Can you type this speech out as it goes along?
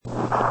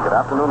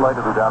Afternoon,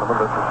 ladies and gentlemen.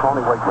 This is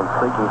Tony Wakeman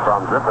speaking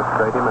from Griffith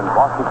Stadium in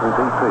Washington,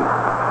 D.C.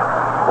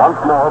 Once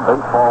more,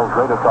 baseball's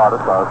greatest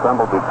artists are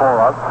assembled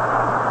before us.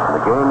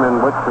 The game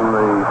in which, in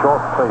the short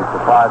space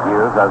of 5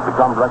 years, has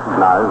become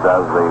recognized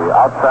as the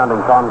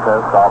outstanding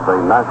contest of the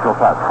national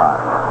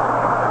pastime.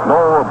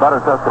 No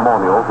better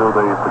testimonial to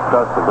the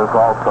success of this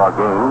all-star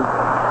game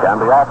can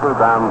be offered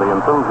than the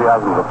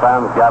enthusiasm of the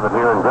fans gathered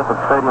here in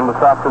Griffith Stadium this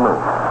afternoon.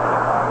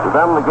 To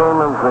them, the game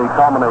is the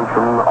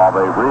culmination of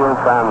a real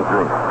fan's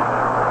dream.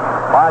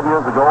 5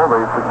 years ago,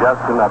 the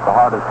suggestion that the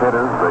hardest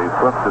hitters, the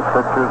swiftest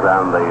pitchers,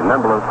 and the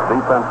nimblest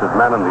defensive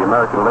men in the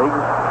American League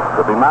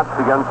could be matched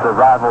against their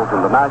rivals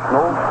in the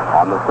National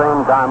on the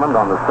same diamond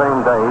on the same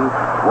day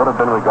would have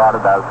been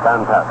regarded as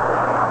fantastic.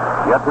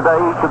 Yet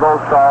today, each of those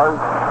stars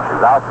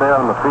is out there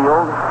in the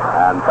field,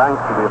 and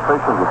thanks to the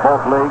officials of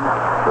both leagues,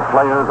 the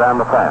players,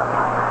 and the fans.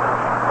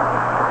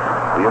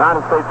 The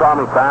United States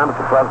Army band at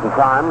the present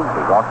time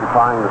is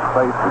occupying the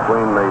space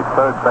between the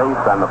third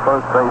base and the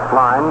first base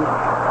line,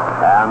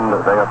 and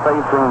they are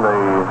facing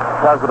the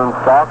President's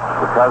Stalk,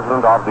 the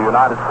President of the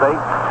United States.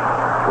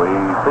 We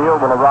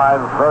feel will arrive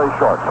very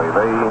shortly.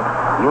 The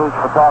news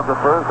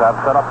photographers have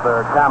set up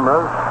their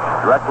cameras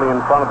directly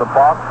in front of the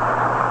box,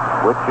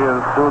 which is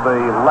to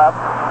the left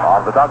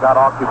of the dugout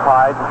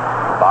occupied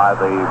by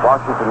the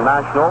Washington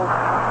Nationals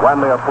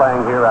when they are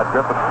playing here at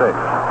Griffith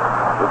Stadium.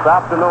 This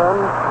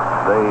afternoon,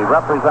 the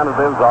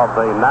representatives of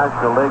the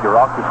National League are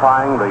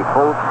occupying the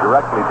booth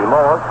directly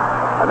below us,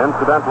 and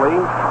incidentally,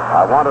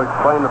 I want to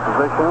explain the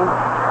position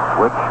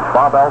which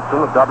Bob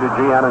Elson of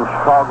WGN in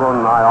Chicago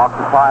and I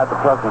occupy at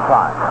the present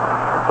time.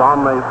 It's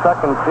on the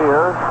second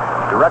tier,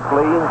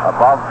 directly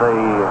above the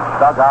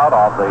dugout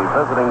of the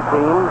visiting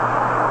team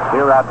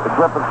here at the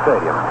Griffith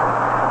Stadium.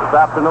 This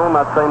afternoon,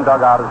 that same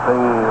dugout is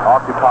being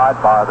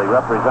occupied by the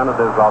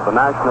representatives of the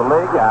National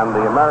League, and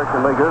the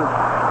American Leaguers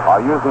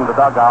are using the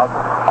dugout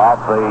of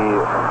the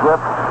Griff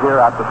here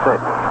at the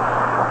stadium.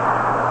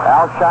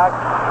 Al Shack,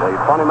 the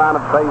funny man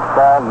of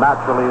baseball,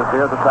 naturally is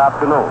here this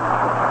afternoon.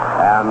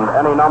 And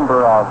any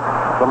number of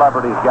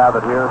celebrities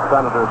gathered here,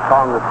 senators,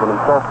 congressmen,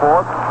 and so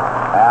forth.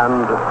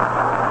 And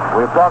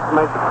we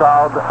approximate the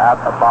crowd at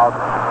about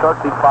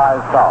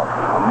 35,000.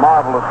 A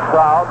marvelous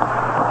crowd.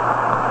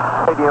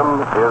 The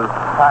stadium is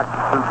packed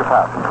to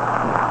capacity.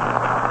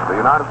 The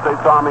United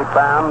States Army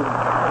band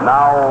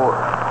now,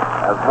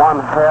 as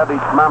one head,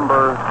 each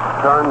member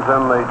turns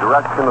in the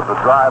direction of the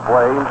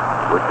driveway,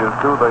 which is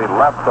to the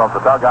left of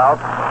the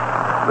dugout.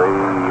 The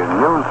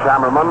news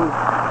cameramen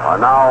are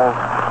now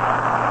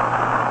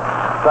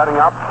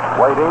setting up,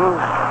 waiting,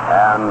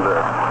 and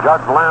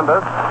Judge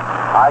Landis,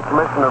 High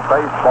Commissioner of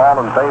Baseball,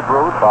 and Babe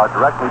Ruth are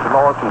directly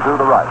below us and to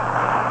the right.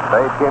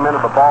 Babe came into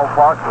the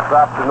ballpark this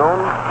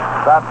afternoon,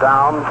 sat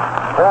down,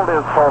 pulled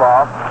his coat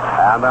off,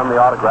 and then the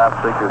autograph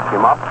seekers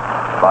came up.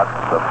 But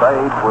the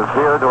Babe was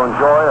here to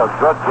enjoy a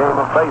good game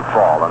of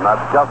baseball, and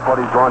that's just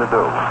what he's going to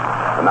do.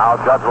 And now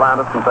Judge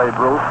Landis and Babe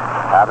Ruth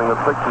having the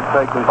pictures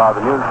taken by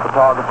the news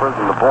photographers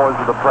and the boys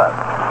of the press.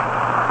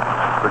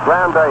 It's a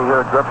grand day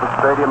here at Griffith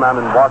Stadium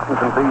and in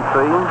Washington, D.C.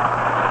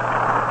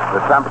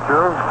 The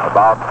temperature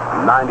about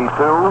 92.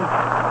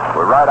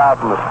 We're right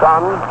out in the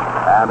sun,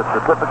 and it's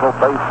a typical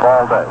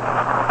baseball day.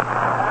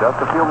 Just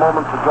a few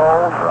moments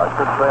ago, or I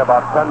should say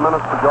about 10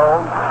 minutes ago,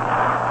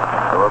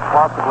 there were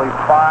possibly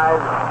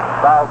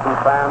 5,000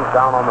 fans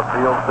down on the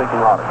field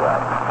seeking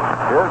autographs.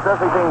 Here's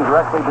Dizzy Dean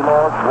directly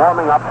below us,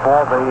 warming up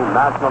for the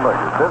National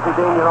Leaguers. Dizzy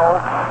Dean, you know,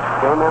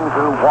 came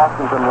into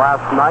Washington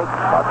last night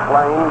by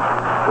plane.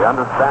 We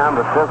understand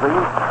that Dizzy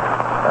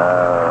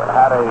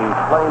had a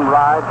plane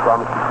ride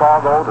from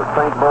Chicago to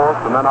St. Louis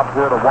and then up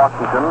here to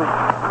Washington,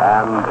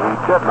 and he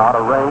did not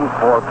arrange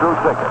for a through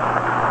ticket.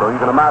 So you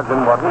can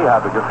imagine what he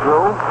had to get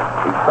through.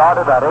 He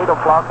started at 8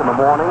 o'clock in the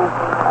morning,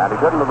 and he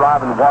didn't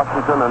arrive in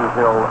Washington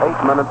until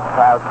 8 minutes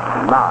past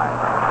 9.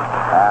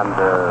 And,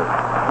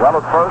 well,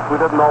 at first we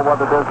didn't know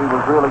whether Dizzy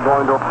was really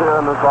going to appear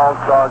in this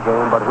all-star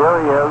game, but here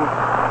he is,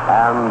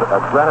 and a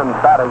grand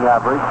batting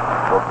average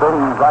for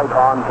being right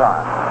on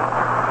time.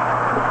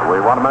 We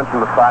want to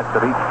mention the fact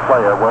that each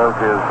player wears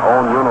his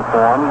own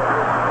uniform.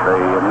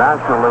 The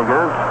National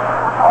Leaguers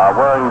are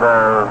wearing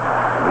the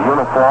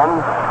uniform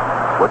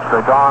which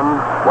they don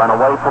when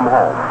away from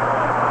home.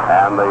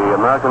 And the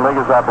American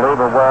Leaguers, I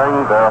believe, are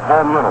wearing their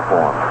home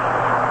uniform.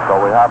 So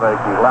we have a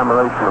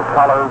conglomeration of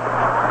colors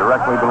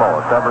directly below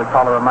us, every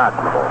color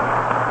imaginable.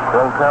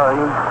 Bill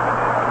Terry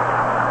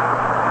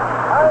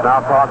is now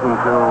talking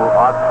to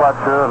Art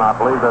Fletcher, and I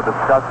believe they're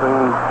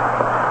discussing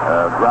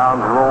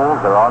ground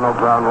rules. There are no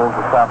ground rules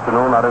this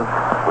afternoon. That is,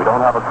 we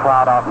don't have a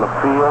crowd out in the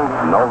field,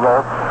 no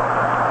ropes.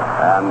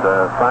 And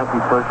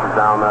Frankie Fish is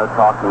down there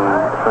talking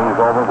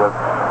things over with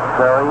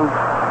Terry.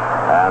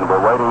 And we're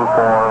waiting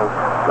for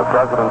the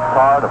President's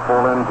car to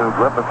pull into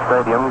Griffith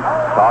Stadium,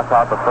 toss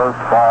out the first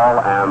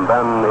ball, and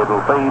then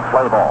it'll be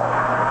play ball.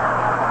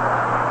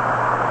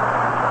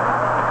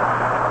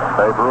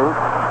 Babe Ruth,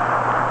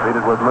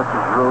 seated with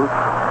Mrs. Ruth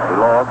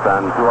below us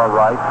and to our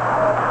right,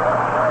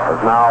 is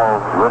now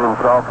rid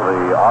himself of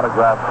the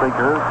autograph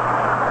seekers,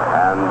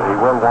 and he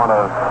will want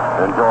to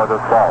enjoy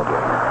this ball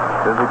game.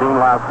 Dizzy Dean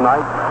last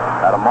night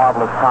had a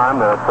marvelous time.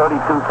 There are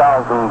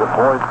 32,000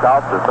 Boy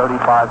Scouts, or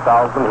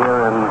 35,000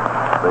 here in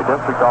the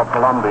District of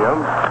Columbia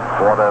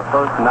for their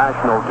first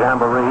national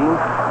jamboree,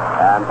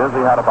 and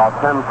Dizzy had about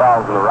 10,000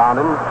 around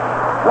him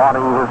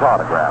wanting his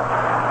autograph.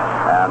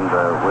 And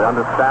we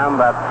understand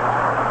that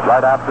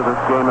right after this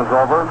game is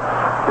over,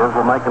 Diz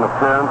will make an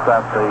appearance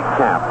at the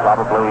camp,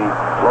 probably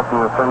looking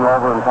the thing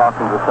over and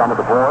talking to some of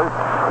the boys.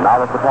 And now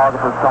the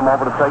photographers come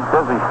over to take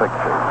Dizzy's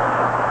picture.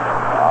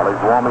 While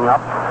he's warming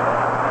up,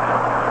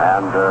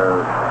 and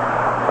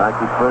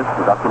Frankie Fish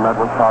and Dr.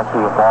 Medwin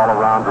tossing the ball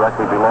around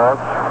directly below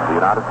us. The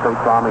United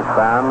States Army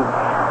band,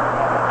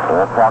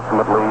 or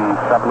approximately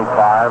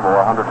 75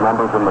 or 100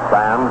 members in the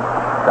band,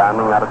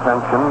 standing at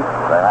attention.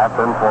 They have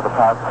been for the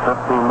past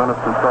 15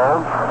 minutes or so.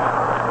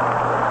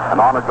 An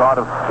honor guard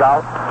of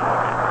scouts,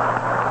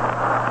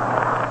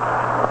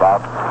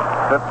 about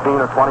 15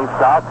 or 20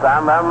 scouts,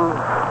 and then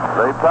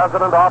the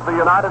President of the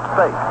United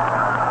States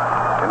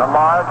in a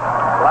large,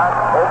 black,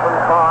 open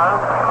car,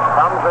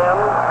 comes in,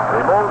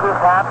 removes his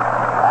hat,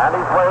 and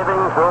he's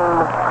waving to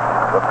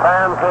the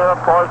fans here.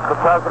 Of course, the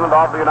President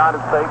of the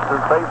United States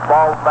is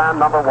baseball fan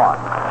number 1.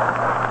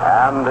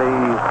 And he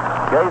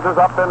gazes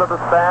up into the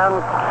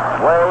stands,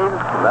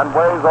 waves, and then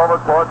waves over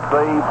towards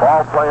the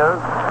ball players.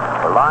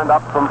 They're lined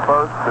up from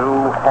first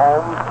to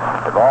home.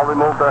 They've all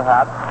removed their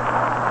hats.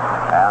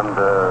 And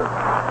the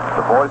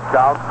Boy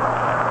Scouts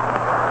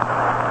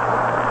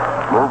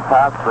move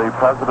past the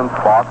President's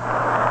box.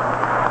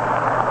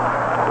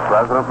 The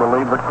President will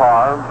leave the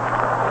car.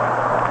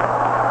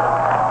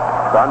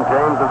 Son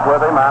James is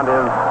with him and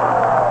his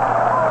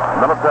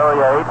military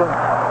aide.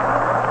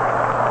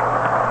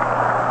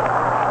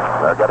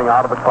 They're getting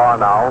out of the car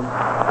now,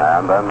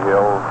 and then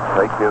he'll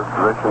take his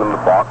position in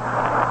the box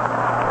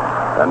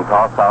and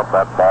toss out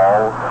that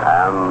ball,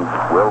 and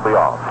we'll be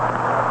off.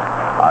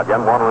 I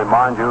again want to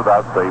remind you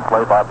that the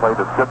play-by-play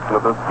description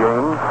of this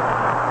game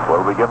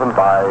will be given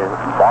by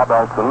Bob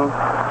Elson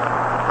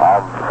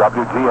of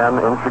WGN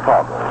in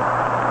Chicago.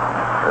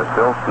 They're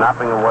still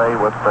snapping away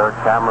with their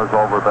cameras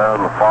over there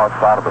on the far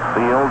side of the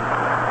field.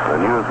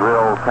 The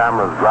newsreel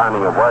cameras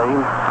grinding away.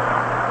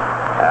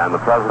 And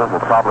the President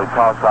will probably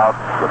toss out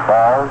the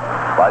ball.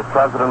 Vice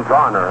President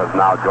Garner has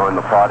now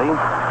joined the party.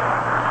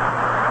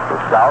 The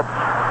Scouts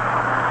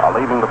are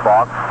leaving the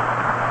box.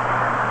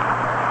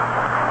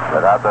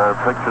 They've had their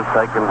pictures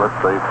taken with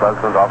the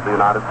President of the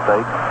United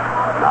States.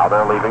 Now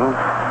they're leaving.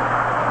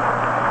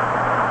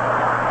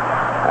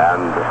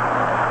 And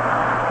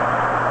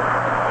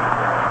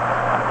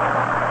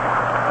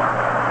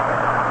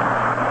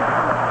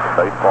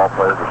baseball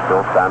players are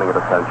still standing at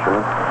attention.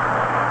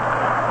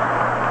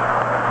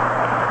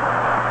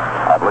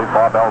 I believe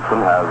Bob Elson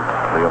has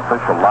the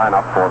official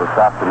lineup for this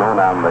afternoon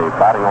and the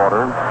batting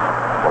order.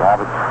 We'll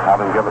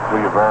have him give it to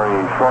you very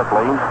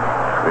shortly.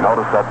 We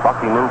notice that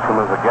Bucky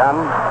Newsom is again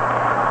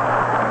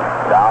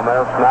down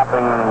there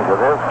snapping with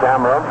his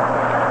camera.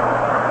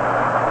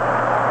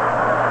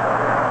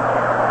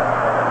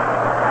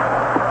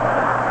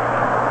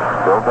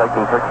 Still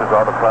taking pictures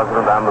of the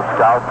President and the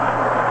Scouts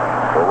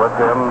who with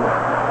him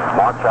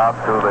march out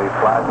to the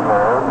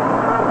flagpole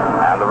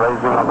and the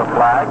raising of the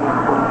flag.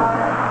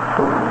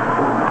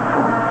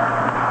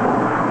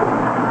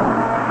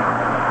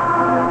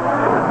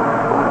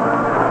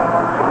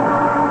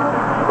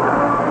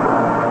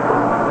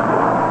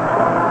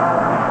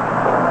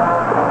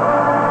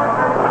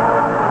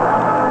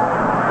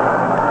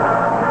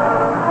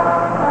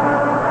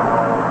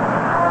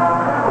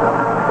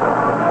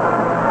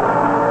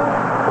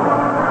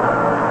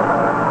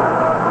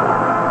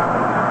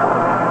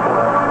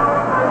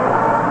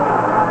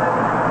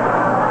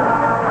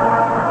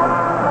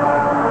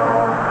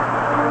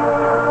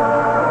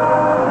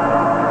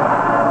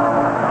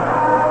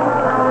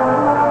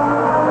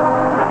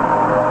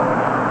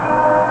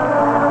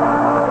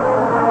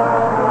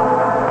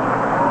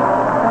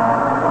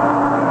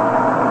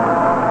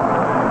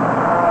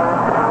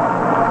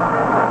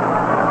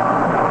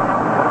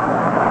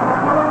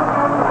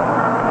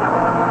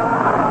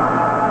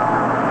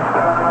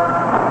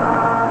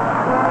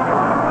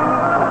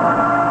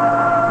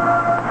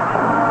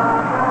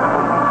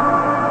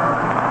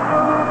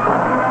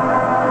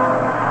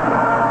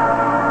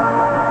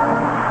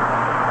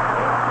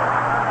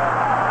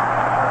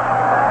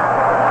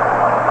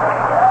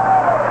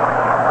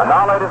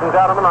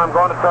 Gentlemen, I'm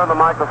going to turn the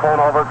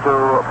microphone over to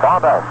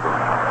Bob Elson.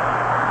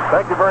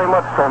 Thank you very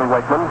much, Tony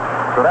Wakeman.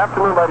 Good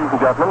afternoon, ladies and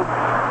gentlemen.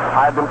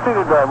 I've been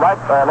seated right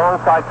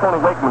alongside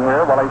Tony Wakeman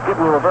here while he's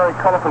giving you a very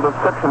colorful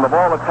description of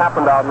all that's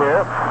happened out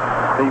here.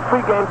 The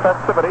pre-game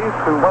festivities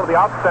to one of the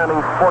outstanding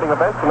sporting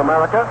events in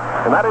America,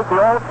 and that is the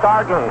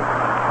All-Star Game.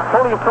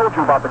 Tony has told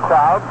you about the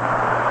crowd,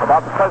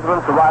 about the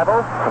President's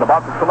arrival, and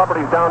about the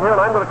celebrities down here,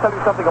 and I'm going to tell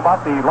you something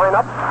about the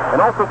lineup and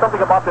also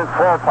something about this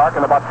ballpark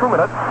in about 2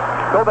 minutes.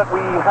 So that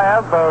we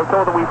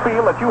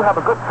feel that you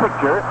have a good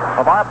picture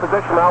of our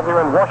position out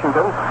here in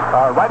Washington,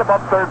 right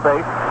above third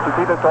base, to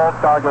see this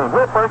All-Star Game.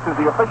 Here first is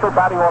the official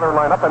batting order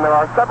lineup, and there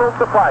are several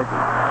surprises.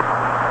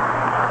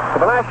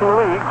 For the National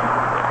League,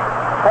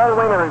 Paul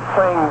Wainer is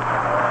playing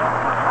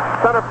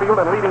center field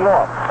and leading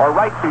off, or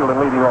right field and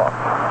leading off.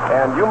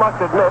 And you must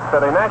admit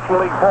that a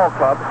National League ball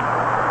club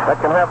that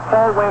can have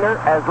Paul Wainer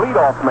as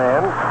leadoff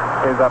man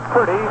is a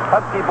pretty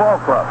husky ball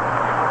club.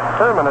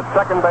 Sherman at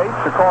second base,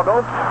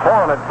 Chicago.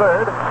 Vaughn at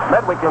third.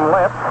 Medwick in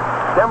left.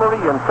 Demery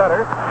in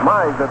center.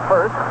 Mize at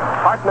first.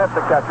 Hartnett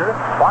the catcher.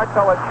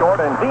 Bartell at short.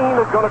 And Dean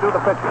is going to do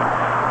the pitching.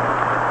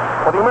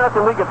 For the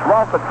American League, it's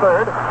Rolfe at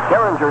third.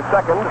 Gehringer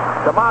second.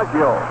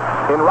 DiMaggio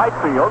in right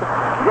field.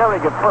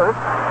 Gehrig at first.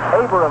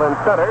 Averill in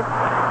center.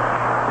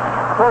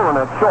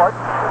 Pullen at short.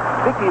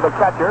 Dickey the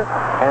catcher.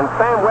 And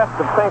Sam West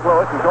of St.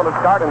 Louis is going to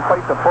start in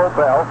place of Bo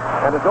Bell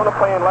and is going to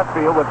play in left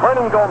field with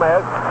Vernon Gomez,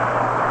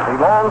 the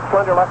long,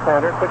 slender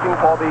left-hander, pitching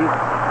for the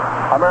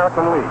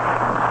American League.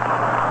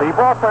 The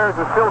ball players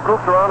are still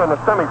grouped around in a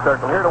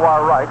semicircle here to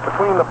our right,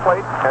 between the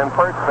plate and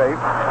first base,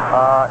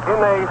 in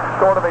a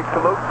sort of a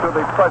salute to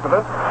the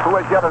president, who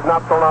as yet has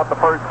not thrown out the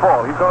first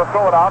ball. He's going to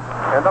throw it out,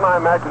 and then I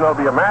imagine there'll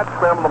be a mad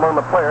scramble among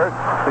the players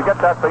to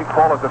get that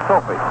baseball as a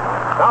trophy.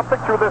 Now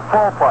picture this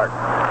ballpark.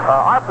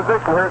 Our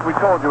position here, as we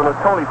told you, and as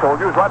Tony told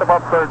you, is right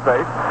above third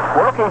base.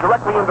 We're looking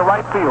directly into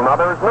right field. Now,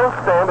 there is no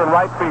stand in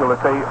right field.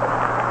 It's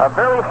a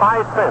very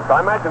high fence.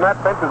 I imagine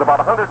that fence is about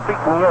 100 feet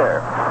in the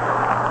air.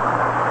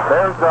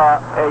 There's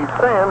a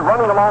stand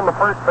running along the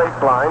first base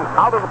line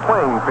out of the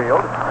playing field,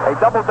 a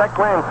double-deck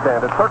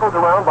grandstand. It circles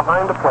around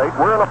behind the plate.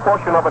 We're in a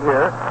portion of it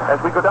here. As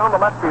we go down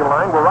the left field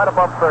line, we're right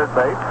above third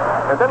base.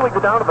 And then we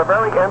go down to the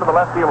very end of the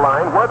left field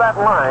line, where that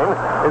line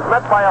is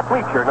met by a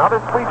bleacher. Now,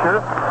 this bleacher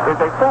is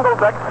a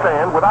single-deck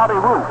stand without a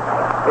roof.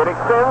 It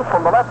extends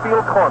from the left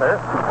field corner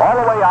all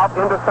the way out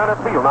into center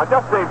field. Now,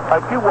 just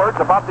a few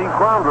words about these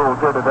ground rules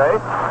here today,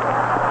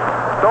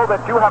 so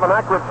that you have an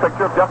accurate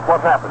picture of just what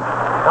happens.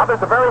 Now,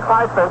 there's a very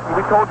high fence, as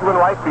we told you, in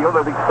right field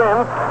that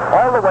extends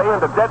all the way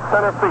into dead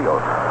center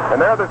field. And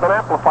there's an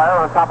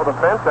amplifier on top of the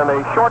fence and a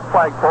short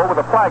flagpole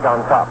with a flag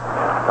on top.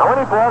 Now,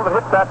 any ball that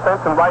hits that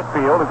fence in right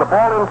field is a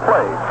ball in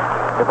play.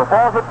 If a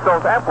ball hits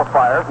those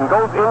amplifiers and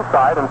goes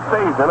inside and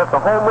stays in, it's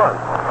a home run.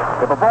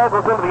 If a ball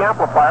goes into the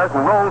amplifiers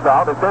and rolls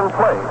out, it's in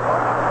play.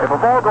 If a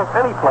ball goes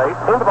any place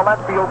into the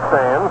left field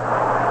stand,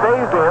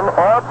 stays in,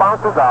 or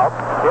bounces out,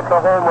 it's a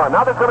home run.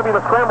 Now there's going to be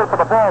the scramble for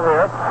the ball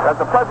here as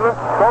the president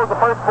throws the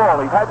first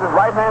ball. He has his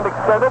right hand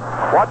extended.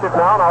 Watch it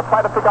now, and I'll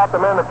try to pick out the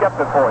man that gets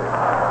it for you.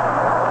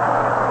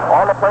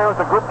 All the players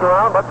are grouped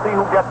around. Let's see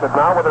who gets it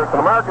now, whether it's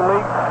an American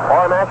League or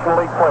a National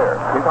League player.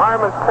 His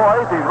arm is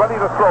poised. He's ready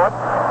to throw it.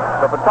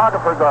 The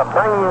photographers are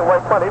banging away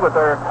plenty with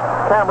their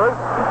cameras.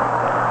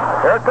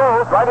 Here it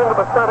goes, right into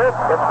the center.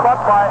 It's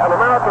caught by an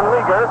American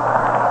leaguer.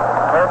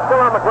 They're still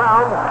on the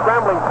ground,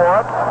 scrambling for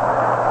it.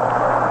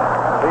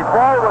 The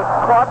ball was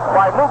caught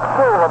by Luke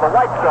Sewell of the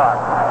White Sox.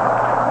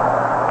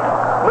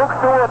 Luke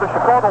Sewell of the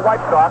Chicago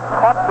White Sox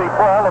caught the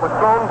ball that was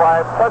thrown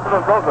by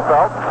President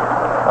Roosevelt.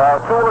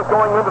 Sewell is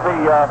going into the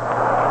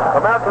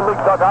American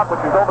League dugout,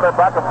 which is over there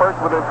back of first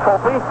with his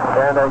trophy,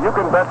 and you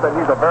can bet that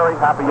he's a very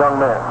happy young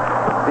man.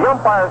 The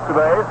umpires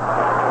today,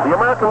 the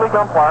American League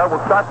umpire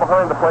will start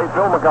behind the plate,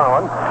 Bill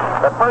McGowan.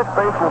 At first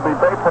base will be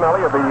Bay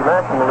Pinelli of the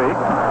National League.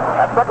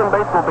 At second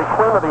base will be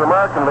Quinn of the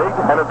American League.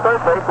 And at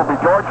third base will be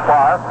George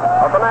Farr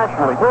of the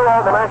National League. Here are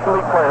all the National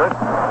League players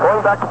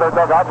going back to their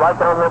dugout right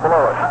down here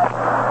below us.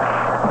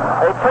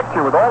 A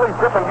picture with all these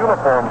different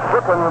uniforms.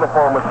 Brooklyn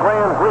uniform with gray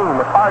and green.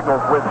 The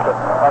Cardinals with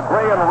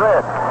gray and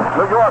red.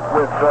 New York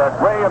with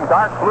gray and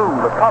dark blue.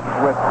 The Cubs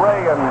with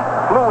gray and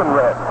blue and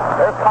red.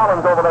 There's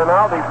Collins over there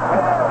now, the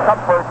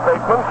Cubs first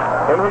baseman,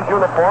 in his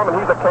uniform,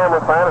 and he's a camera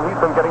fan, and he's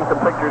been getting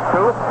some pictures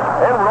too.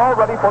 And we're all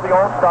ready for the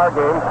All-Star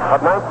game of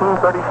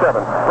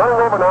 1937. Running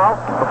over now,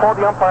 before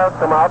the umpires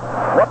come out,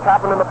 what's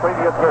happened in the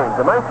previous games.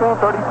 In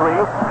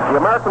 1933, the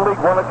American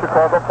League won at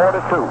Chicago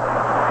 4-2.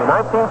 In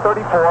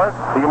 1934,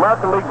 the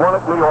American League won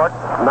at New York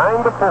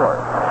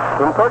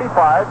 9-4. In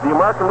 35, the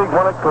American League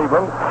won at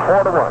Cleveland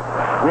 4-1.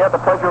 We had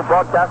the pleasure of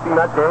broadcasting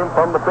that game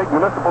from the big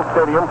municipal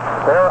stadium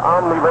there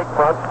on the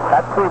lakefront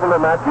at Cleveland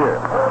in that year.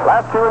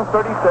 Last year in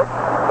 36,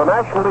 the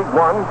National League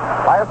won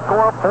by a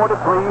score of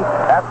 4-3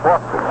 at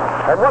Boston.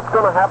 And what's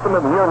going to happen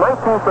in the year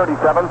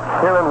 1937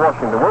 here in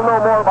Washington? We'll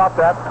know more about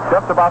that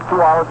just about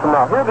 2 hours from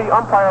now. Here are the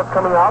umpires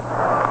coming out.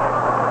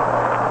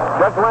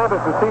 Judge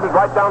Landis is seated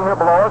right down here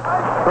below us.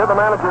 Here are the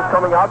managers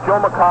coming out, Joe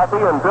McCarthy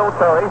and Bill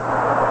Terry.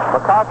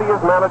 McCarthy is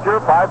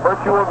manager by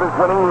virtue of his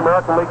winning the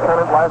American League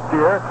pennant last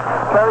year.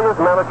 Terry is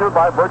manager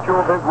by virtue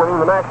of his winning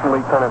the National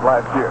League pennant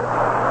last year.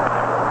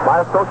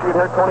 My associate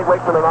here, Tony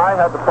Wakeman, and I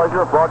had the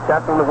pleasure of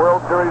broadcasting the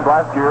World Series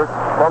last year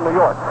from New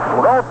York.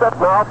 We're all set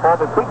now for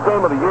the big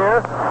game of the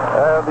year,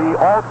 the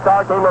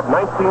All-Star game of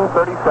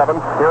 1937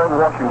 here in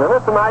Washington.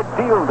 It's an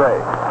ideal day.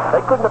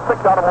 They couldn't have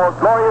picked out a more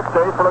glorious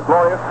day for a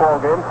glorious ball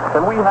game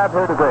than we have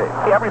here today.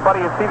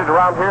 Everybody is seated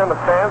around here in the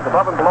stands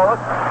above and below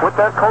us with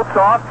their coats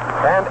off,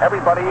 and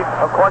everybody,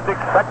 of course,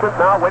 expectant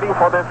now, waiting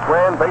for this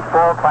grand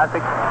baseball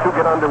classic to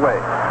get underway.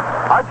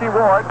 Archie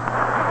Ward,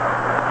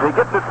 the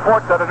gifted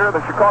sports editor of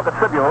the Chicago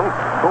Tribune,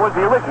 who was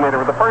the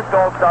originator of the first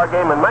All-Star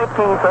game in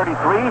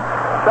 1933,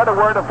 said a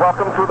word of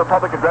welcome to the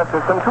public address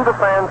system, to the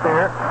fans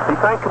here. He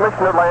thanked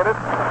Commissioner Landis.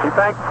 He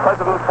thanked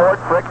President Ford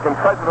Frick and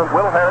President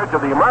Will Harridge of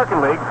the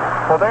American League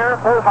for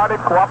their wholehearted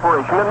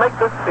cooperation in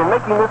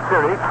making this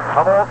series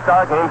of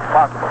All-Star Games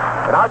possible.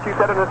 And Archie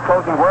said in his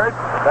closing words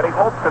that he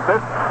hopes that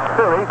this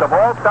series of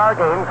All-Star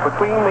Games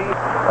between the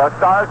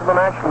stars of the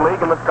National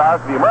League and the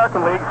stars of the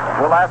American League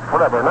will last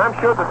forever. And I'm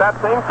sure that that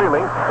same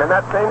feeling and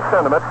that same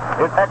sentiment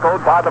is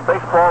echoed by the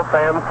baseball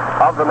fans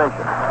of the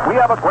nation. We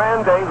have a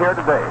grand day here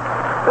today.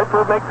 This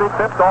will make the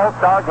 5th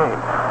All-Star Game.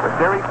 The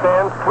series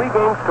stands 3-1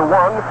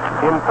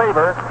 in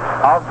favor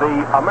of the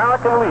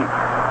American League.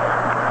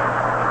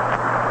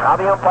 Now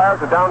the umpires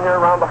are down here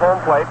around the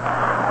home plate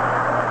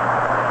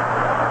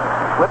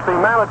with the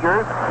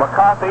managers,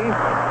 McCarthy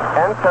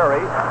and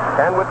Terry,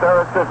 and with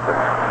their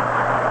assistants.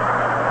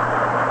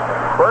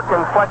 Burke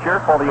and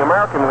Fletcher for the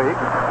American League,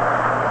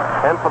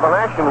 and for the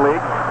National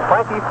League,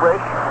 Frankie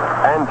Frisch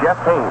and Jeff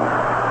Haynes.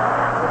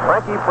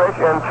 Frankie Frisch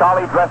and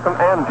Charlie Dressen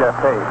and Jeff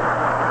Haynes.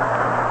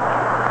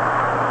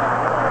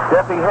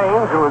 Jesse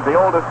Haynes, who is the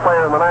oldest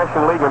player in the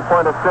National League in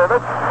point of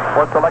service,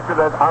 was selected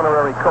as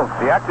honorary coach.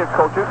 The active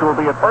coaches who will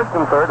be at first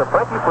and third are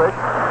Frankie Frisch,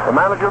 the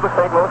manager of the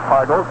St. Louis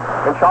Cardinals,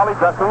 and Charlie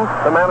Dressen,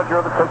 the manager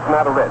of the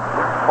Cincinnati Reds.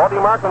 For the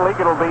American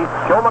League, it'll be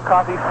Joe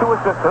McCarthy's 2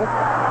 assistants,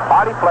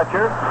 Artie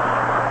Fletcher,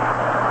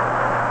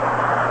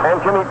 and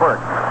Jimmy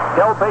Burke.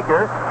 Del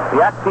Baker,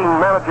 the acting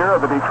manager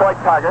of the Detroit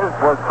Tigers,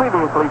 was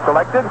previously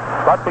selected,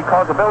 but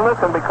because of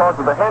illness and because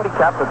of the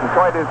handicap that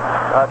Detroit is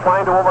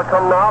trying to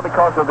overcome now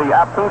because of the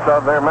absence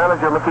of their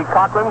manager, Mickey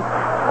Cochran,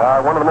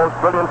 one of the most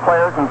brilliant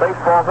players in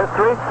baseball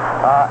history,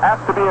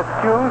 asked to be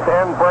excused,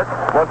 and Burke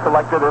was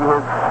selected in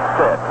his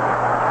stead.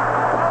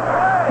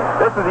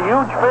 This is a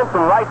huge fence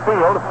in right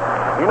field.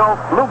 You know,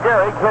 Lou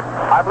Gehrig hit,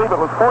 I believe it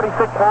was 46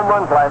 home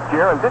runs last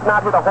year, and did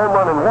not hit a home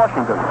run in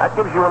Washington. That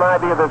gives you an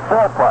idea of this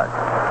ballpark,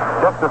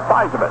 just the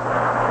size of it.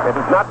 It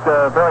is not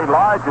very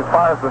large as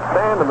far as the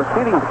stand and the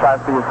seating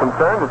capacity is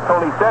concerned. As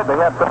Tony said, they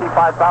have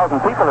 55,000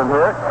 people in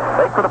here.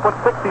 They could have put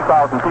 60,000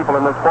 people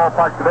in this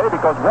ballpark today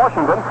because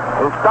Washington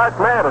is stark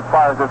mad as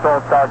far as this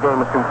All-Star Game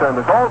is concerned.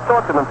 There's all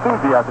sorts of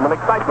enthusiasm and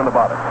excitement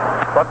about it.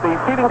 But the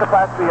seating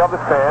capacity of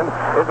the stand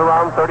is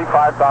around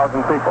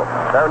 35,000 people.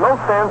 There are no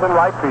stands in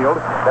right field.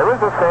 There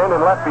is a stand in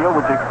left field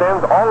which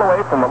extends all the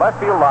way from the left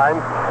field line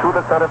to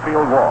the center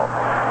field wall.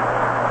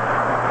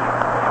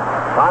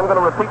 I'm going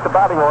to repeat the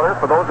batting order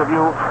for those of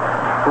you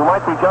who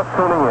might be just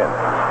tuning in.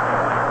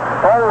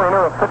 Paul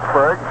Wainer of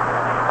Pittsburgh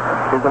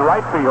is in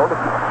right field.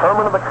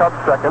 Herman of the Cubs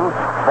second.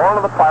 Vaughn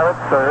of the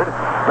Pirates third.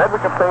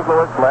 Medwick of St.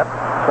 Louis left.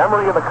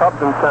 Emery of the Cubs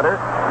in center.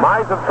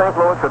 Mize of St.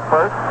 Louis at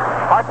first.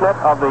 Hartnett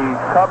of the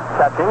Cubs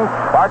catching.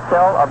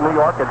 Bartell of New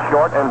York at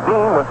short. And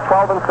Dean with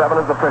 12 and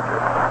 7 as the pitcher.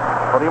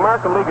 For the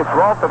American League, it's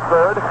Rolfe at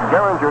third.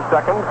 Gehringer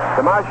second.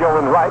 DiMaggio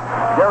in right.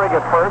 Gehrig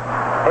at first.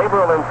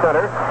 Averill in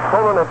center.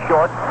 Cronin at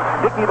short.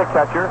 Dickey the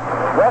catcher,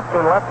 West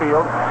in left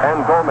field, and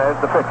Gomez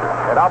the pitcher.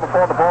 And now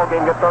before the ball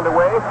game gets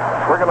underway,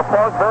 we're going to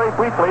pause very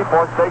briefly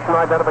for station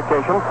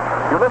identification.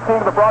 You're listening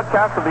to the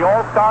broadcast of the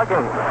All-Star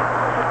Game.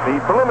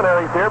 The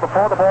preliminaries here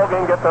before the ball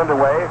game gets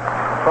underway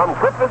from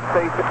Griffith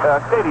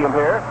Stadium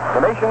here,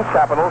 the nation's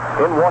capital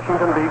in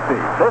Washington, D.C.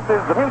 This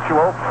is the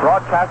Mutual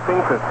Broadcasting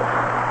System.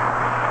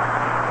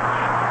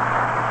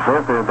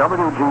 This is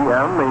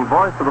WGN, the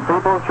voice of the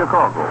people,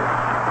 Chicago.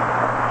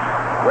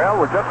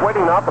 Well, we're just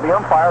waiting now for the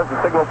umpires to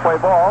signal play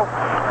ball.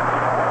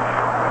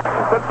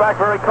 We'll sit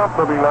back very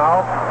comfortably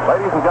now,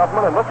 ladies and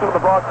gentlemen, and listen to the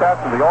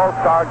broadcast of the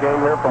All-Star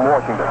Game here from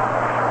Washington.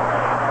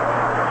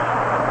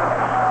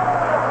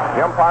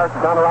 The umpires are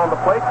down around the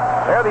plate.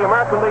 There, the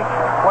American League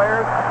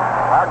players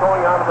are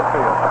going onto the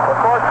field. Of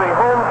course, the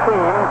home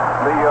team,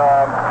 the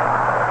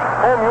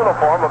home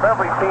uniform of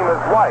every team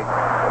is white.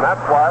 And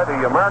that's why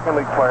the American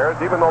League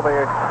players, even though they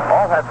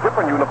all have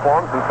different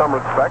uniforms in some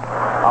respects,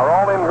 are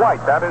all in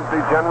white. That is the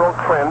general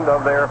trend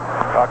of their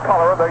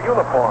color of their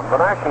uniform.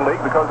 The National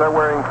League, because they're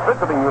wearing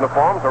visiting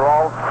uniforms, are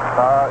all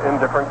in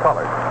different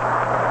colors.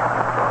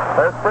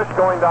 There's Frisch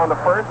going down to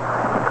first,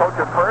 the coach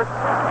at first.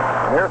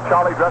 And here's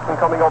Charlie Dressen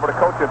coming over to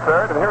coach at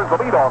third. And here's the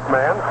leadoff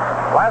man,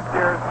 last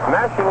year's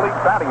National League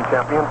batting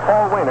champion,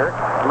 Paul Wainer,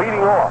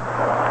 leading off.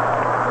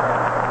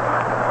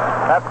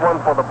 That's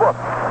one for the book.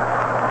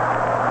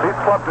 These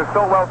clubs are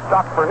so well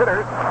stocked for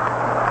hitters,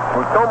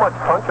 with so much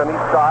punch on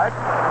each side.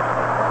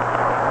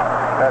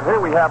 And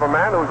here we have a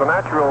man who's a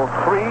natural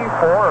 3,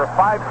 4, or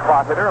 5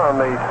 spot hitter on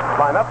the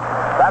lineup,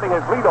 batting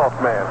as leadoff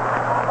man,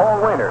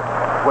 Paul Wainer,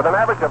 with an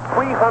average of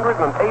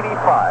 385.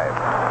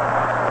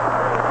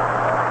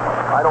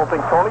 I don't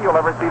think, Tony, you'll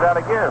ever see that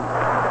again.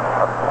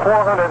 A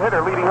 400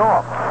 hitter leading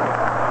off.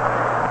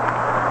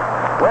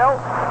 Well,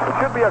 it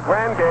should be a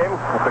grand game.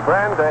 It's a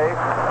grand day,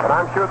 and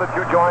I'm sure that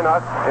you join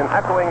us in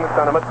echoing the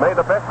sentiment, may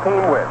the best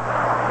team win.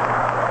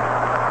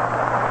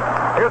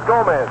 Here's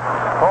Gomez.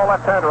 Tall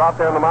left-hander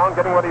out there on the mound,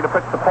 getting ready to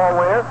pitch to Paul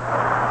Wainer.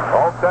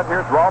 All set.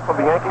 Here's Rolfe of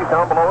the Yankees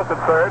down below us at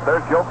third.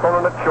 There's Joe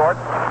Cronin at short.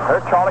 There's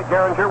Charlie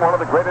Gehringer, one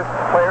of the greatest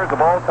players of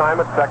all time,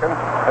 at second.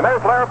 And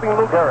there's Larry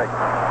Lou Gehrig,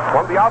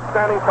 one of the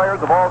outstanding players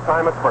of all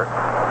time, at first.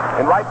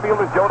 In right field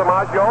is Joe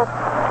DiMaggio.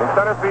 In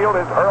center field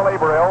is Earl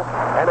Averill,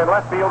 and in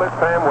left field is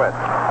Sam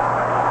West.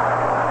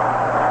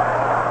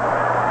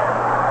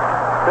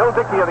 Bill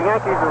Dickey of the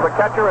Yankees is the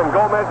catcher, and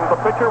Gomez is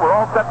the pitcher. We're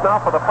all set now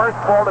for the first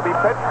ball to be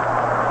pitched.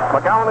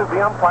 McGowan is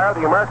the umpire,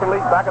 the American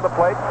League back at the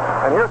plate.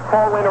 And here's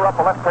Paul Wainer up,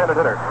 a left-handed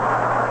hitter.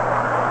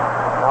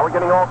 Now we're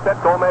getting all set.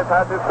 Gomez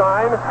has his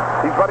sign.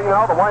 He's ready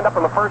now to wind up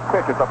in the first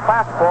pitch. It's a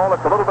fastball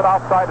that's a little bit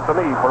outside at the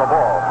knee for a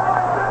ball.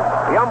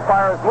 The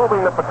umpire is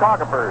moving the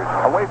photographers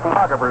away from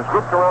photographers,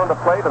 grouped around the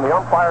plate, and the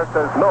umpire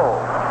says no.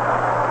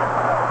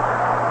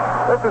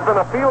 This has been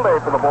a field day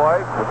for the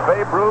boys, with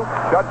Babe Ruth,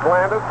 Judge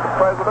Landis, the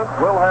president,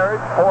 Will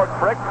Harridge, Ford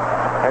Frick,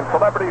 and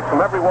celebrities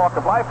from every walk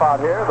of life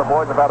out here. The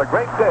boys have had a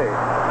great day,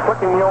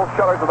 flicking the old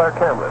shutters of their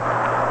cameras.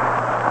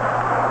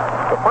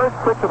 The first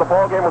pitch of the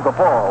ball game was a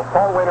ball.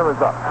 Paul Wainer is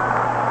up.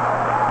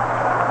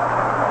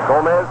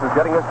 Gomez is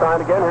getting his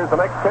sign again. Here's the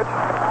next pitch.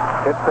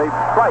 It's a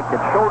strike.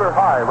 It's shoulder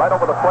high, right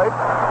over the plate,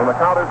 and the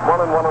count is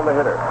 1-1 on the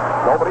hitter.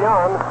 Nobody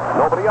on,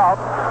 nobody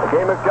out. The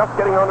game is just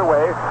getting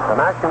underway. The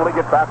National League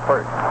at bat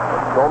first.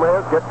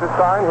 Gomez gets his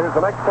sign. Here's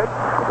the next pitch.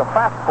 It's a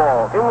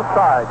fastball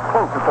inside,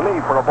 close at the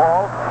knee for a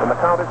ball, and the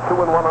count is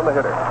 2-1 on the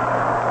hitter.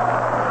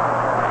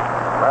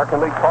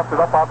 American League tossed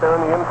it up out there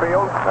in the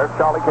infield. There's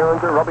Charlie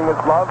Gehringer rubbing his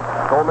glove.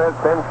 Gomez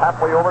bends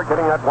halfway over,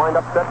 getting that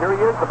wind-up set. Here he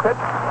is, the pitch.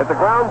 It's a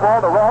ground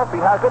ball to Rolfe. He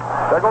has it.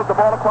 There goes the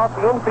ball across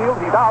the infield.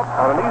 He's out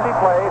on an easy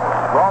play.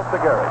 Rolfe to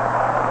Gehrig.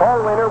 Paul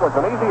Wainer was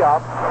an easy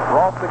out.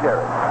 Rolfe to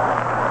Gehrig.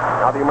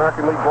 Now the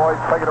American League boys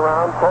peg it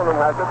around. Cronin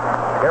has it.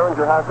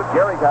 Gehringer has it.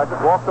 Gehrig has it.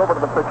 Walks over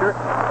to the pitcher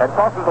and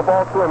tosses the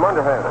ball to him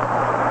underhanded.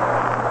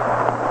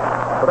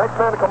 The next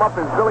man to come up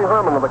is Billy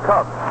Herman of the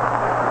Cubs,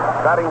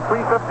 batting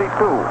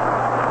 .352.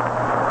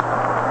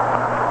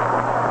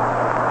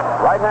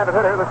 Right-handed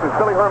hitter. This is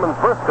Billy Herman's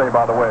birthday,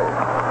 by the way.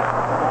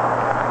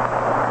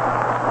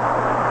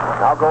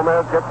 Now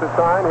Gomez gets his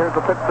sign. Here's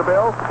the pitch to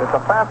Bill. It's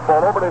a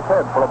fastball over his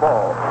head for a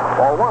ball.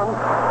 Ball one.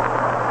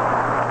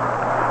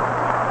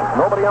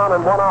 Nobody on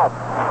and one out.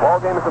 Ball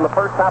game is in the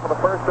first half of the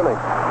first inning.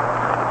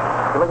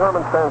 Billy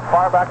Herman stands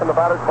far back in the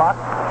batter's box.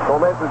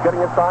 Gomez is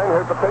getting his sign.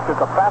 Here's the pitch. It's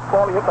a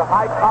fastball. He hits a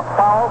high top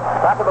foul.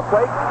 Back of the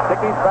plate.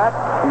 Dickey's bat.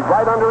 He's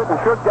right under it and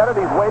should get it.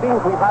 He's waiting.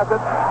 He has it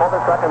for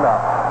the second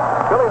out.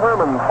 Billy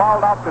Herman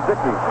fouled out to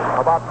Dickey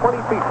about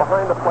 20 feet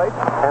behind the plate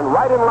and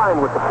right in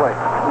line with the plate.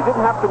 He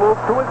didn't have to move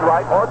to his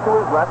right or to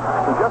his left.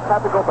 He just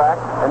had to go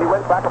back, and he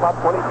went back about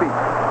 20 feet.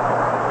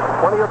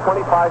 20 or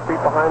 25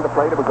 feet behind the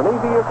plate. It was an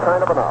easiest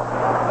kind of an out.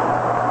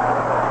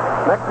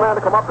 Next man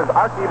to come up is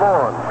Archie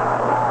Vaughan.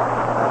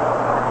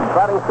 He's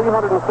batting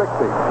 .360.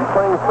 He's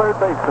playing third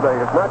base today.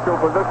 His natural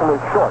position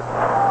is short.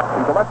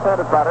 He's a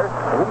left-handed batter,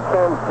 and he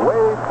stands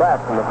way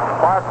back in the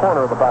far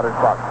corner of the batter's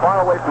box,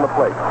 far away from the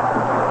plate.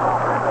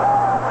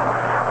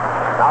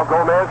 Now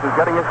Gomez is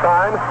getting his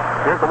sign.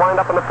 Here's the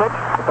windup in the pitch.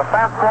 It's a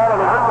fastball, and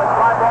he hits a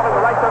fly ball in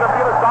the right center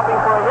field, stopping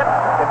for a hit.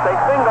 It's a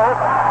single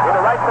in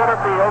the right center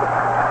field.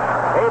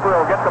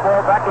 Averill gets the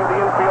ball back into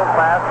the infield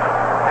fast,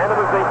 and it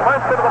is the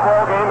first hit of the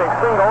ball game, a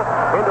single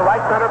into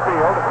right center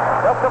field.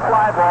 Just a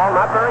fly ball,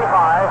 not very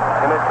high,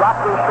 and it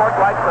dropped in short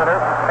right center.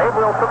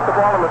 Averill took the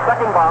ball in the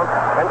second bounce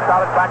and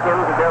shot it back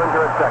into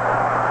Gehringer at second.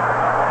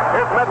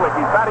 Here's Medwick.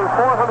 He's batting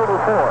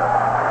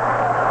 .404.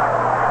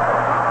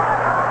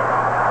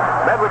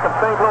 Medwick of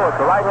St. Louis,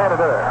 the right-handed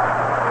hitter.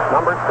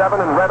 Number 7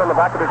 in red on the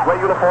back of his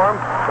gray uniform.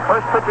 The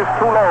first pitch is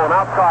too low and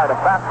outside, a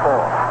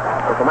fastball.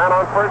 There's a man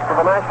on first for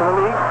the National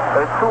League.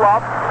 There's 2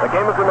 out. The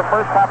game is in the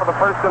first half of the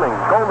first inning.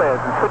 Gomez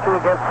is pitching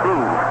against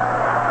Dean.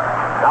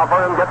 Now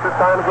Vernon gets his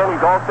sign again.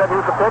 He's all set.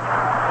 Here's the pitch.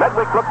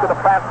 Medwick looks at a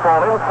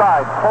fastball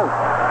inside, close,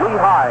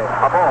 knee-high,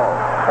 a ball.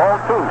 Ball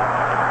 2.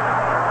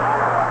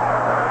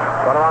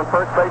 Runner on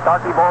first base,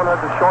 Archie Vaughan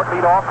has a short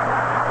lead off.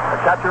 The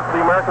catcher for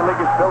the American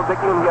League is Bill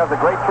Dickey, and he has a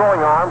great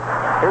throwing arm.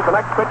 Here's the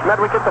next pitch.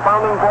 Medwick gets the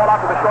bounding ball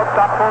out to the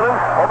shortstop, Cronin.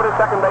 Over to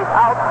second base,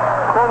 out.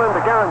 Cronin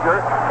to Gehringer.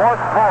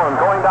 Forced Vaughan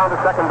going down to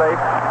second base,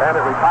 and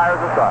it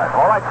retires aside.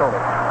 All right, Cronin.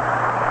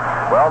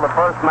 Well, the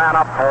first man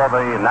up for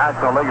the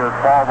National Leaguers,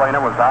 Paul Wainer,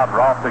 was out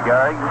Rolfe to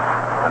Gehrig.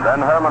 And then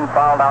Herman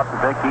fouled out to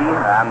Dickey,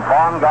 and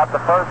Vaughan got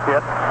the first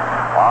hit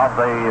of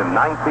the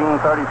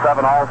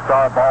 1937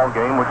 All-Star ball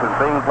game, which is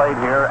being played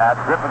here at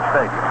Griffith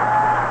Stadium.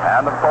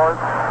 And, of course,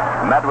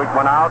 Medwick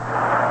went out,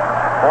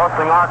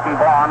 forcing Archie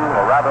Vaughan,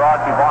 or rather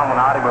Archie Vaughan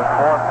went out. He was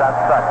forced at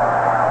second.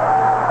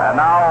 And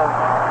now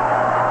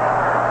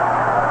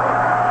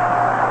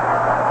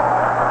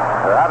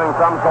they're having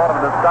some sort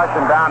of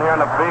discussion down here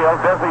in the field.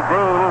 Dizzy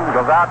Dean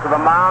goes out to the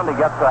mound. He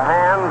gets a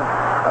hand,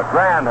 a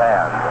grand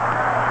hand.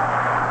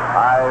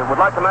 I would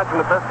like to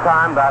mention at this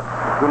time that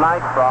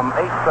tonight from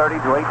 8:30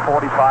 to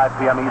 8:45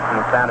 p.m.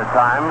 Eastern Standard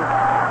Time,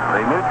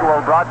 the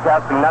Mutual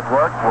Broadcasting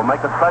Network will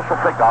make a special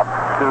pickup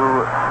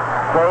to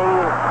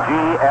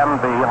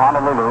KGMB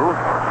Honolulu,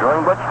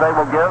 during which they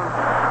will give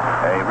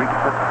a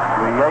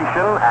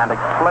recreation and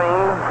explain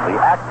the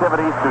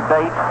activities to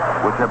date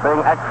which are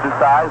being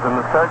exercised in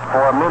the search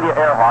for Amelia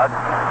Earhart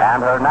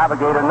and her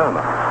navigator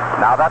Newman.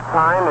 Now that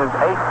time is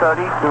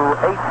 8:30 to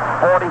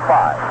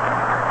 8:45.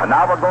 And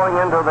now we're going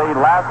into the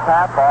last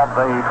half of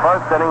the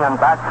first inning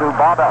and back to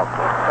Bob Elton.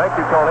 Thank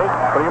you, Tony.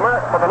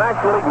 For the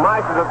National League,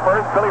 Mize is at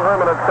first, Billy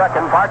Herman at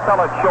second,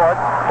 Bartell at short,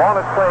 Vaughn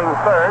is playing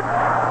third,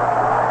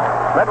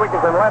 Medwick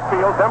is in left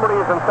field, Demery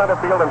is in center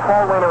field, and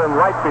Paul Wainer in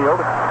right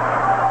field.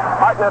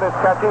 Hartnett is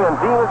catching, and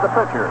Dean is the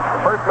pitcher.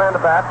 The first man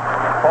to bat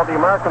for the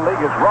American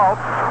League is Rolfe.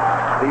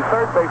 The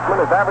third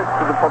baseman, his average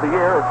for the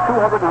year is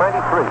 293.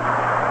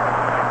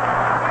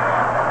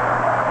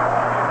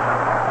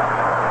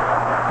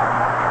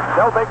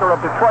 Del Baker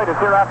of Detroit is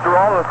here after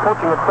all and is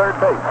coaching at third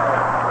base.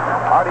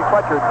 Artie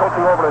Fletcher is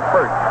coaching over at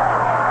first.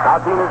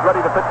 Now Dean is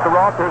ready to pitch to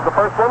Ross. Here's the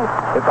first one.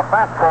 It's a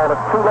fastball.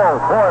 It's too low.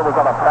 Boy, was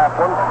that a fast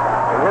one.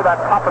 And hear that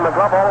pop in the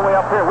glove all the way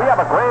up here. We have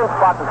a grand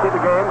spot to see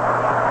the game.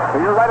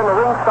 So you're right in the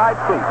ringside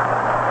seat.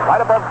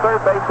 Right above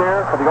third base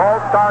here for the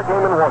All-Star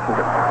game in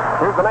Washington.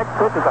 Here's the next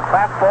pitch. It's a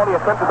fastball. He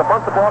attempted to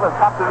bunt the ball and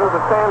popped it into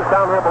the stands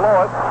down here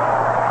below us.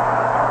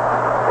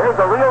 Here's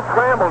a real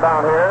scramble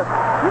down here.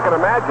 You can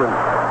imagine.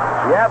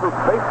 The average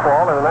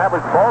baseball and an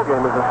average ball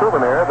game is a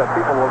souvenir that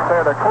people will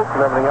tear their coats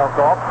and everything else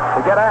off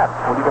to get at.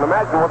 Well, you can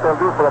imagine what they'll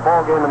do for a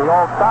ball game in the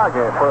All-Star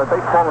game, for a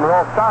baseball in the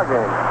All-Star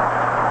game.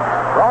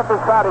 Ross is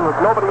batting with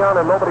nobody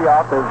on and nobody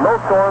out. There's no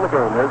score in the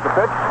game. Here's the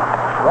pitch.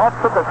 Ross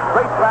took a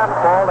straight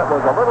fastball that was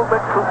a little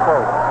bit too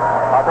close.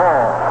 A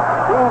ball.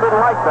 Dean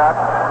didn't like that.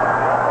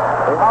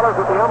 He hollers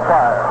at the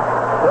umpire,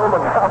 Bill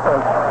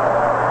McGowan.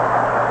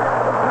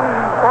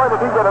 Boy,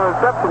 did he get a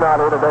reception out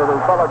here today,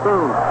 this fellow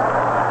Dean.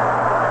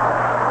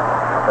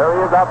 There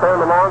he is out there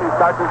in the mound. He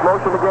starts his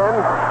motion again.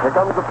 Here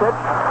comes the pitch.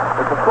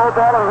 It's a slow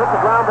ball, and he hits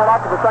the ground ball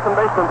out to the second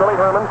baseman, Billy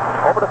Herman,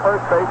 over to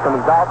first base, and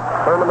he's out.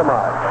 Herman to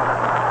Mize.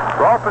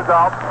 Rolfe is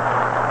out.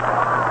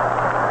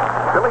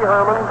 Billy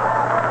Herman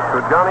to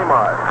Johnny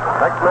Mize.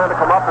 Next man to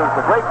come up is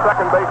the great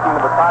second baseman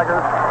of the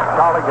Tigers,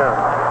 Charlie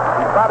Gehrig.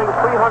 He's batting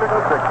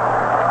 306.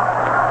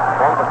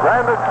 One of the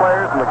grandest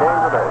players in the game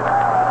today.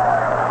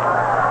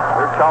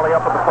 Here's Charlie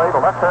up at the plate, a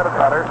left-handed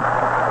batter.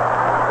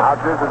 Now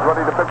Jizz is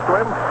ready to pitch to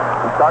him.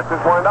 He starts his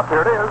wind-up.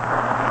 Here it is.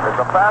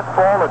 It's a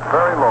fastball that's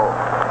very low.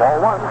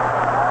 Ball one.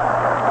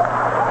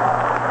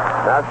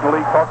 National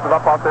League tossed it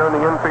up out there in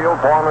the infield.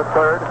 Vaughn at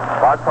third.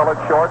 Bartell at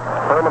short.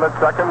 Herman at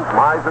second.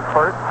 Mize at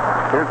first.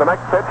 Here's the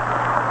next pitch.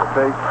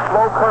 It's a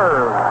slow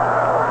curve.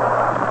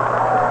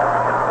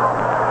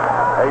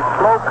 A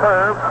slow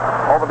curve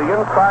over the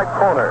inside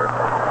corner.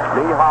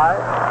 Knee high.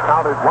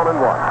 Count is 1-1.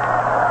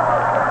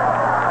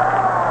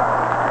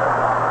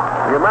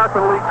 The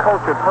American League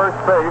coach at first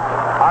base,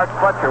 Art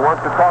Fletcher, wants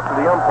to talk to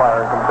the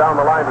umpire and comes down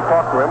the line to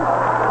talk to him.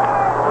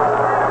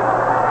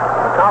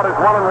 The count is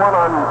 1-1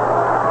 on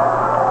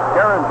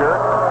Gehringer,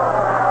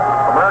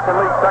 American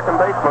League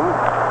second baseman.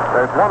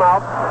 There's one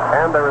out,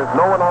 and there is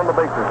no one on the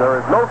bases. There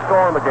is no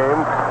score in the game.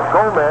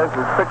 Gomez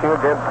is pitching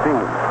against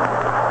Dean.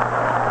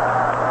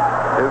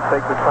 Here's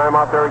takes his time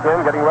out there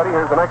again, getting ready.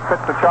 Here's the next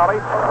pitch to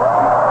Charlie.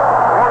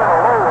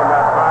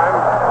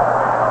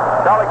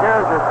 Charlie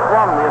Gehrig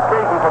swung. The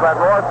occasion for that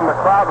roar from the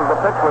crowd was the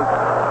pitch was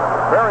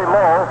very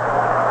low.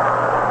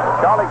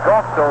 Charlie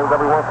golf those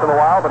every once in a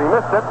while, but he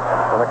missed it.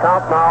 And the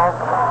count now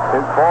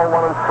is ball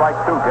one and strike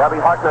two. Gabby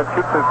Hartnett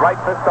shoots his right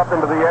fist up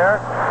into the air,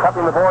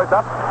 cupping the boys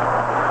up.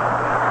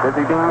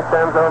 Dizzy Dean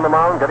stands there on the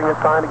mound, getting a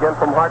sign again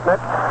from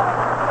Hartnett.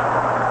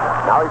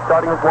 Now he's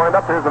starting his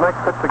wind-up. Here's the next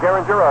pitch to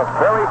Gehringer. A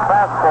very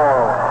fast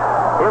ball.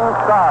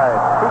 Inside.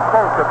 Too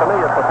close at the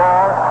knee at the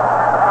ball.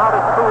 The count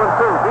is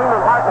 2-2. Dean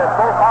and Hartnett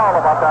both howl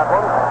about that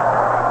one.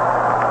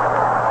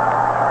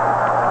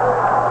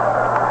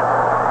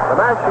 The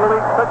National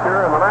League pitcher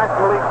and the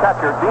National League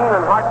catcher, Dean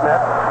and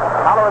Hartnett,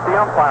 holler at the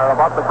umpire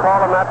about the call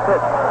on that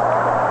pitch.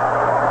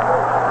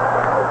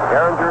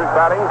 Gehringer is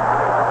batting.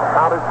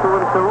 Count is 2-2.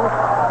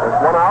 There's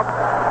one out.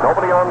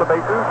 Nobody on the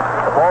bases.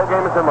 The ball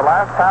game is in the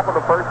last half of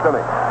the first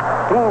inning.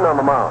 Dean on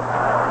the mound.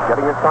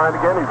 Getting his sign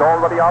again. He's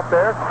already out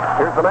there.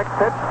 Here's the next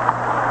pitch.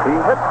 He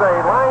hits a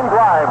line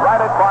drive right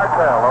at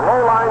Bartell. A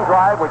low line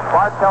drive which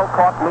Bartell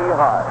caught knee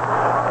high.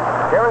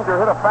 Gehringer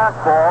hit a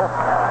fastball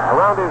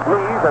around his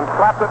knees and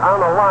slapped it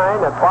on the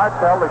line at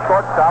Bartell, the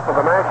shortstop of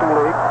the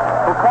National League,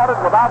 who caught it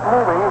without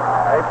moving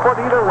a foot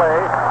either way,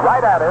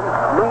 right at him,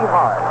 knee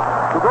high.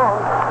 Two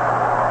gone.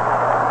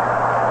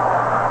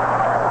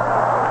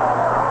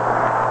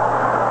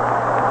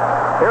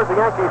 Here's the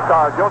Yankee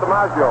star, Joe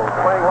DiMaggio,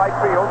 playing right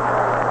field.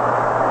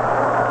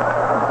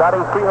 He's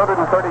batting 332.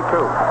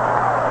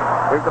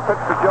 Here's the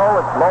pitch to Joe.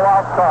 It's low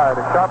outside.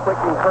 A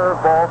sharp-breaking curve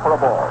ball for a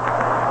ball.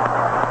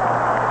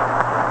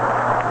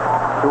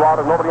 Two out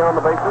and nobody on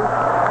the bases.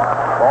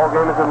 Ball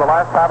game is in the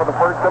last half of the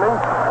first inning.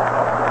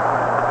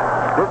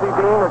 Dizzy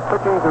Dean is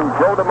pitching to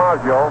Joe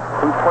DiMaggio,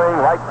 who's playing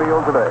right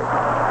field today.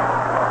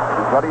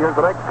 He's ready. Here's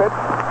the next pitch.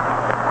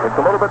 It's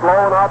a little bit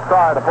low and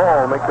outside. A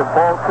ball makes it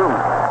ball two.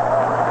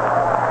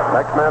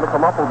 Next man to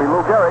come up will be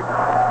Lou Gehrig.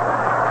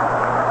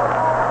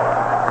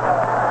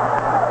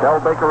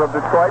 Del Baker of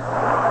Detroit,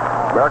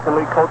 American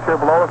League coach here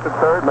below us at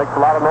third, makes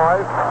a lot of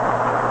noise.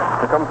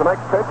 Here comes the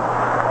next pitch.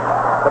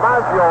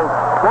 DiMaggio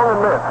swung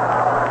and missed.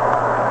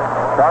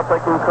 Sharp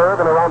breaking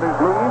curve and around his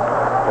knees,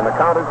 and the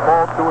count is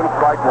ball two and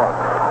strike one.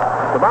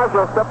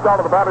 DiMaggio steps out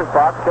of the batter's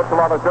box, gets a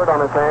lot of dirt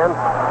on his hands,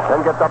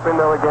 then gets up in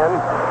there again.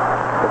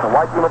 It's a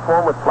white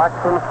uniform with black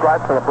trim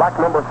stripes and a black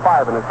number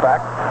 5 in his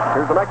back.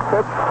 Here's the next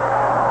pitch.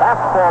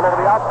 Fastball over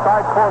the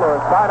outside corner.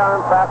 A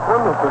sidearm fast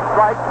one. It's a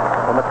strike,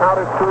 and the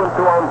count is 2-2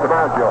 on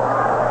DiMaggio.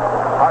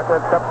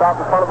 Hartnett steps out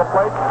in front of the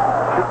plate,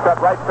 shoots that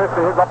right fist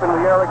of his up in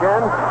the air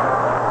again,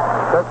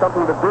 says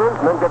something to Diz,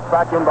 and then gets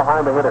back in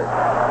behind the hitter.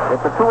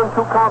 It's a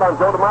 2-2 count on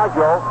Joe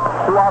DiMaggio.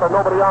 2 out and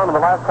nobody on in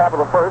the last half of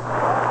the first.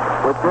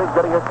 With Diz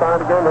getting his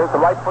sign again. There's the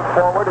right foot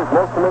forward. His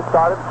motion is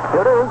started.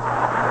 Here it is.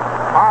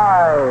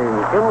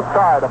 High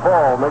inside a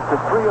ball makes it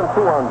 3-2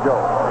 on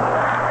Joe.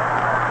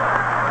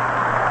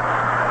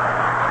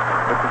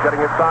 This is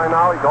getting his sign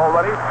now. He's all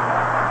ready.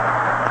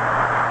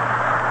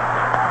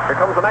 Here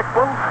comes the next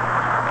one.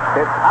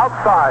 It's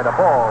outside a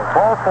ball.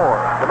 Ball 4.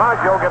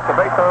 DiMaggio gets the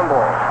base on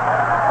ball.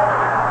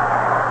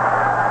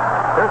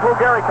 There's Lou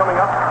Gehrig coming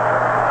up.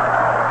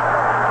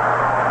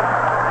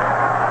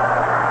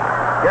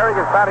 Gehrig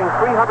is batting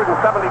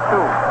 372.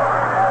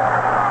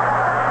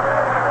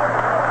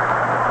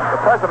 The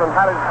president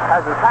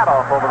has his hat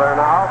off over there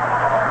now.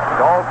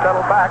 He's all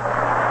settled back.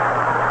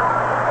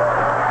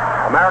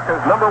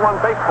 America's #1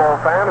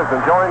 baseball fan is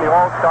enjoying the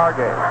All-Star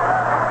game,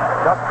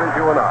 just as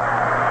you and I.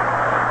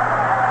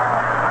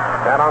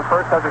 And on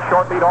first has a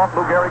short lead off.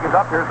 Lou Gehrig is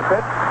up. Here's the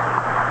pitch.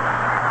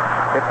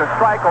 It's a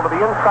strike over the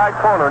inside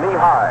corner, knee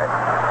high.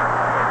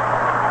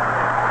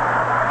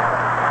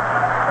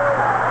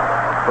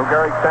 Lou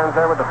Gehrig stands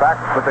there with the bat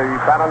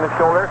on his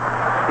shoulder,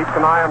 keeps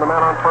an eye on the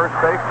man on first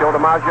base, Joe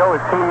DiMaggio,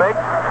 his teammate.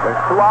 There's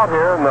 2 out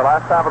here in the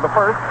last half of the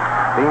first.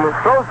 Dean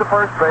throws to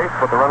first base,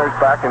 but the runner's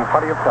back in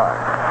plenty of time.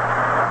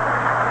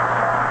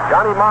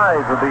 Johnny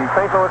Mize of the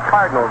St. Louis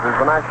Cardinals is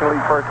the National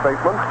League first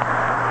baseman.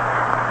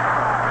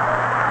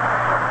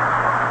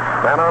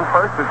 Man on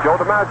first is Joe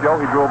DiMaggio.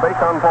 He drew a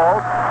base on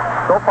balls.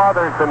 So far,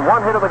 there's been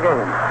 1 hit of the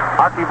game.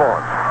 Archie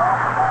Vaughan.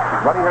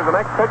 He's ready. Here's the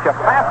next pitch. A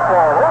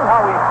fastball. Oh,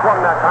 how he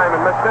swung that time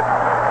and missed it.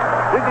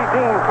 Dizzy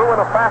Dean threw in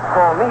a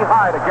fastball knee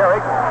high to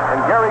Gehrig, and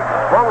Gehrig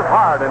swung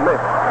hard and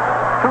missed.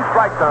 2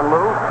 strikes on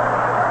Lou.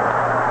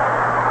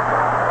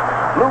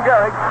 Lou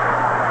Gehrig,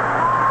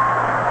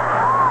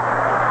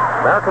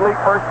 American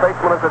League first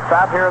baseman, as it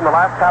sat here in the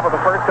last half of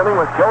the first inning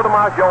with Joe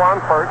DiMaggio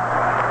on first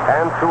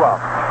and 2 out.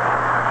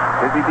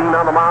 Dizzy Dean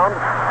on the mound.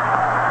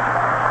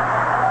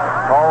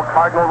 Tall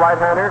Cardinal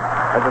right-hander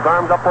has his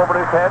arms up over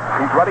his head.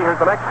 He's ready. Here's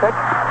the next pitch.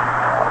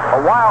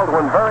 A wild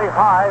one, very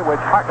high,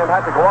 which Hartnett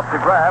had to go up to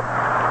grab.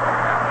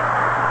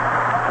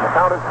 And the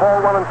count is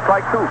ball 1 and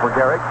strike 2 for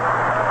Gehrig.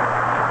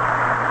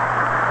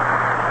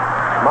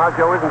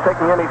 DiMaggio isn't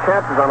taking any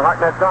chances on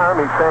Hartnett's arm.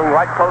 He's staying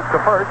right close to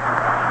first.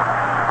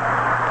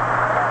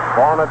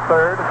 Vaughn at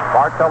third.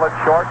 Bartell at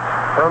short.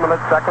 Herman at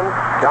second.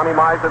 Johnny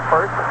Mize at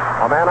first.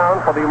 A man on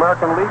for the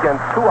American League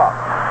and 2 out.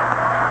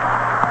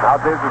 Now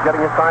Diz is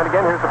getting his sign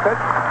again. Here's the pitch.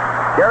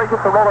 Gehrig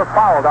gets the roller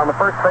foul down the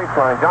first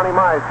baseline. Johnny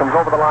Mize comes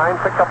over the line,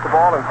 picks up the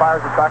ball, and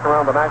fires it back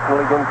around the National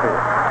League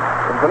infield.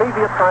 It was an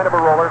easiest kind of a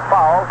roller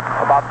foul,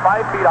 about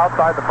 5 feet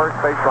outside the first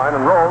baseline,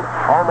 and rolled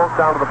almost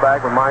down to the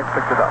bag when Mize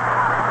picked it up.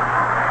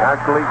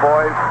 National League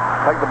boys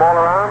take the ball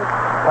around,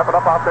 pep it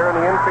up out there in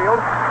the infield.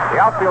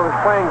 The outfield is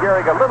playing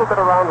Gehrig a little bit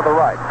around to the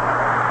right.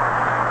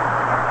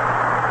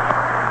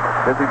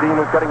 Dizzy Dean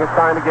is getting his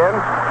sign again.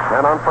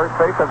 Man on first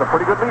base has a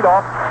pretty good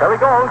leadoff. There he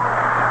goes.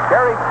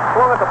 Gehrig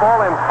swung at the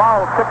ball and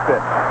foul tipped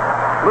it.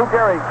 Lou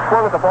Gehrig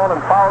swung at the ball and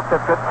foul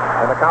tipped it,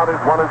 and the count is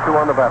 1 and 2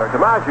 on the batter.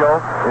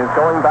 DiMaggio is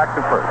going back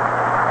to first.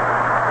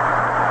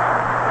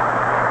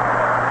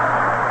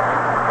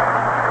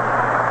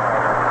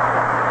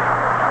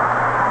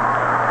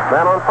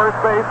 Man on first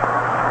base,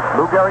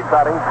 Lou Gehrig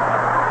batting.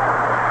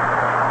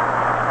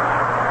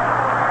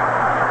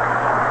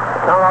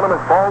 The count on him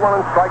is ball 1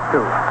 and strike 2.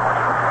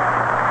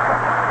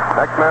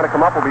 Next man to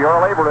come up will be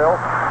Earl Averill.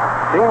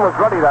 Dean was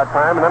ready that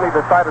time, and then he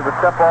decided to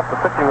step off the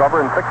pitching rubber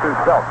and fix his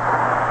belt.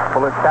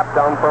 Pull his cap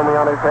down firmly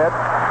on his head.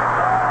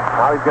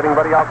 Now he's getting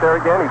ready out there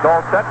again. He's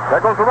all set. There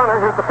goes the runner.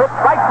 Here's the pitch.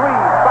 Strike 3.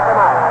 Struck him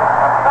out.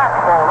 A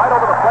fastball right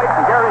over the plate,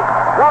 and Gehrig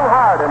swung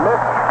hard and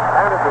missed,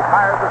 and is as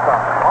high as the sun.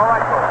 All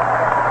right, folks.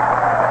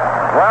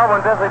 Well,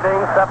 when Dizzy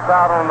Dean steps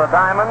out on the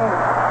diamond,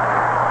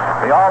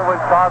 he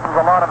always causes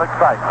a lot of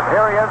excitement.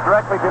 Here he is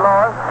directly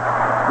below us,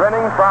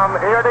 grinning from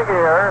ear to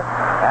ear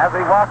as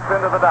he walks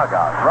into the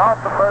dugout. Ralph,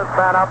 the first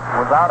man up,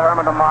 was out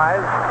Herman to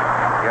Mize.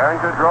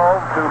 Gehrig drove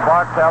to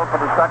Bartell for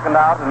the second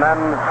out, and then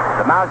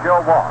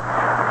DiMaggio walked.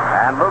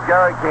 And Lou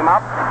Gehrig came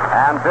up,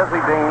 and Dizzy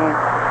Dean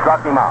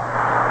struck him out.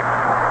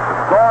 The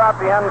score at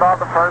the end of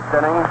the first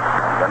inning,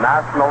 the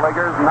National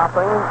Leaguers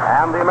nothing,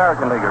 and the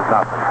American Leaguers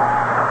nothing.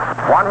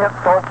 1 hit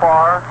so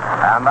far,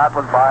 and that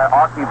was by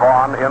Archie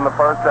Vaughan in the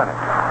first inning.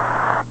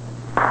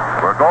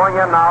 We're going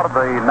in now to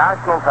the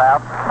Nationals half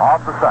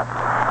of the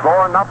second.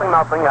 Score 0-0,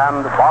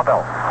 and Bob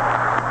Elton.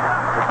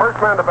 The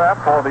first man to bat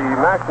for the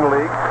National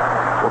League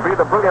will be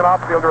the brilliant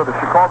outfielder of the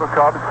Chicago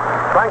Cubs,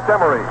 Frank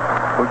Demery,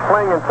 who's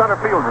playing in center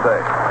field today.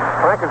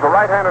 Frank is a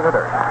right-handed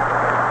hitter.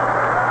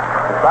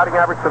 His batting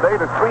average today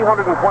is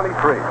 323. He's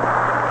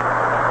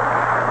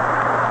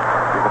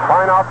a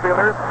fine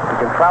outfielder. He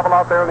can travel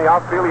out there in the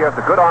outfield. He has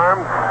a good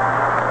arm,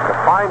 a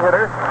fine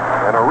hitter,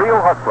 and a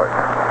real hustler.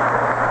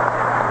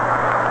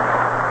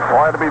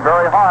 Boy, it'll be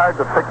very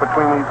hard to pick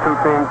between these two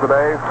teams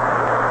today.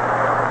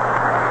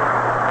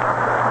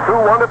 Two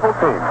wonderful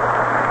teams.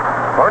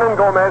 Vernon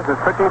Gomez is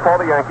pitching for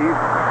the Yankees.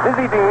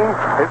 Dizzy Dean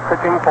is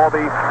pitching for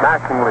the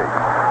National League.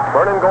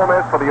 Vernon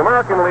Gomez for the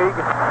American League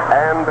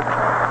and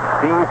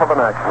Dean for the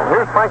National.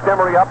 Here's Frank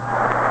Demery up,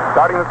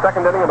 starting the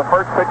second inning, and the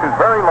first pitch is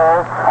very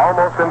low,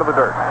 almost into the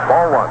dirt.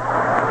 Ball one.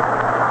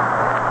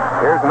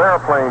 Here's an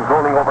airplane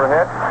droning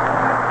overhead.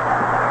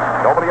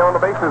 Nobody on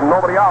the bases and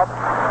nobody out.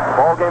 The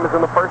ball game is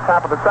in the first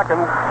half of the second.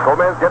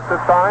 Gomez gets this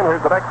sign.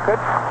 Here's the next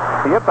pitch.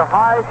 He hits a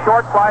high,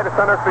 short fly to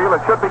center field.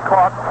 It should be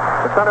caught.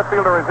 The center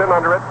fielder is in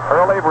under it.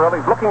 Earl Averill,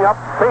 he's looking up.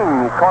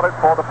 Bing, he caught it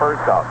for the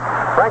first out.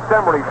 Frank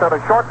Demery sent a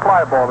short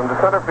fly ball into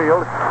center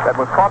field that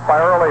was caught by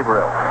Earl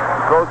Averill.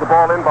 He throws the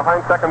ball in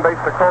behind second base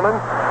to Cronin.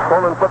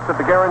 Cronin flips it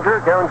to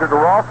Gehringer. Gehringer to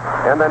Roth,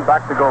 and then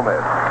back to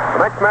Gomez.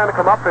 The next man to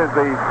come up is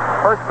the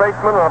first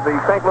baseman of the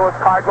St. Louis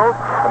Cardinals,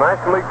 the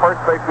National League first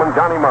baseman,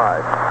 Johnny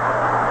Mize.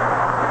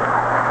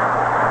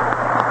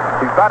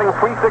 He's batting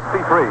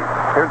 .363.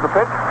 Here's the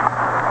pitch.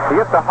 He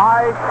hits a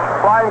high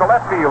fly in the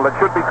left field that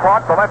should be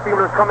caught. The left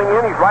fielder's coming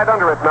in. He's right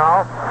under it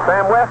now.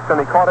 Sam West, and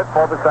he caught it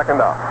for the second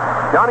out.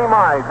 Johnny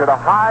Mize hit a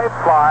high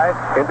fly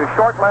into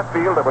short left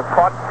field that was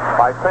caught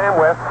by Sam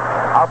West,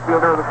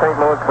 outfielder of the St.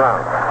 Louis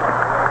Browns.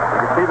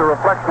 You can see the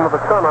reflection of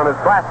the sun on his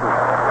glasses.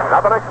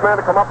 Now the next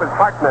man to come up is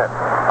Hartnett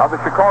of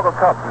the Chicago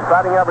Cubs. His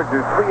batting average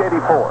is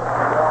 .384.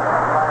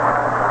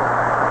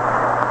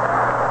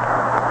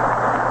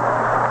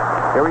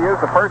 Here he is.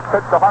 The first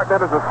pitch to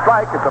Hartnett is a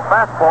strike. It's a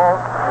fastball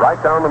right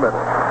down the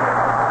middle.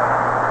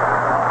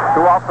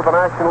 Two out for the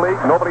National League.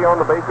 Nobody on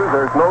the bases.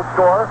 There's no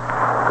score.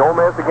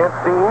 Gomez against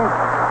Dean.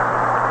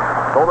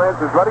 Gomez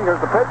is ready.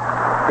 Here's the pitch.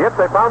 He hits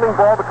a bounding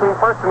ball between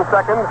first and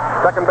second.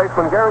 Second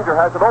baseman Gehringer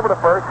has it over to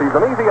first. He's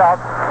an easy out.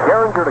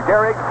 Gehringer to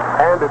Gehrig,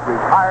 and it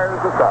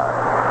retires the side.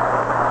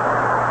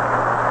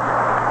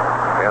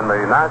 In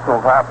the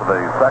Nationals half of the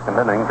second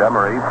inning,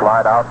 Demery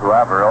flied out to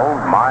Averill.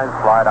 Mize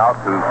flied out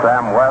to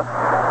Sam West.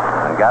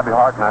 And Gabby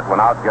Hartnett went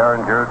out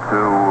Gehringer to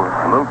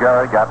Lou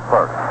Gehrig at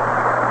first.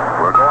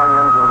 We're going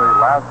into the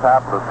last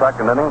half of the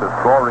second inning. The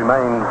score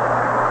remains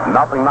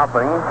 0-0.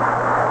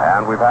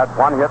 And we've had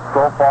one hit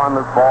so far in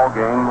this ball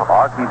game.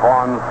 Archie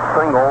Vaughn's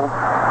single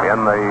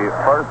in the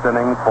first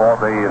inning for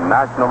the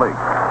National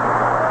League.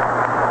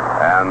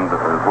 And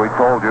as we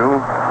told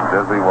you,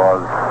 Dizzy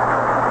was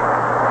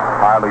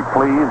highly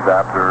pleased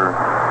after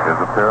his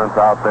appearance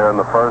out there in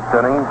the first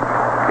inning.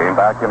 Came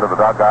back into the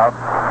dugout.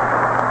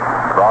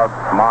 Broad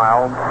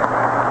smile.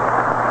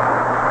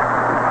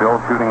 He's still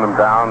shooting them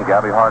down.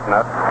 Gabby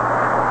Hartnett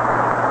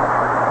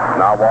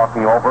now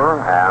walking over,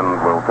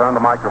 and we'll turn the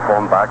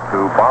microphone back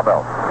to Bob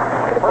Elton.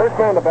 The first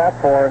man to bat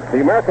for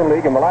the American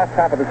League in the last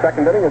half of the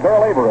second inning is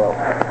Earl Averill.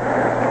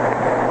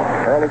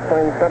 Earl is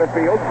playing center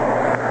field.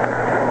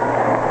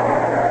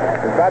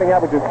 His batting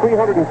average is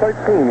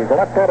 .313. He's a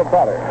left-handed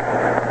batter.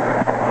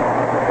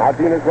 Now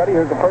Dean is ready.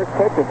 Here's the first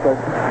pitch. It's a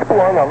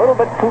one, a little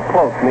bit too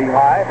close,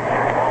 knee-high.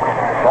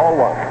 Ball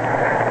one.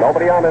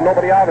 Nobody on and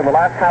nobody out in the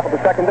last half of the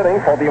second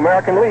inning for the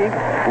American League.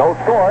 No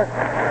score.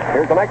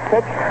 Here's the next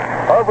pitch.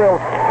 Averill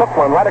took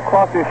one right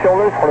across his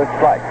shoulders for a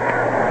strike.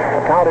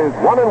 The count is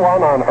 1-1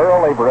 on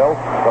Earl Averill,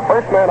 the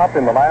first man up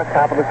in the last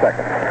half of the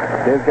second.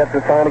 Diz gets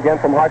the sign again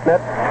from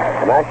Hartnett.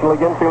 The National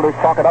League infielders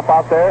chalk it up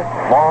out there.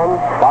 Vaughn,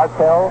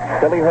 Bartell,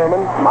 Billy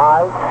Herman,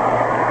 Mize.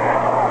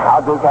 Now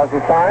Diz has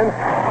his sign.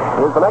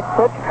 Here's the next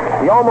pitch.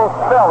 He almost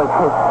fell.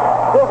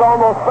 Diz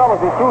almost fell as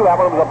he threw that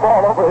one. It was a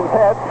ball over his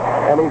head.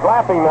 And he's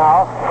laughing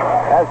now.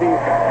 As he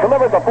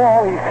delivered the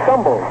ball, he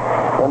stumbled.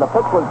 And the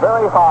pitch was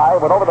very high,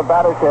 went over the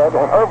batter's head,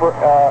 and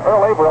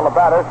Earl Averill, the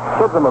batter,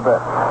 hits him a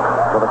bit.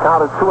 So the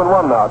count is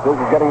 2-1 now. Diz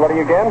is getting ready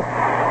again.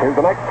 Here's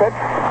the next pitch.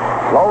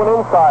 Low and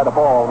inside the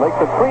ball. Makes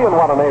it 3-1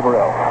 on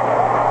Averill.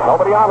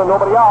 Nobody on and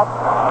nobody out.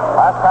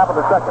 Last half of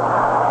the second.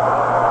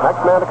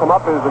 Next man to come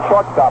up is the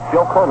shortstop,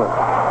 Joe Cronin.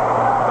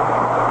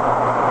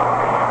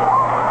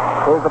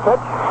 Here's the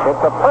pitch.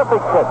 It's a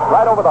perfect pitch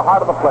right over the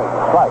heart of the plate.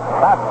 Strike.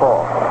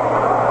 Fastball.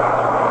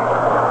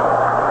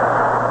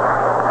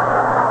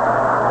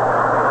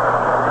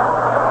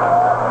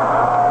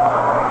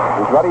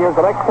 He's ready. Here's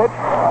the next pitch.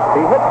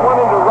 He hits one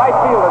into right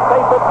field. A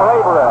safe hit for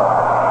Averill.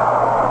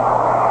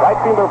 Right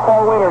fielder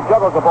Paul Wainer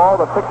juggles the ball,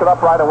 but picks it up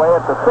right away.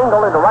 It's a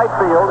single into right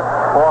field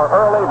for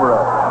Earl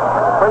Averill.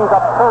 Brings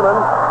up Cronin,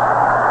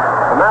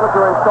 the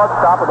manager and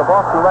shortstop of the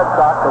Boston Red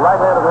Sox, the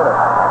right-handed hitter.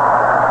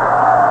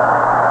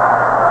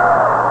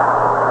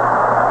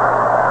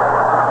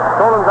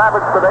 Cronin's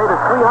average to date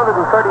is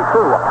 .332.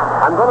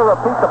 I'm going to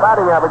repeat the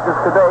batting averages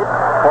to date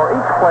for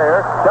each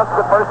player just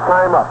the first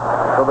time up,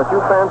 so that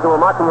you fans who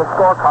are marking a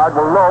scorecard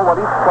will know what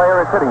each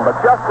player is hitting, but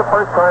just the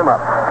first time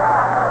up.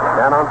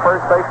 And on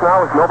first base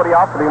now is nobody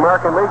out for the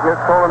American League. Here's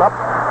Cronin up.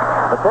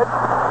 The pitch,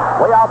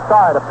 way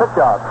outside, a pitch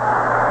out.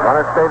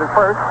 Runner stayed at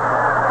first.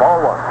 Ball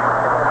one.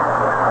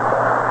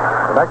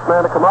 The next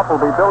man to come up will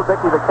be Bill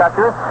Dickey, the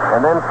catcher, and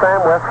then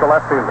Sam West, the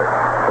left fielder.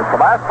 It's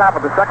the last half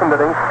of the second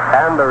inning,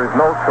 and there is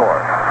no score.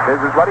 Is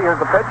ready. Here's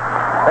the pitch.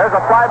 There's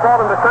a fly ball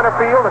into center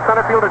field. The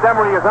center fielder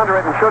Demery is under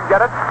it and should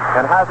get it,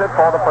 and has it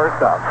for the first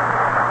out.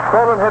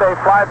 Cronin hit a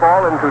fly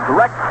ball into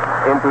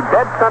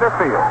dead center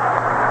field.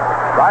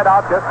 Right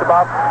out just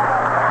about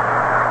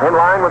in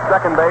line with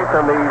second base,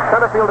 and the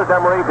center fielder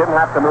Demery didn't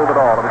have to move at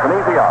all. It was an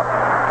easy out.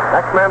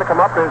 Next man to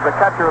come up is the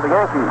catcher of the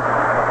Yankees,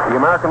 the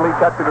American League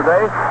catcher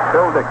today,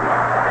 Bill Dickey.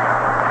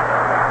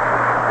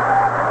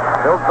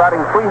 Bill's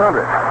batting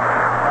 .300.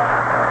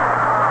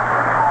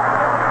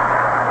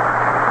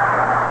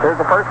 Here's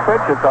the first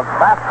pitch. It's a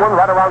fast one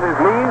right around his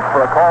knees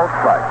for a called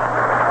strike.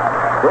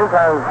 Diz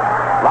has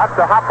lots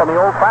of hop on the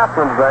old fast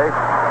one today.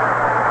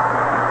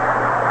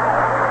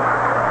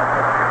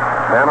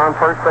 Man on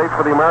first base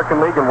for the American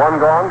League and one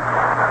gone.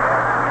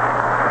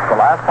 It's the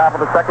last half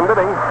of the second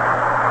inning.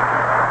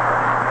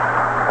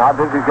 Now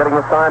Dizzy's getting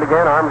a sign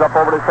again. Arms up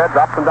over his head,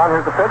 drops him down.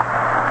 Here's the pitch.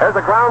 There's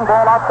a ground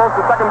ball out close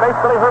to second base.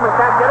 Billy Herman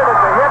can't get it.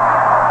 It's a hit.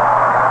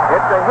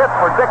 It's a hit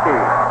for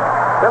Dickey.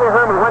 Billy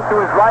Herman went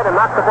to his right and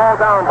knocked the ball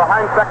down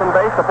behind second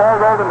base. The ball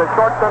rolled into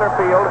short center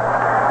field,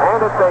 and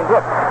it's a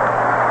hit.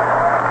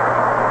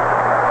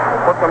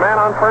 Puts a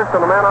man on first and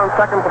a man on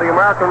second for the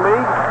American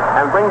League,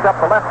 and brings up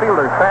the left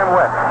fielder, Sam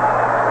West.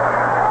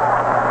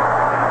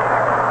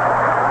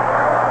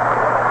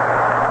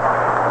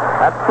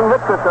 That's 2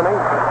 hits this inning.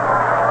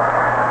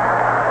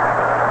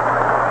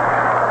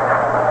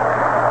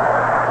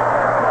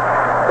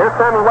 Here's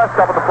Sammy West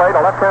up at the plate,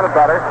 a left-handed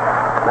batter.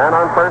 Man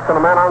on first and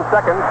a man on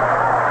second.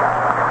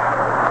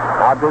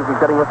 Diz is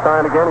getting a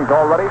sign again. He's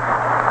all ready.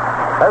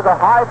 There's a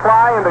high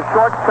fly into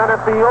short center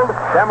field.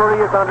 Demery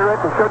is under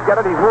it and should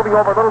get it. He's moving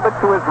over a little bit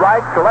to his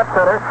right, to left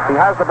center. He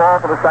has the ball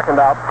for the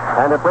second out,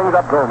 and it brings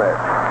up Gomez.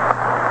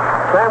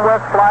 Sam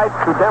West flies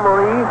to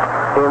Demery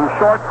in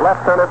short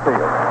left center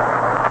field.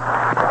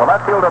 The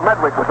left fielder,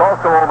 Medwick, was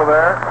also over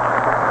there.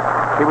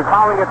 He was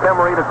howling at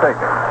Demery to take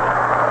it.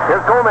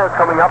 Here's Gomez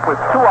coming up with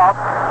 2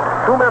 outs,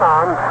 2 men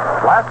on,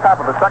 last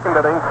half of the second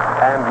inning,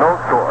 and no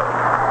score.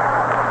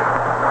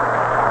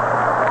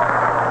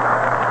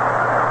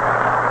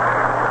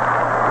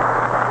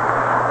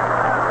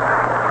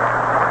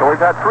 So we've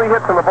had 3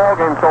 hits in the ball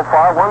game so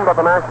far, 1 by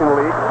the National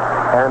League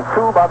and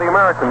 2 by the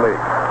American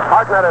League.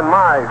 Hartnett and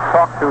Mize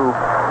talked to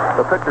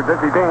the pitcher,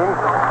 Dizzy Dean.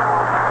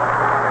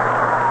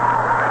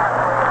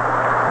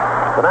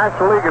 The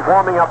National League is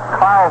warming up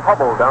Kyle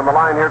Hubble down the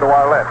line here to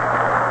our left.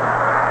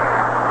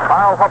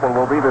 Kyle Hubble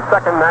will be the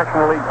second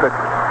National League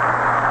pitcher.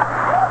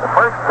 The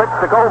first pitch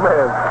to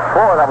Gomez.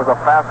 Boy, that was a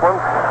fast one,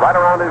 right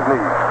around his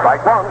knees.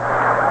 Strike 1.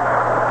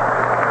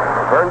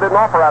 Vern didn't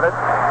offer at it.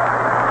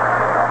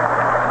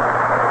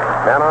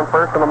 Man on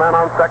first and a man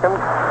on second.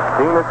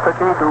 Dean is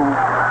pitching to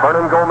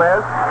Vernon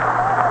Gomez.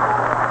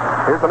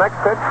 Here's the next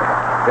pitch.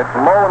 It's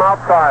low and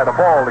outside, a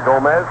ball to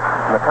Gomez,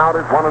 and the count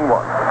is 1-1.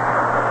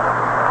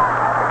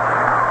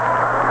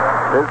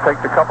 Diz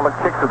takes a couple of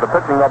kicks at the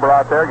pitching rubber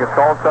out there, gets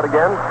all set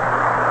again.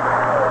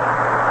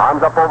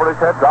 Arms up over his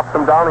head, drops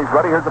him down. He's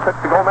ready. Here's the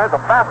pitch to Gomez. A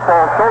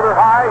fastball, shoulder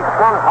high,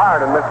 swung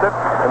hard and missed it,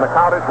 and the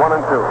count is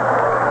 1-2.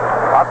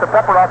 Lots of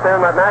pepper out there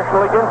in that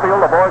National League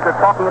infield. The boys are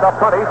talking it up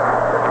plenty.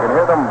 You can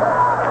hear them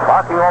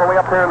barking all the way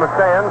up here in the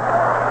stands.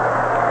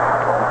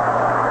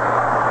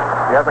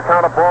 He has a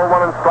count of ball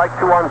 1 and strike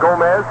 2 on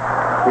Gomez.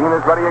 Dean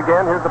is ready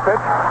again. Here's the pitch.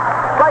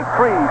 Strike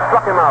 3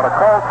 struck him out. A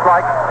called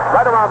strike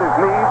right around his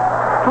knees.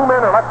 2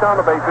 men are left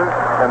on the bases,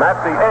 and that's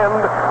the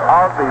end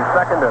of the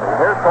second inning.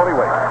 Here's Tony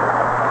Waite.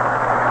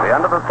 The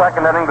end of the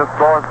second inning, the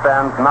score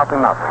stands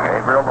 0-0.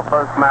 Averill, the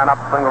first man up,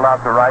 singled out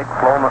to right.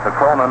 Cronin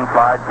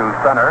flied to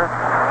center.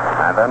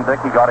 And then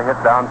Dickey got a hit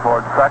down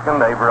towards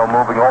second. Averill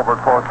moving over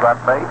towards that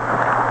base.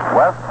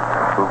 West,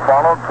 who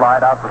followed,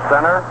 flied out to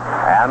center.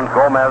 And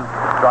Gomez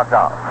struck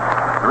out.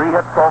 3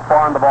 hits so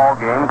far in the ball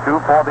game.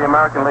 2 for the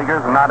American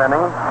Leaguers in that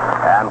inning.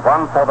 And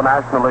 1 for the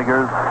National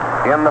Leaguers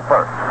in the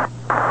first.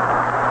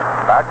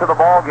 Back to the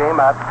ball game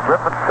at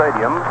Griffith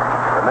Stadium,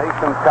 the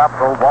nation's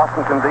capital,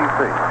 Washington,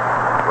 D.C.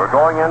 We're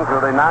going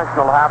into the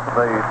national half of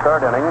the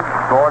third inning.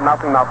 Score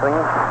 0-0,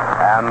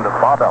 and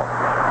Bob Ellis.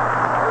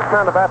 First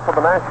man to bat for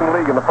the National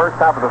League in the first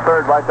half of the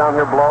third, right down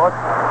here below us,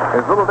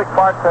 is little Dick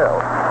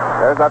Bartell.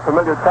 There's that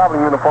familiar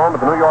traveling uniform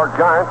of the New York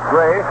Giants,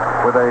 gray,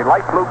 with a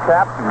light blue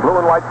cap, blue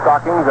and white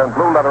stockings, and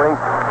blue lettering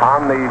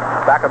on the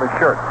back of the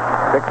shirt.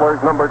 Dick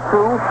wears number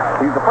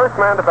 2. He's the first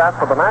man to bat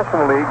for the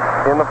National League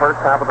in the first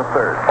half of the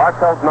third.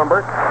 Bartell's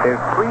number is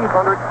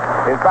 300.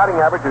 His batting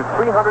average is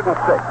 306.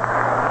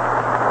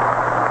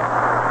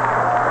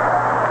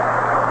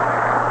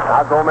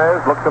 Now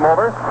Gomez looks him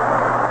over.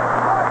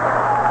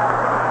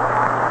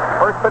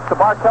 First pitch to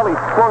Bartell, he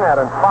swung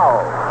at and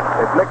fouled.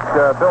 It nicked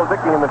Bill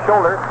Dickey in the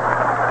shoulder.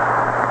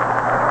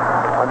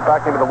 Went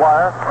back into the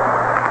wire.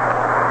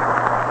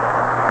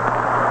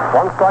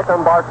 1 strike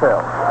on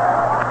Bartell.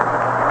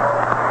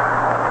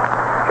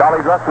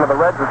 Charlie Dresden of the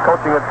Reds is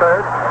coaching at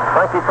third.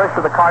 Frankie Fish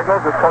of the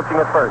Cardinals is coaching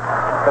at first.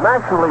 The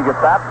National League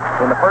gets that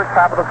in the first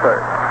half of the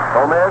third.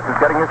 Gomez is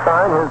getting his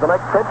sign. Here's the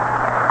next pitch.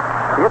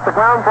 He hits the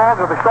ground ball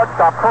to the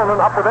shortstop, Cronin,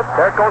 up with it.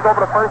 There it goes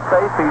over to first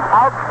base. He's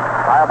out.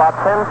 A by about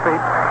 10 feet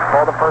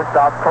for the first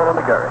out,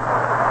 Tony Gehrig.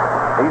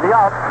 Easy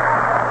out.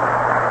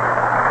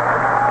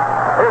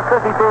 Here's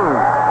 52.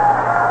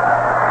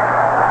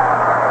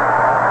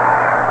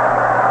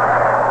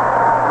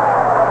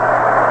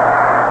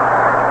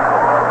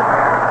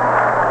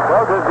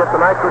 Rogers gets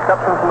a nice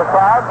reception from the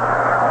crowd.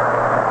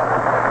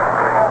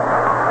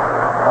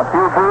 A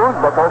few boos,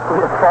 but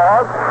mostly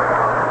applause.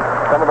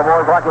 Some of the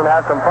boys liking to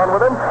have some fun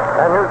with him.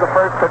 And here's the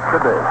first pitch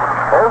to Biz.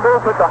 Old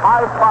Bill hits a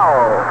high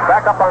foul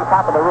back up on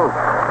top of the roof.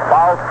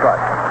 Foul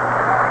strike.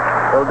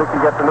 Bill Dickey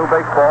gets a new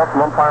baseball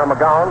from umpire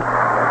McGowan.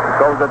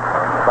 Throws it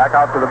back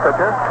out to the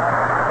pitcher.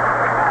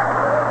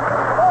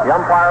 The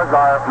umpires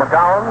are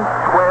McGowan,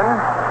 Quinn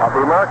of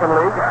the American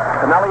League,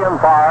 Kennelly and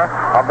Barr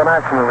of the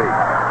National League.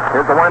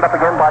 Here's the windup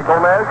again by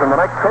Gomez, and the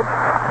next pitch,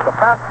 the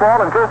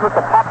fastball, and goes with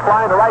the pop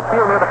fly to right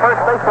field near the first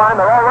baseline.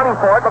 They're all running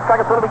for it. Looks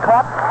like it's going to be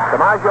caught.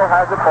 DiMaggio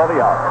has it for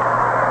the out.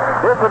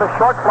 This with a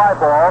short fly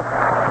ball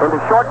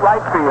into short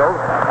right field,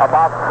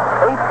 about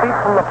 8 feet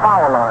from the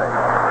power line.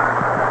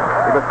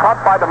 It was caught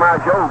by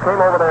DiMaggio, who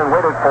came over there and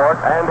waited for it,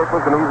 and it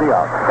was an easy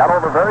out. Got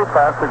over very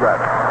fast to grab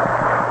it.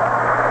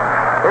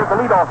 Here's the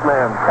leadoff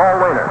man, Paul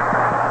Wainer.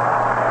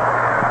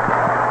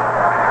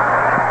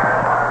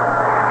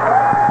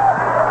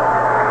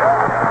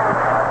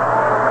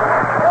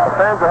 The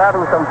fans are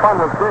having some fun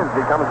with Diz.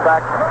 He comes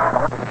back.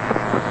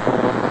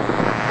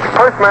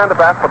 First man to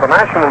bat for the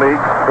National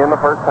League in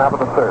the first half of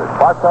the third.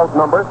 Bartell's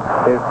number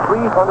is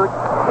 300.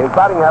 His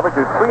batting average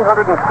is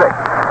 306.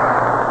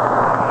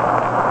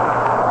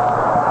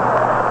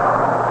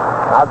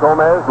 Now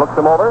Gomez looks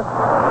him over.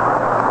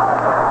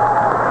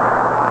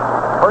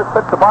 First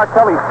pitch to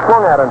Bartell, he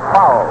swung at and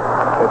fouled.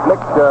 It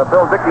nicked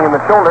Bill Dickey in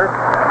the shoulder.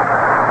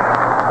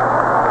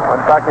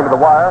 Went back into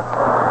the wire.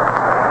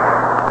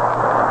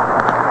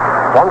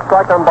 One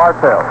strike on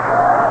Bartell.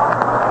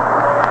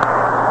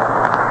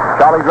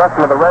 Charlie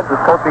Dresden of the Reds is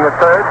coaching at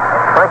third.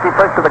 Frankie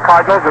Fish of the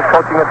Cardinals is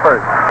coaching at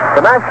first.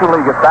 The National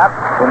League is back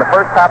in the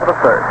first half of the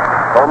third.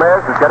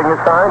 Gomez is getting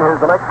his sign. Here's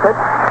the next pitch.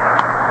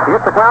 He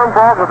hits the ground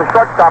ball with the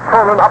shortstop,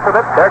 Cronin, up with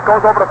it. There it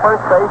goes over to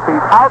first base.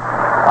 He's out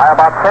by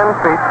about 10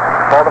 feet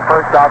for the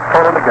first out,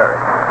 Cronin to Gehrig.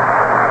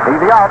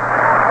 Easy out.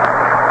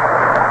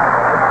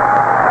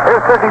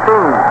 Here's 52.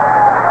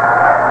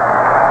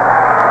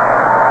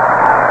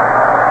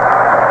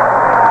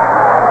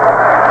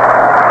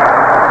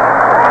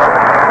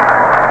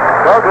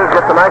 Rogers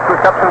gets a nice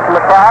reception from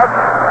the crowd.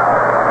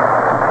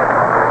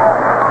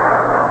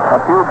 A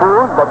few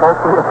boos, but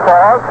mostly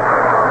applause.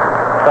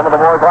 Some of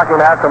the boys liking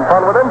to have some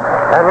fun with him.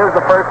 And here's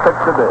the first pitch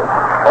to Biz.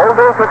 Old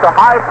Bill hits a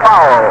high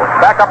foul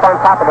back up on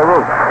top of the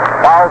roof.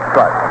 Foul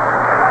strike.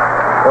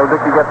 Bill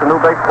Dickey gets a new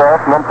baseball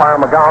from umpire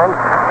McGowan.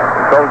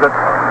 He throws it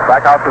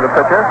back out to the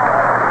pitcher.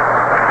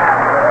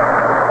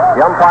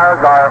 The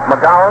umpires are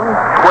McGowan,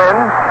 Quinn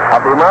of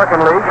the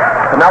American League,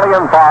 Kennelly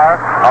and Barr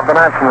of the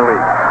National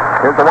League.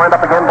 Here's the windup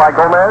again by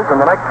Gomez,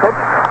 and the next pitch,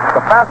 the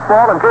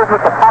fastball, and goes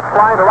with the pop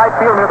fly to right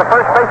field near the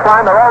first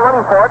baseline. They're all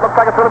running for it. Looks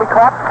like it's going to be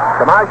caught.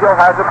 DiMaggio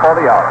has it for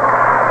the out.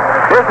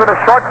 Here's with a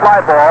short fly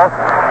ball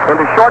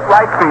into short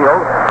right field,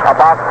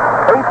 about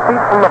 8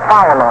 feet from the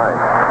power line.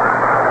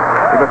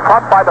 It was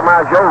caught by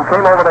DiMaggio, who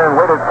came over there and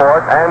waited for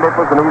it, and it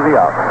was an easy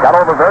out. Got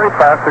over very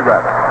fast to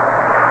grab it.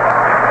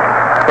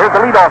 Here's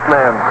the leadoff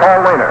man,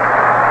 Paul Wainer.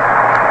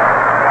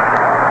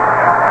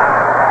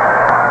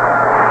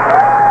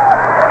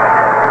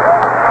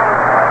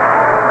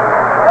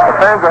 The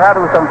fans are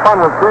having some fun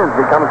with Diz.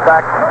 He comes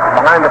back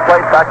behind the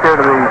plate, back here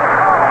to the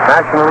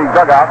National League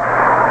dugout.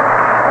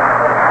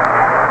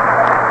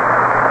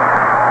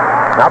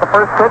 Now the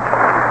first pitch,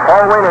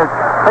 Paul Wainer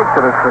takes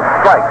it as a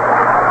strike.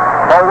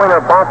 Paul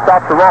Wainer bounced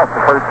out to Rolfe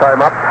the first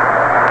time up.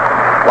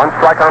 One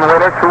strike on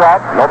Wainer, 2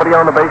 out, nobody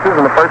on the bases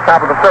in the first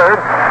half of the third.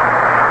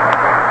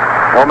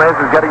 Gomez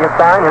is getting his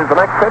sign. Here's the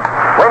next pitch.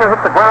 Wainer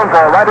hits the ground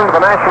ball right into the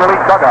National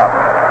League dugout.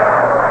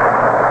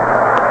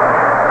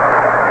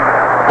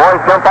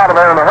 Boys jump out of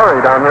there in a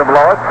hurry down here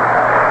below us.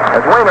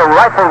 As Wainer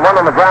rifles one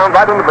on the ground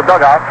right into the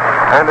dugout,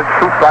 and it's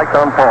 2 strikes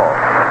on Paul.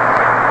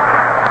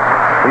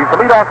 He's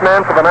the leadoff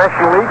man for the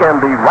National League and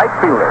the right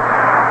fielder.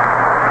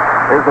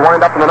 Here's the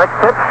windup in the next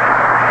pitch.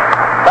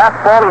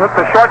 Fastball, he hits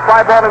the short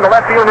fly ball in the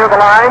left field near the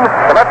line.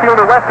 The left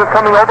fielder West is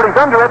coming over. He's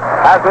under it.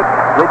 Has it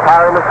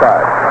retiring the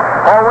side.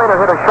 Paul Wainer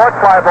hit a short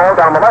fly ball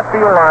down the left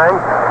field line.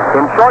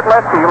 In short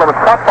left field, it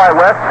was caught by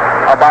West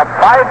about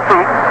 5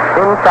 feet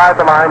inside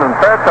the line in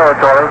fair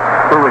territory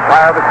to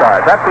retire the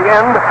side. That's the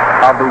end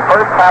of the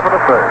first half of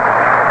the third.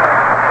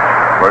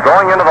 We're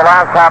going into the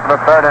last half of the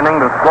third inning.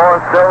 The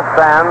score still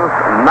stands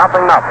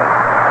 0-0.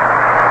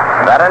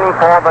 That inning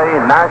for the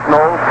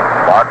Nationals,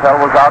 Bartell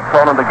was out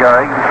thrown into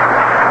Gehrig.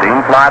 Dean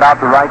flied out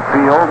to right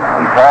field,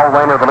 and Paul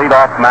Wainer, the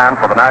leadoff man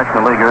for the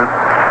National Leaguers,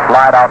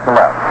 flied out to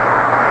left.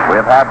 We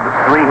have had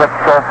 3 hits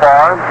so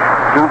far,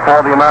 2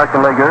 for the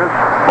American Leaguers,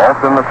 both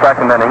in the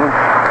second inning.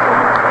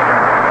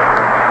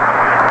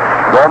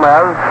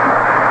 Gomez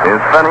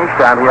is finished,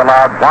 and he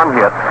allowed 1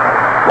 hit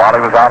while he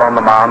was out on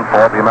the mound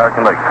for the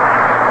American League.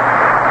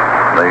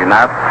 The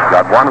Nats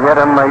got 1 hit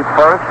in the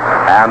first,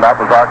 and that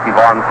was Archie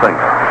Vaughn's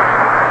single.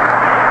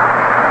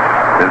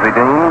 Dizzy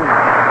Dean.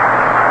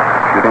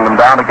 Shooting them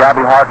down to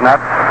Gabby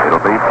Hartnett. It'll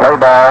be play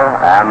ball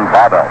and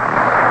Barbell.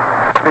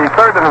 The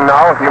third inning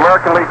now with the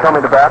American League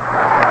coming to bat.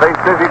 Face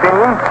Dizzy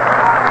Dean.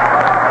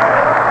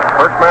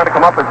 First man to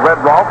come up is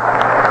Red Rolfe.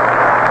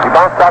 He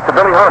bounced out to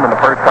Billy Herman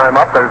the first time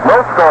up. There's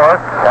no score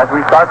as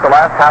we start the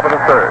last half of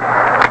the third.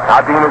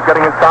 Now Dean is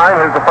getting his sign.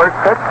 Here's the first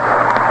pitch.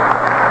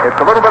 It's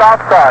a little bit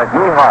outside,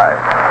 knee-high.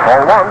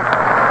 Ball one.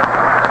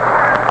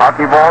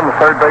 Archie Vaughan, the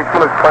third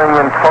baseman, is playing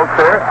in close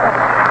here.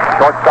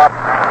 Shortstop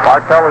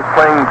Bartell is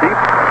playing deep.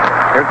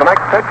 Here's the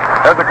next pitch.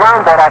 There's a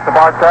ground ball out to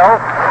Bartell.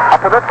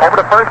 Up with it, over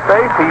to first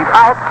base. He's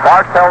out.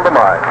 Bartell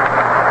demise.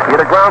 He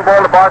had a ground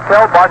ball to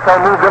Bartell. Bartell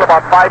moved in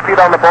about 5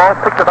 feet on the ball,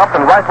 picked it up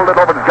and rifled it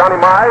over to Johnny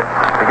Mize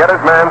to get his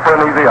man for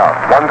an easy out.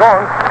 One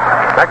gone.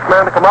 Next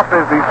man to come up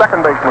is the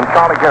second baseman,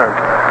 Charlie Gehrig.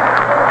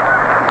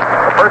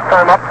 The first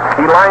time up,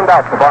 he lined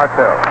out to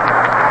Bartell.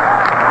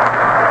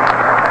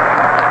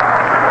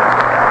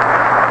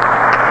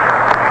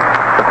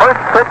 The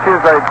first pitch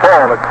is a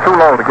ball that's too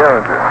low to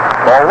Gehringer.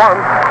 Ball one.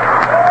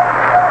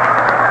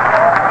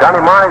 Johnny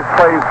Mize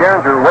plays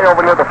Gehringer way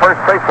over near the first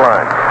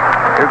baseline.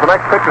 Here's the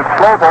next pitch, a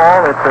slow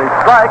ball. It's a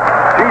strike.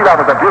 Gee, that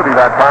was a beauty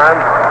that time.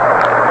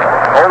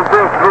 Old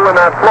Diz threw in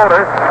that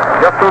floater.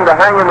 Just seemed to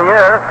hang in the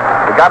air.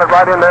 He got it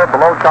right in there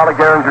below Charlie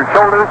Gehringer's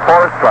shoulders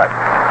for a strike.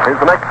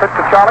 Here's the next pitch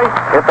to Charlie.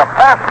 It's a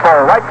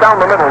fastball right down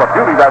the middle. A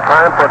beauty that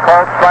time for a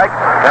called strike.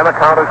 And the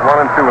count is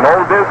 1-2. And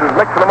Old Diz is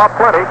mixing them up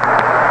plenty.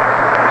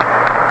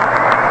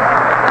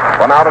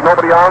 1 out and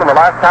nobody on in the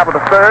last half of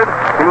the third.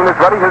 Dean is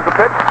ready. Here's the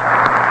pitch.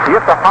 He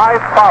hits a high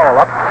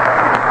foul up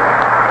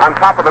on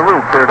top of the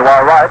roof here to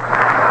our right.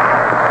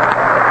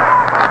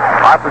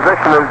 Our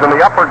position is in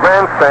the upper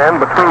grandstand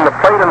between the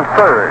plate and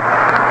third.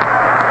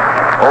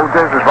 Old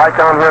Diz is right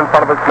down here in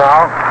front of us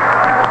now.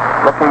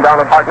 Looking down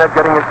at Hartnett,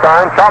 getting his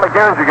sign. Charlie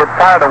Gehringer gets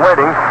tired of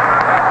waiting.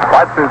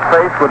 Wipes his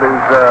face with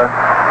his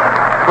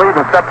sleeve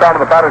and steps out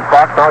of the batter's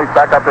box. Now he's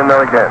back up in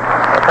there again.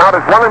 The count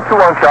is 1-2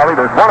 on Charlie.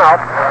 There's 1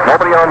 out.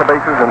 Nobody on the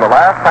bases in the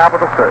last half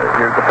of the third.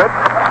 Here's the pitch.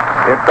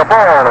 It's the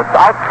ball. It's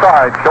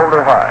outside,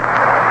 shoulder high.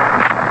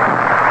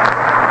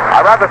 I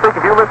rather think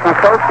if you listen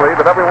closely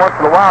that every once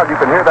in a while you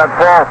can hear that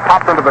ball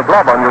pop into the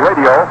glove on your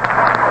radio.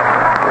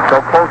 It's so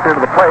close here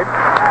to the plate.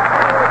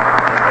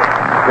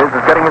 Diz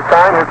is getting his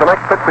sign. Here's the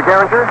next pitch to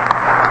Gehringer.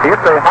 He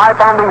hits a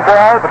high-bounding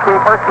ball between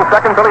first and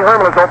second. Billy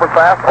Herman is over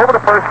fast, over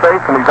to first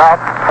base, and he's out.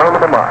 Herman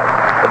demise.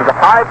 It was a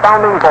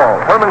high-bounding ball.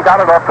 Herman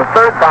got it off the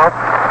third bounce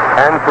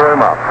and threw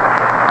him out.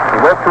 He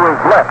went to his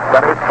left,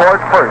 that is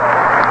towards first.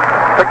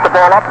 Picked the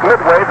ball up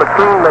midway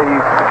between the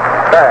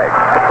bags,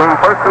 between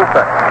first and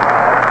second.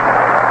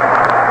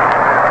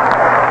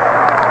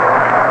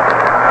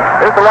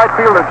 Here's the right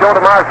fielder, Joe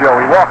DiMaggio.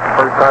 He walked the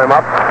first time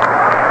up.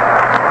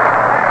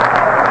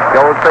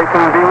 Joe is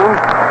facing Dean.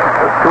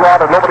 There's 2 out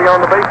and nobody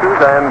on the bases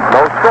and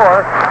no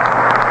score.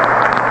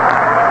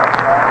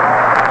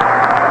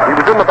 He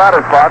was in the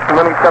batter's box and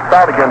then he stepped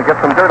out again to get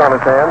some dirt on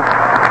his hands.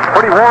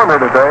 Pretty warm here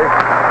today.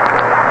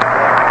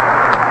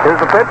 Here's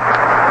the pitch.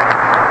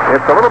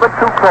 It's a little bit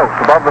too close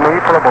above the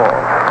knee for the ball.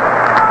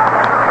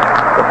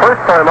 The first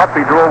time up,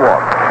 he drew a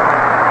walk.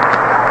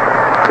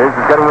 Diz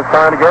is getting his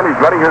sign again. He's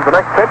ready. Here's the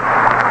next pitch.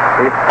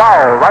 A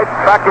foul right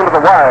back into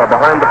the wire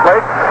behind the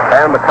plate,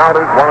 and the count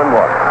is 1-1.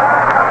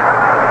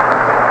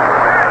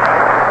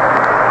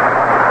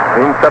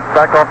 Dean steps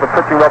back off the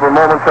pitching rubber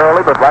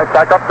momentarily, but right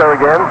back up there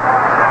again.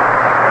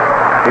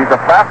 He's a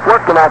fast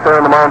workman out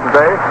there on the mound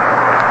today.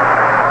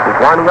 He's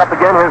winding up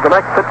again. Here's the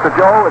next pitch to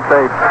Joe. It's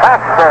a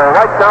fastball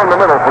right down the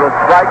middle for a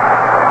strike.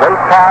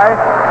 Waist high,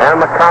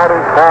 and the count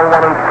is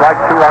 4-1 and strike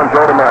 2 on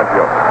Joe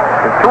DiMaggio.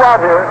 There's 2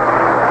 out here.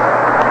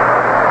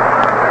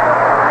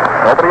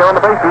 Nobody on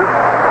the bases.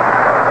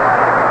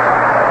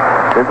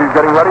 Dizzy's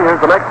getting ready. Here's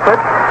the next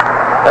pitch.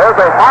 There's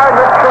a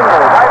hard-hit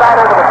single right out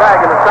over the bag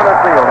in the center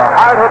field. A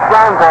hard-hit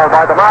ground ball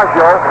by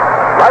DiMaggio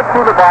right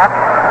through the box,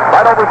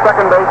 right over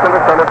second base into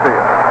center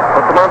field.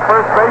 Puts him on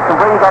first base and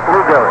brings up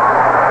Lou Gehrig.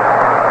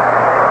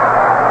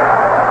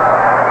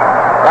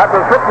 That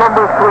was hit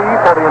number 3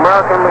 for the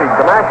American League.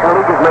 The National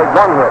League has made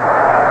 1 hit.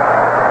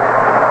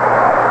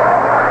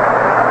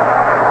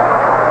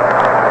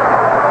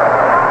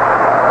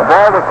 The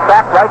ball was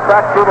stopped right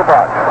back through the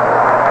box.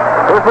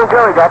 Here's Lou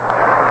Gehrig up.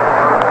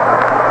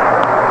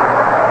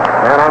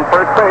 And on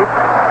first base,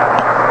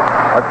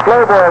 a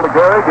slow ball to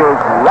Gehrig is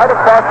right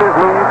across his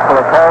knees for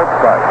a called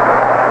strike.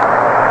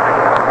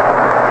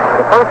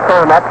 The first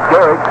time up,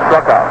 Gehrig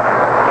struck out.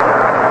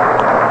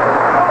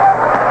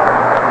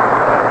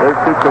 Here's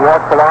keeps the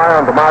watchful eye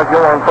on DiMaggio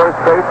on first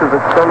base, is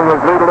extending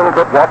his lead a little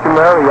bit. Watch him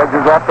there. He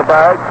edges off the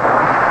bag.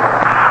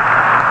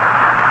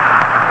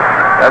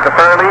 There's a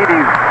fair lead.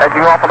 He's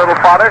edging off a little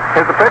farther.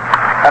 Here's the pitch.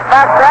 A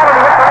fastball, and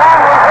he hits the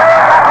long one. Way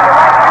back to the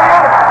right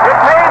field. It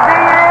may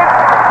be it.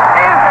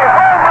 Is a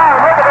home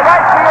run over the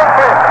right field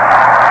pitch.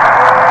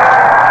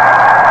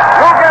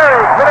 Lou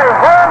Gehrig hit a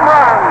home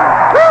run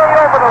way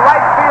over the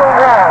right field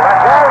wall. That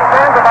wall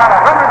stands about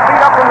 100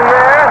 feet up in the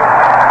air.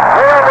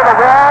 Way over the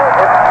wall.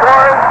 It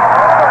scores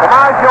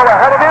DiMaggio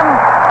ahead of him,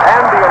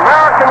 and the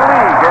American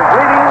League is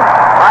leading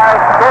by a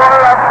score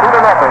of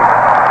 2-0.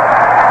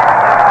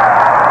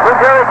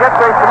 gets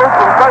a salute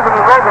from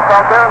President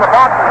Roosevelt there in the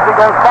box as he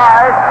goes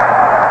by.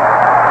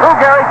 Lou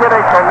Gehrig hit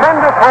a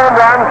tremendous home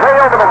run way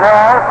over the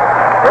wall.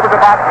 It was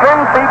about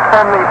 10 feet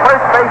from the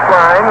first base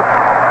line,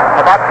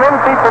 about 10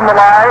 feet from the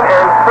line,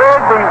 and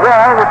cleared the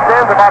wall, which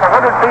stands about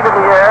 100 feet in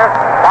the air,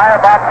 by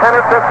about 10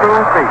 or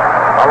 15 feet.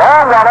 A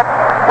long wallop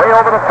way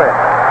over the fence.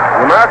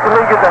 The American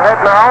League is ahead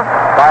now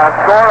by a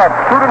score of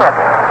 2-0.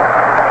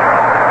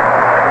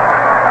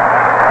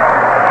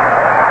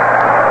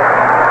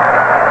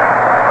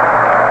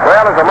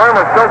 Well, as the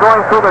murmur is still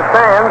going through the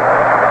stands,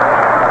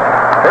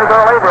 here's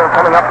our laborer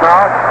coming up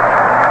now.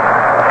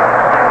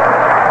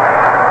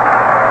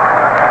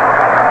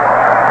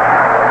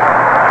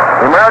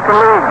 The American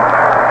League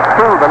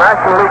 2, the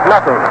National League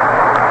nothing.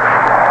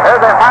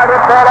 There's a high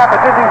hit ball off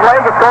of Dizzy's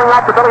leg. It's going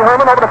out to Billy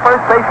Herman over the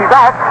first base. He's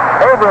out.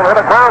 Abraham hit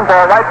a ground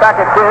ball right back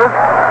at Diz.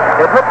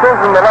 It hit Diz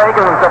in the leg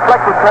and was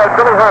deflected toward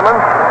Billy Herman,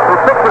 who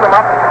picked him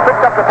up,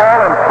 picked up the ball,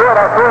 and threw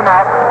him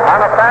out on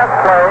a fast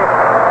play.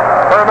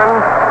 Herman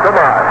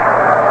denied.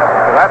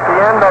 So that's the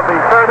end of the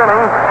third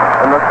inning,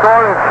 and the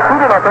score is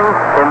 2-0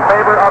 in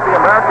favor of the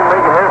American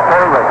League. And here's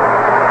Tony Wakeman.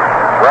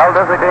 Well,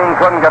 Dizzy Dean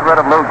couldn't get rid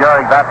of Lou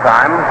Gehrig that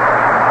time.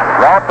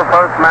 Brought the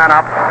first man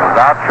up, was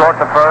out short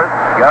to first.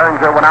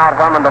 Gehringer went out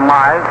Herman to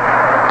Mize.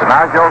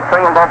 DiMaggio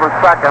singled over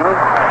second,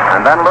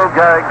 and then Lou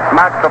Gehrig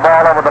smacked the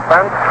ball over the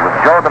fence with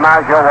Joe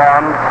DiMaggio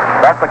on.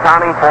 That's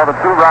accounting for the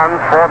 2 runs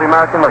for the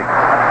American League.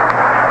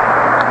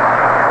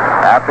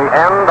 At the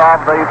end of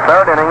the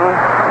third inning,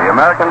 the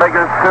American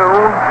Leaguers 2,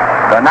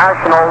 the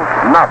Nationals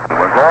nothing.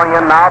 We're going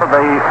in now to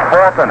the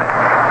fourth inning.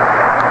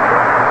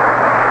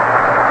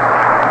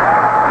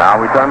 Now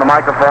we turn the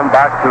microphone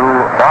back to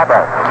Bob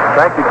Elton.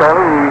 Thank you,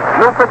 Tony. The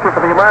new pitcher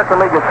for the American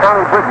League is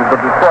Tommy Bridges of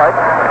Detroit.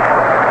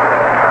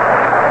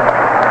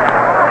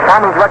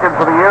 Tommy's record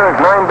for the year is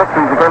 9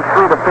 victories against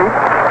 3 defeats.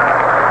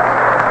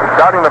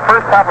 Starting the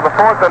first half of the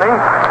fourth inning,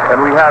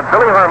 and we have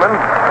Billy Herman,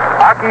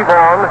 Archie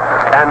Vaughan,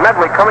 and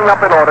Medley coming up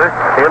in order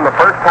in the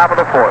first half of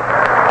the fourth.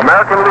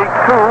 American League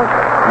 2,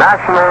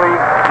 National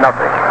League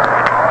nothing.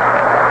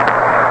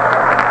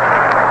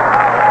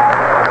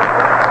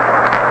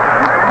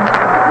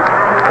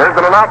 Here's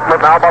an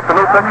announcement now about the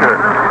new pitcher.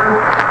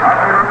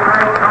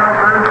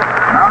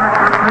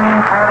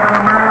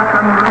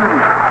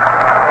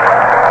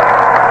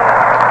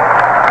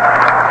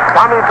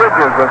 Tommy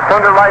Bridges, the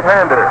slender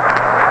right-hander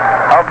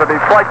of the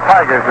Detroit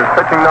Tigers, is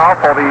pitching now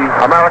for the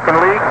American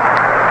League.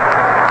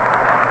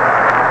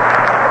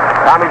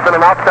 Tommy's been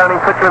an outstanding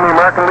pitcher in the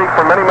American League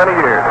for many, many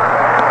years.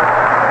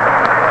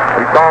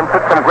 We saw him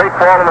pitch some great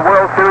ball in the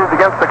World Series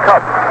against the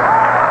Cubs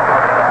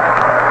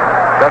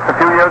just a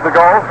few years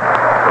ago,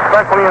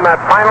 especially in that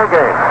final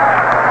game.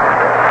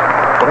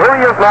 Well, here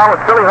he is now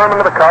with Billy Herman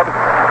of the Cubs,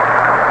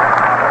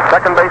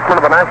 second baseman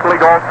of the National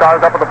League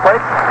All-Stars up at the plate.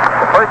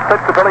 The first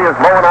pitch to Billy is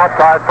low and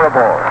outside for a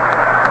ball.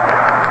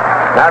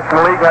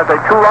 National League has a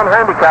 2-run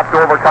handicap to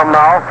overcome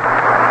now.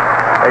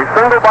 A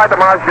single by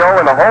DiMaggio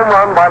and a home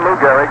run by Lou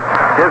Gehrig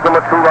gives them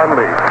a 2-run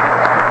lead.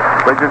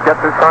 Bridges gets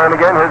his sign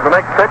again. Here's the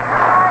next pitch.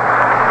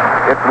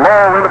 It's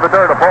low into the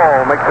dirt. A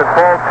ball makes it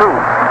ball 2.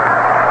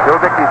 Bill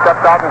Dickey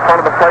steps out in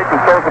front of the plate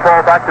and throws the ball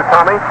back to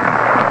Tommy.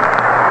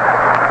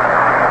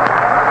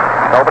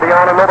 Nobody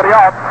on and nobody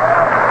out.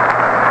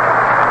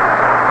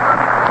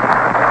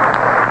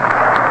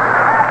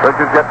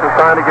 Bridges gets his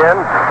sign again.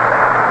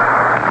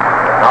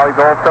 Now he's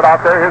all set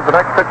out there. Here's the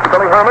next pitch to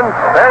Billy Herman.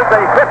 There's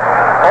a hit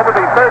over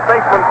the third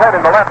baseman's head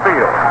in the left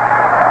field.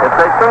 It's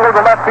a single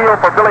to left field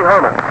for Billy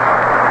Herman.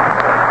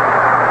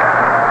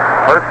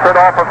 First hit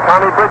off of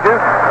Tommy Bridges.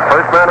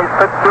 First man he's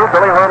pitched to,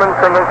 Billy Herman,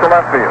 singles to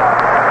left field.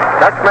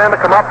 Next man to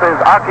come up is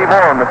Archie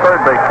Vaughan, the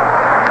third baseman.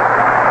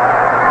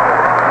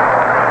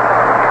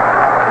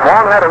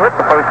 Vaughan had a hit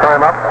the first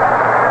time up.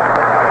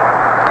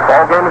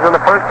 Ball game is in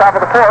the first half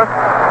of the fourth.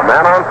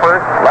 Man on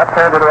first,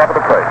 left-hander up at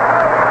the plate.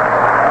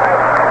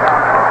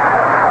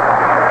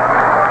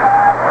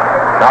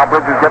 Now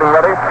Bridges getting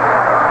ready.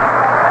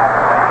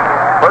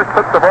 First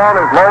pitch to Vaughan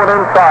is low and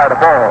inside, a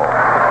ball.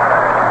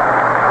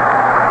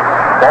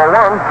 Ball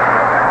 1.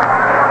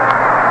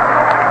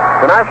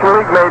 The National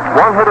League made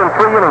 1 hit in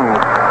 3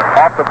 innings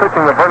off the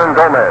pitching of Vernon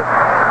Gomez.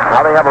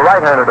 Now they have a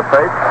right-hander to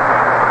face.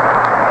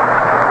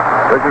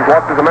 Bridges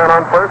watches the man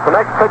on first. The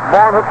next pitch,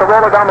 Vaughan hits the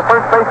roller down the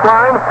first base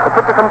line. The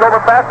pitcher comes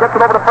over fast, gets it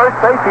over to first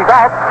base. He's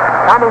out.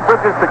 Tommy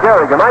Bridges to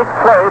Gehrig. A nice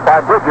play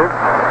by Bridges.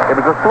 It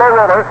was a slow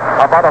roller,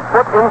 about a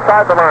foot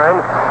inside the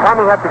line.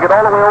 Tommy had to get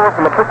all the way over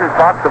from the pitcher's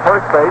box to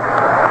first base.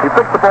 He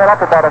picked the ball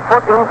up about a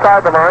foot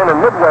inside the line and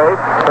midway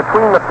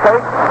between the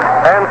plate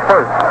and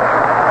first.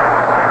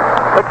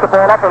 Picked the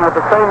ball up and with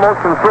the same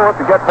motion threw it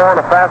to get Vaughan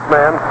a fast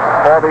man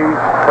for the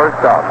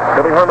first out.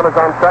 Billy Herman is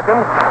on second,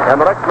 and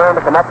the next man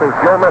to come up is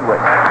Joe Medwick.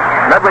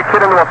 Medwick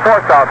hit into a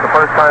force out the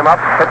first time up,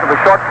 hit to the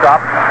shortstop.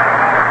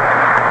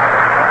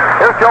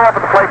 Here's Joe up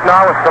at the plate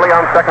now with Billy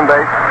on second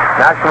base.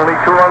 National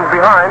League 2 runs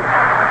behind.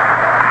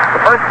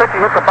 The first pitch, he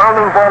hits a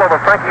bounding ball over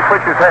Frankie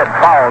Frisch's head,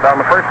 foul down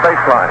the first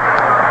baseline.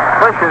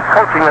 Frisch is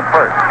coaching at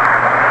first.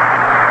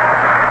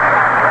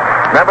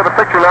 Remember the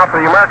picture now for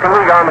the American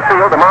League on the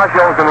field.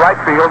 DiMaggio's in right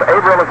field.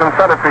 Averill is in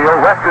center field.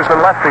 West is in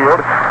left field.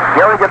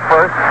 Gehrig at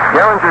first.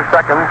 Gehringer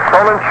second.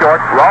 Cronin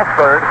short. Rolfe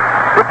third.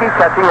 Dickey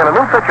catching. And a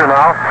new pitcher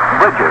now,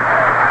 Bridges.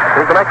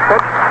 Here's the next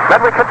pitch.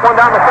 Medwick hits one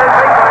down the third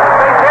base line. The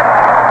base hit.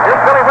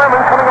 Here's Billy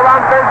Herman coming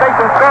around third base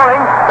and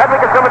scoring.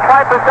 Medwick is going to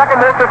try for second.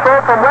 Here's the throw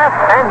from West,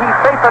 and he's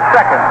safe at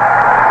second.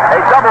 A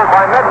double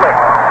by Medwick.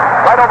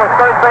 Right over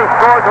third base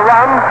scores a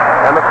run,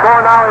 and the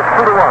score now is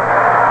 2-1.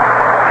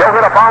 Joe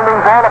hit a bounding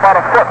ball about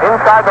a foot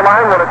inside the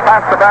line when it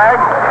passed the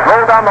bag,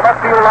 rolled down the left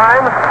field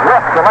line.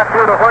 West, the left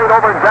fielder, hurried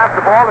over and grabbed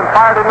the ball and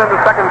fired it into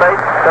second base.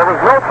 There was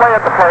no play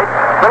at the plate.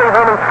 Billy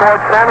Herman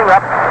scored standing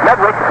up.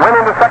 Medwick went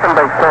into second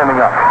base standing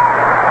up.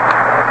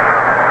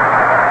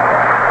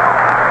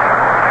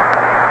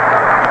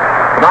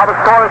 Now the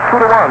score is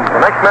 2-1. The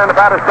next man to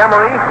bat is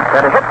Demery,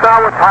 and a hit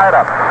now would tie it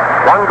up.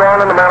 One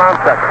gone and the man on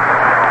second.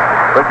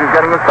 Bridges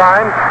getting a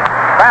sign.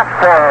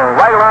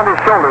 Fastball right around his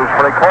shoulders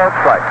for a called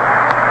strike.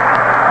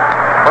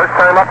 First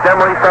time up,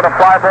 Demery sent a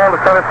fly ball to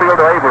center field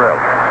to Averill.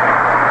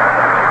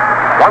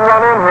 One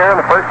run in here in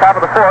the first half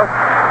of the fourth.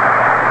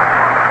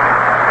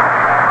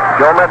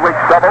 Joe Medwick's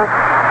double.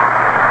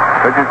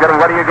 Bridges getting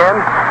ready again.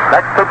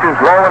 Next pitch is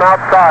low and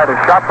outside, a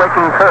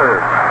shot-breaking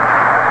curve.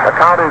 The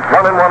count is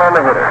 1-1 on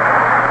the hitter.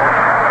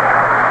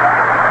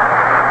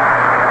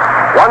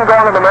 One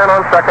gone and the man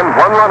on second,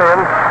 one run in.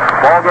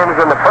 Ball game is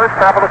in the first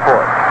half of the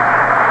fourth.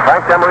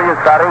 Frank Demery is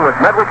batting with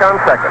Medwick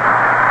on second.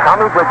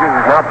 Tommy Bridges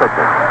is now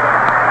pitching.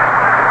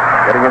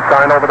 Getting his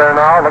sign over there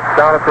now. Looks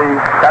down at the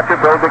catcher,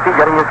 Bill Dickey,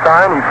 getting his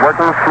sign. He's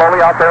working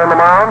slowly out there on the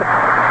mound.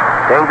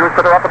 Dangerous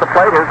hitter up at the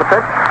plate. Here's the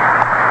pitch.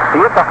 He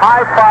hits a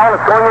high foul.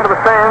 It's going into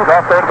the stands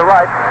off there to the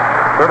right,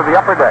 go to the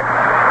upper deck,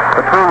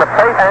 between the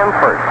plate and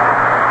first.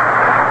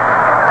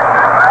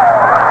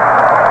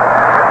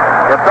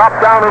 It dropped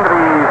down into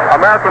the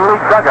American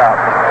League dugout.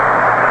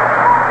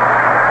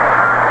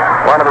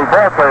 One of the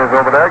ball players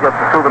over there gets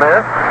the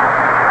souvenir.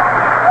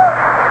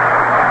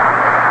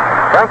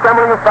 Frank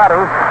Demery is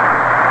batting.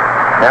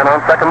 And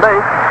on second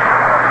base,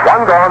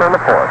 one gone in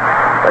the fourth.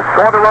 They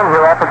scored a run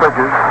here off the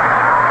Bridges.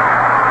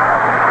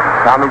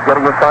 Tommy's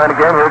getting his sign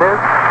again. Here it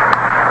is.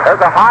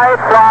 There's a high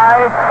fly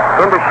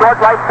into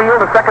short right field.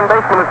 The second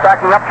baseman is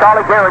backing up.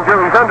 Charlie Gehringer.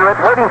 He's under it,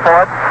 waiting for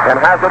it,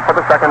 and has it for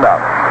the second out.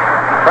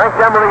 Frank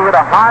Demery hit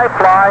a high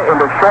fly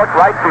into short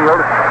right field.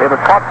 It was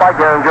caught by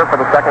Gehringer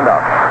for the second out.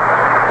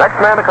 Next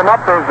man to come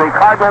up is the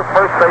Cardinals'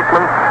 first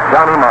baseman,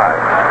 Johnny Mize.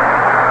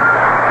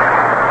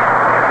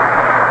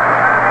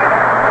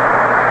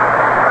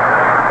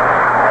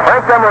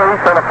 Frank Demery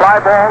sent a fly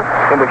ball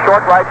into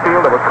short right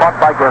field. It was caught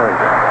by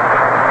Gehringer.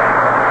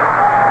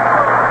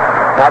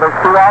 Now there's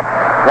two outs,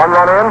 one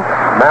run in.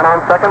 Man on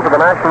second for the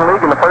National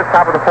League in the first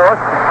half of the fourth.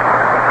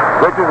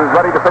 Bridges is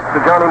ready to pitch to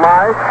Johnny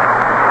Mize.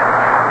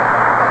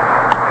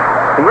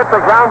 He hits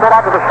the ground ball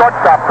out to the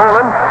shortstop.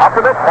 Poland up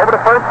with it, over to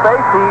first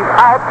base. He's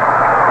out.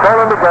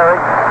 Thrown into Gehrig,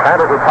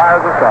 and it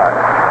retires aside.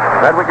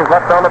 Medwick is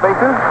left on the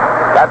bases.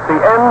 That's the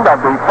end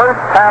of the first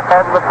half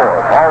of the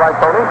fourth. All right,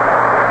 Tony.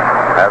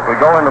 As we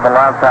go into the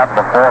last half of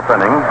the fourth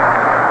inning,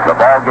 the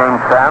ball game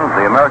stands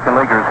the American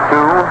Leaguers 2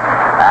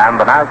 and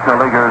the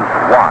National Leaguers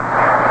 1.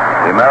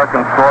 The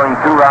Americans scoring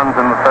 2 runs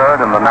in the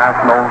third and the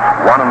Nationals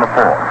 1 in the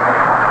fourth.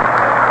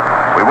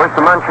 We wish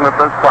to mention at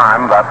this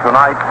time that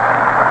tonight,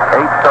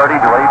 8:30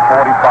 to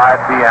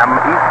 8:45 p.m.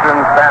 Eastern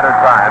Standard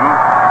Time,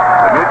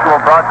 the Mutual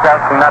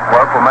Broadcasting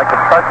Network will make a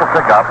special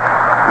pickup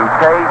to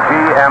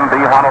KGMB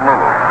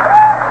Honolulu.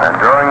 And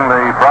during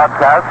the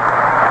broadcast,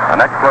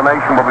 an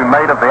explanation will be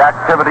made of the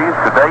activities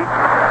to date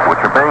which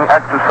are being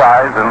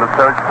exercised in the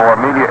search for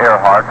Amelia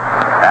Earhart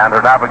and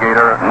her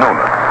navigator,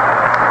 Noonan.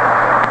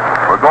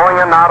 We're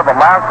going in now to the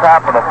last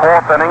half of the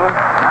fourth inning,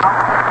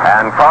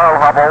 and Carl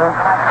Hubble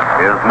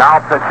is now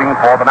pitching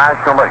for the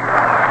National League.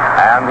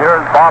 And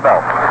here's Bob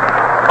Elton.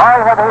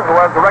 Carl Hubble, who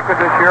has the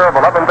record this year of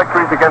 11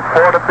 victories against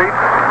 4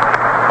 defeats,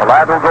 a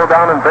lad who will go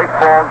down in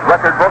baseball's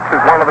record books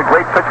as one of the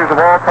great pitchers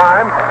of all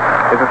time,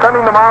 is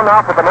ascending the mound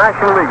now for the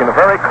National League in a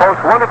very close,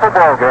 wonderful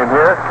ball game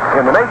here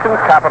in the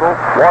nation's capital,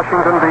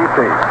 Washington, D.C.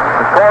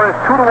 The score is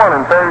 2-1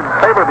 in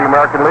favor of the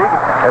American League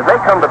as they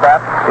come to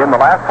bat in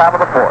the last half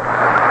of the fourth.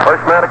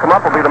 First man to come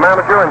up will be the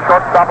manager and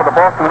shortstop of the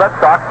Boston Red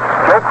Sox,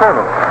 Joe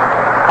Cronin.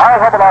 Carl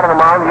Hubble out on the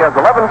mound. He has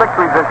 11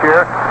 victories this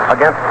year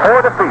against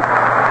 4 defeats.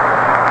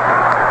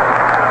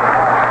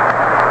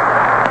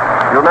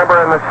 You remember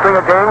in the string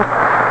of games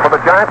for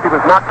the Giants, he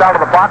was knocked out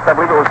of the box, I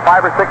believe it was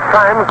 5 or 6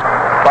 times,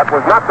 but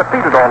was not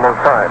defeated all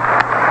those times.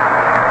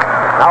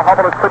 Now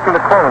Hubble is pitching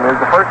to Cronin. Here's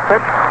the first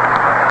pitch.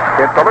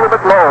 It's a little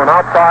bit low and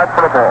outside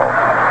for the ball.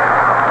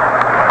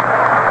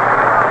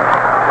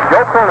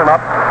 Joe Cronin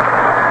up.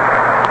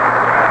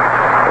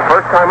 The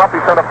first time up, he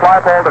sent a fly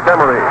ball to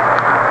Demery.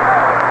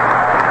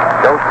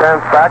 Joe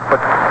stands back, but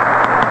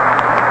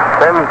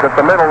bends at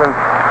the middle and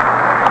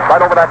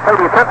right over that plate.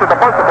 He attempted to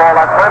bunt the ball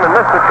that time and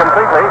missed it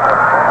completely.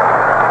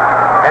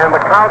 And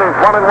the count is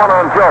 1-1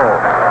 on Joe.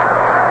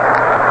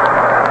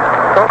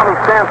 So when he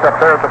stands up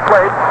there at the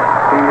plate,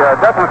 he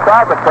doesn't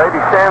crowd the plate.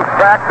 He stands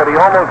back, but he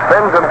almost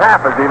bends in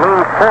half as he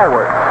leans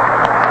forward.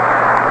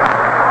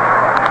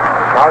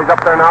 Now he's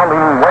up there now,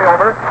 leaning way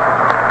over.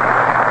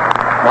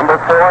 Number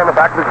 4 in the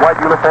back of his white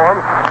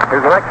uniform. Here's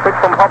the next pitch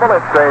from Hubble.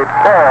 It's a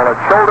ball, a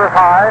shoulder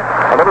high,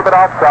 a little bit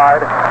outside,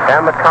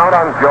 and the count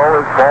on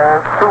Joe is ball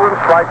 2 and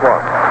strike 1.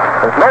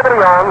 There's nobody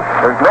on,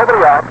 there's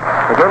nobody out.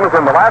 The game is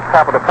in the last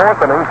half of the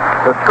 4th inning.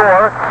 The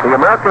score, the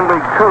American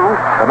League 2,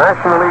 the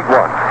National League 1.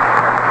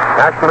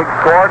 National League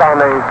scored on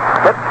a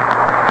hit,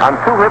 on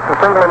 2 hits, a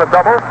single and a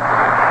double.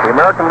 The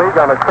American League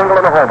on a single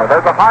and a homer.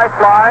 There's a high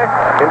fly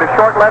into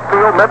short left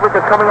field. Medwick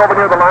is coming over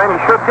near the line.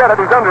 He should get it.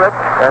 He's under it,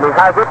 and he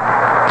has it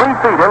 3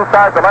 feet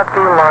inside the left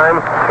field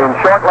line in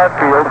short left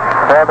field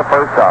for the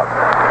first out.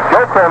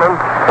 Joe Cronin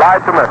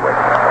flies to Medwick.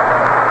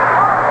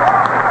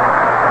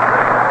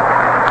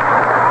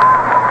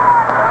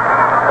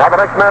 Now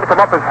the next man to come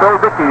up is Phil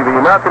Dickey, the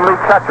American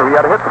League catcher. He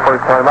had a hit the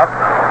first time up.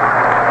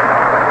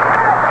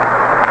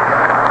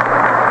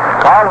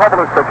 Carl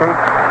Hubble is pitching.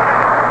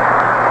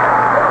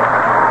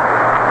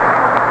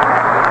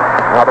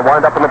 Now the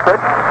wind-up in the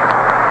pitch.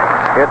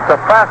 It's a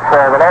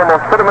fastball that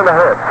almost hit him in the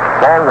head.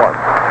 Ball 1.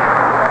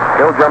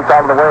 Hill jumps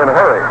out of the way in a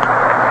hurry.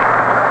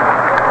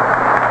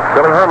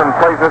 Billy Herman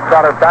plays this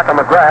batter back on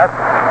the grass.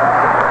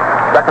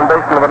 Second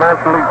baseman of the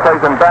National League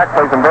plays him back,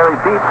 plays him very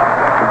deep.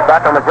 He's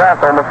back on the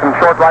grass almost in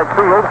short right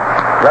field.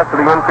 The rest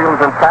of the infield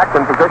is intact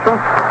in position.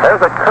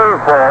 There's a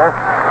curveball,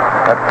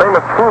 that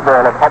famous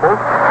screwball of Hubble's,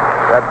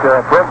 that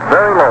broke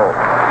very low.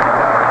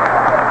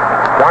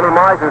 Johnny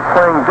Mize is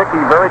playing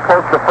Dickey very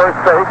close to first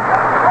base.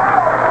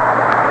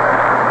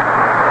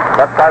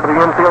 Left side of the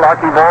infield,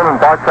 Archie Vaughan and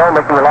Bartell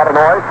making a lot of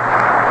noise.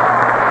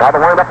 Now the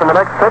wind-up in the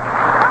next pitch.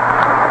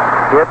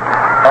 It's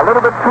a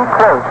little bit too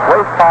close,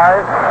 waist high,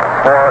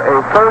 for a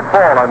third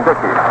ball on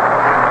Dickey.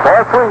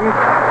 Ball 3.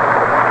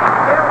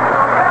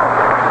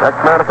 Next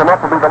man to come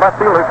up will be the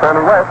left fielder,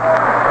 Sammy West.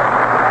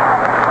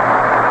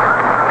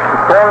 The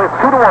score is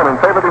 2-1 in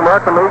favor of the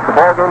American League. The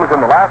ball game is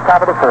in the last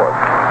half of the 4th.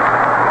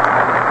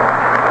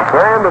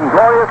 Grand and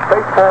glorious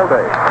baseball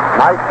day.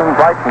 Nice and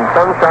bright and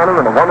sun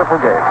shining and a wonderful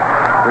game.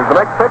 Here's the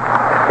next pitch.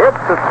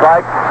 It's a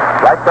strike.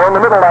 Right down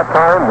the middle that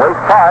time.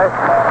 Waist high.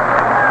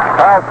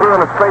 Kyle threw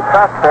in a straight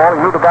fastball.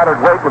 He knew the batter'd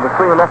wait with a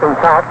 3-0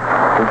 count.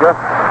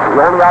 The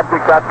only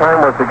object that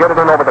time was to get it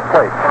in over the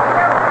plate.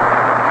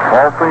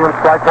 Ball 3 and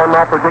strike 1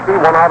 now for Dickey.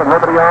 1 out and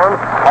nobody on.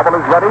 Hubble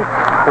is ready.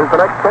 Here's the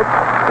next pitch.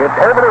 It's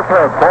over his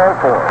head. Ball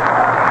 4.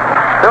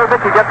 Bill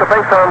Dickey gets the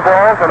base on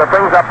balls, and it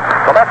brings up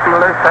the left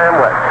fielder, Sam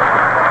West.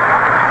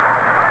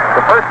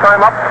 The first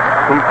time up,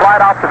 he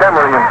flied out to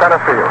Demery in center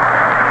field.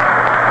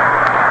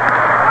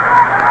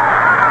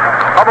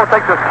 Hubble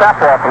takes his cap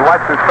off and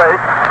wipes his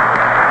face.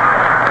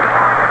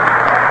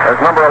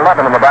 There's number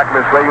 11 in the back of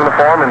his gray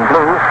uniform in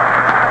blue.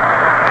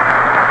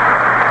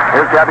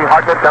 Here's Gabby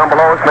Hartnett down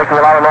below us making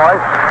a lot of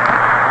noise.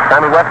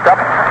 Sammy West up.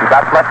 He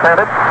bats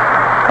left-handed.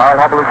 Carl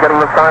Hubble is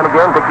getting the sign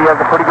again. Dickey has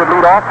a pretty good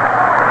lead off.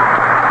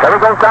 There he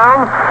goes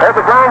down. There's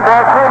a ground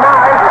ball. 2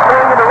 miles. It's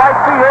going into right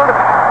field.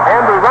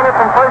 And the runner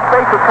from first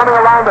base is coming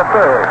around to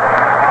third.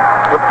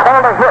 It's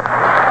called a hit.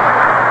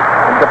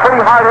 It's a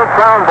pretty hard-hit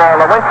ground ball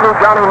that went through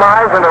Johnny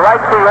Mize into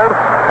right field.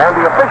 And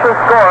the official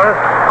scorer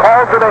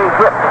calls it a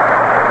hit.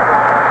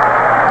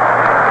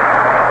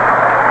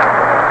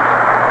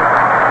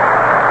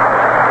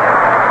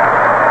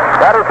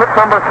 That is hit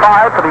number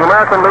 5 for the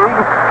American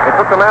League. It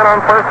puts a man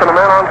on first and a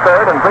man on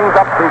third and brings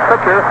up the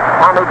pitcher,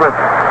 Tommy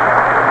Bridges.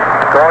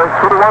 Score is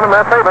 2-1 in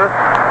their favor.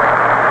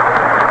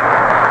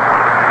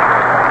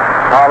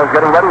 Carl is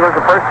getting ready. Here's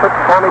the first pitch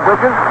to Tommy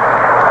Bridges.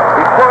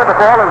 He scored the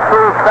ball and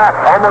threw it back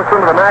almost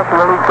into the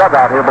National League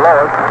dugout here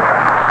below us.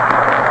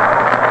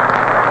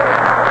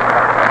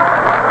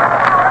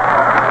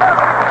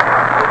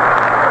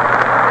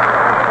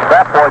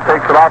 That boy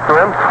takes it out to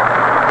him.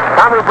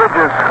 Tommy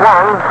Bridges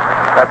swung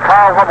at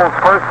Carl Hubble's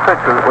first pitch.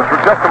 It was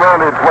just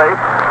around his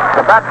waist.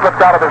 The bat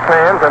slipped out of his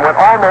hands and went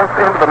almost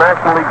into the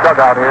National League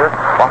dugout here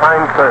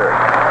behind third.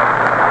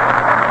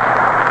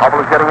 Hubble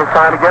is getting his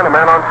sign again. A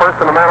man on first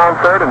and a man on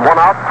third and 1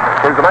 out.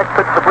 Here's the next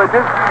pitch to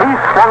Bridges. He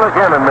swung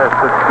again and missed.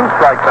 It's 2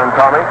 strikes on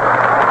Tommy.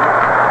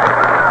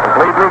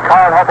 Believe me,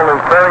 Carl Hubble is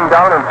bearing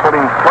down and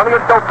putting plenty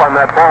of dope on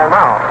that ball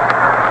now.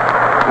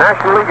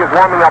 National League is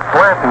warming up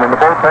Blanton in the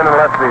bullpen in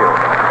left field.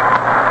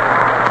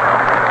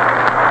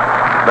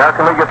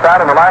 American League gets out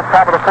in the last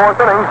half of the 4th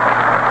inning.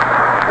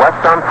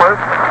 West on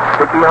first,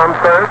 Dickey on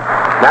third.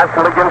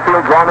 National League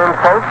infield drawn in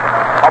close.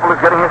 Hubble is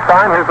getting his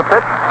sign. Here's the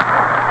pitch.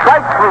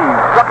 Strike 3.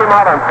 Struck him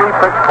out on 3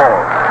 pitch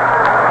balls.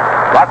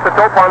 Lots of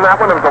dope on that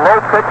one. It was a low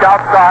pitch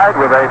outside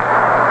with a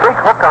big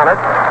hook on it.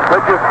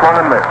 Bridges swung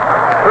and missed.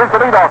 Here's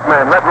the leadoff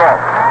man, Red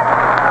Rolfe.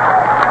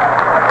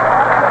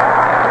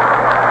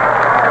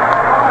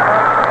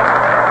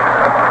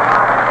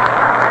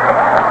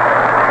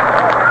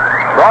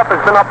 Rolfe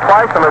has been up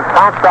twice and has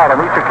bounced out on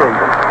each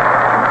occasion.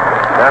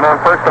 Man on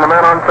first and a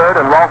man on third,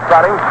 and Rolfe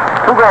batting.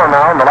 2 gone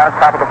now in the last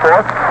half of the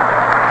 4th.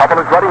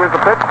 Hubble is ready. Here's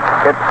the pitch.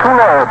 It's too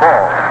low,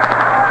 ball.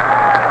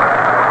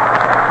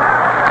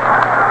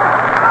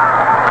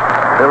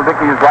 Bill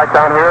Dickey is right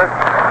down here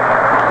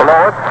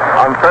below us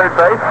on third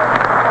base.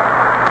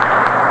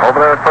 Over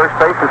there at first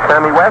base is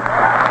Sammy West.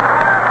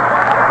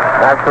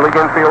 National League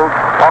infield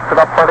talks it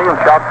up plenty and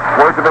shouts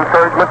words of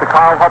encouragement to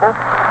Kyle Hubble.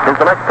 Here's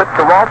the next pitch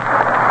to Ross.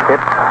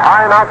 It's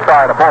high and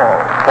outside, a ball.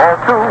 Ball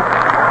 2.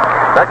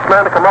 Next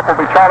man to come up will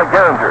be Charlie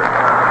Gehringer.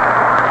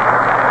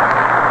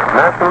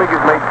 National League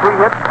has made 3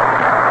 hits.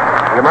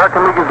 The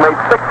American League has made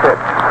 6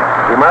 hits.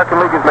 The American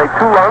League has made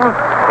 2 runs.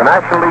 The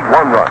National League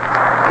 1 run.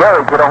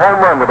 Gehrig hit a home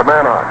run with a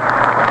man on.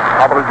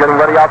 Hubble is getting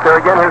ready out there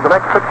again. Here's the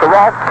next pitch to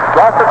Ross.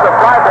 Ross hits a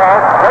fly ball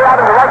way out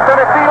into right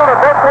center field.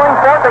 They're both going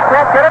for it. They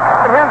can't get it.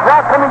 And here's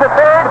Ross coming to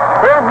third.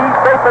 Here he's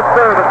safe at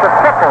third. It's a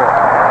triple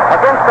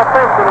against the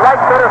fence in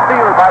right center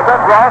field by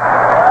Red Ross.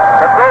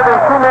 That throws in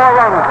 2 more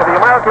runs for the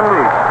American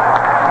League.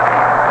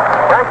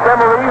 Frank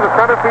Demery, the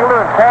center fielder,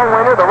 and Paul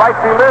Wainer, the right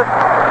fielder,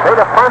 made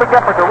a frantic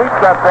effort to reach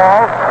that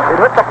ball. It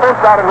hit the fence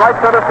out in right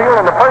center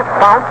field on the first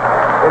bounce.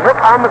 It hit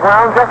on the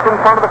ground just in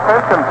front of the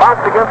fence and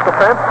bounced against the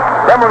fence.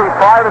 Demery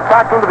fired it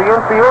back into the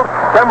infield.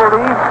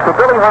 Demery to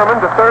Billy Herman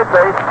to third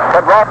base.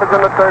 But Ross is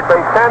in the third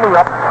base standing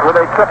up with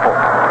a triple.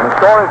 And the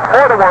score is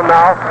 4-1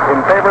 now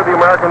in favor of the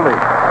American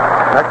League.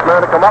 Next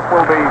man to come up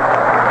will be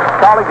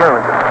Charlie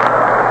Gehringer.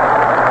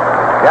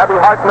 Gabby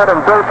Hartnett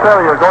and Bill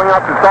Terry are going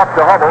out to talk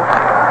to Hubble.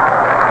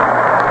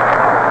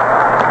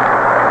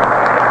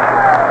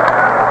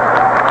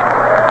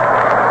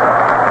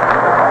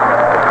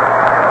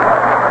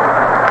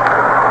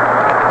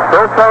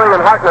 Bill Terry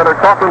and Hartnett are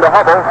talking to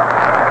Hubble.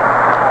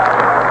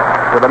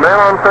 With a man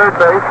on third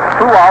base,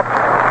 2 outs.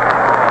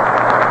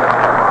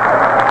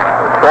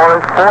 The score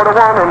is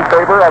 4-1 in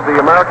favor of the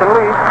American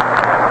League.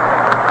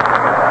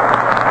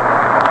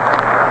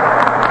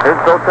 Here's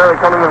Bill Terry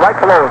coming in right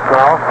below us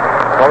now.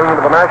 Going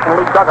into the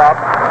National League dugout.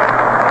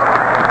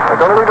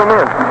 They're going to leave him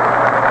in.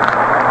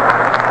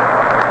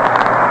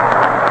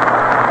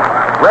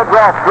 Red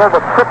Ross drove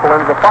a triple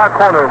into the far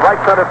corner of right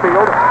center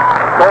field,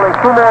 scoring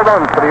 2 more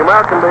runs for the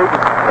American League,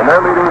 and they're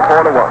leading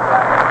 4-1.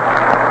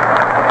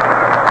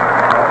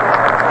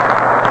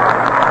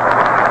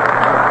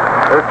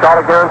 There's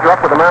Charlie Gehringer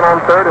up with a man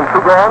on third and 2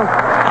 gone.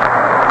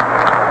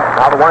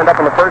 Now the wind up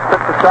in the first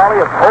pitch to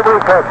Charlie. It's over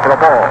his head for a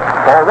ball.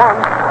 Ball 1.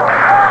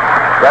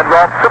 Red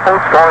Ross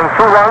triple, scoring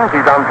 2 runs.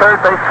 He's on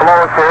third base below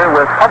us here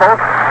with Hubble,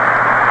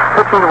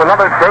 pitching to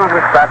another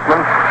dangerous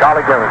batsman,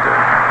 Charlie Gehringer.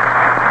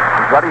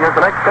 He's ready. Here's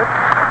the next pitch.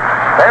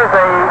 There's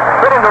a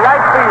hit into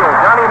right field.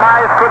 Johnny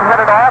Mize couldn't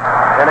hit it off,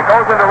 and it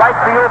goes into right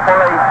field for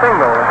a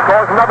single. It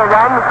scores another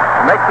run,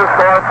 and makes the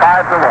score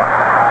 5-1.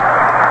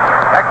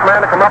 Next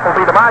man to come up will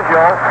be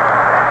DiMaggio.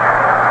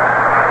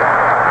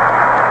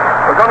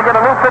 We're going to get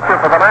a new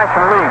pitcher for the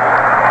National League.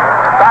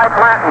 Cy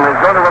Planton is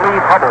going to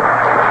relieve Hubble.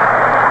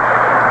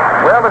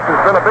 Well, this has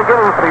been a big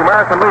inning for the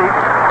American League.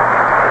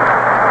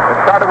 It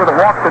started with a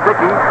walk to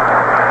Dickey,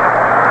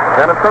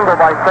 then a single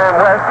by Sam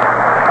West.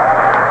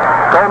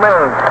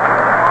 Gomez,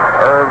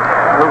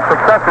 his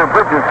successor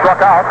Bridges,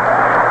 struck out,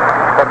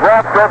 but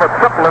Ross drove a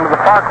triple into the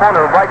far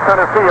corner of right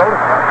center field,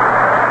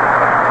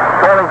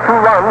 scoring 2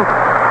 runs,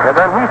 and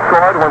then he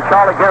scored when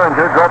Charlie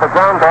Gehringer drove a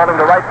ground ball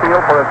into right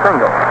field for a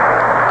single.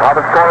 Now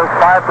the score is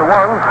 5-1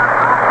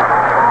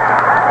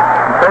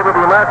 in favor of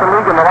the American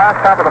League in the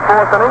last half of the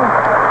 4th inning.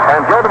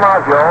 And Joe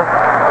DiMaggio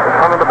is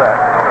coming to bat.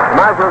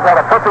 DiMaggio's had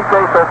a perfect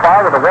day so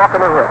far with a walk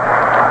and a hit.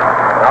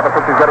 Now the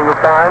pitcher's getting his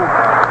sign.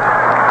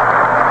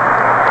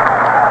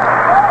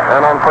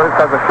 And on first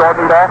has a short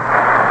lead off.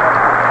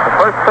 The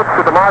first pitch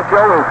to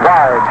DiMaggio is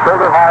wide,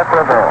 shoulder high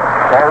for a ball.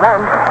 Ball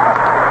 1.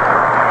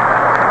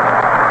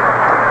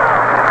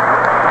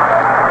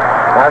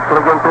 National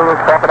League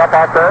infielders talk it up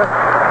out there.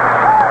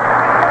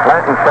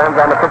 Blanton stands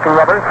on the pitching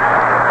rubber.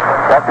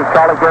 Watches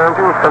Charlie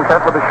Gehringer, who's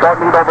content with a short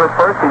lead over at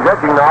first. He's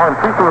edging now,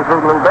 increasing his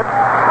lead a little bit.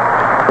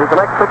 Here's the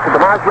next pitch to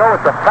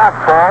DiMaggio. It's a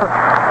fastball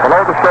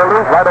below the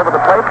shoulders, right over the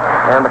plate,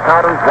 and the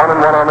counter's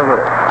 1-1 on the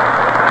hitter.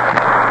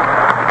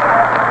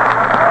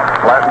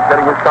 Blanton's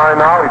getting his sign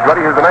now. He's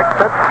ready. Here's the next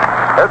pitch.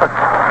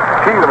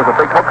 There was a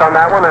big hook on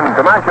that one, and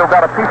DiMaggio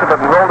got a piece of it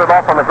and rolled it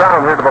off on the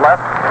ground here to the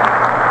left.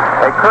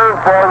 A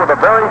curveball with a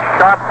very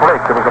sharp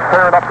break. It was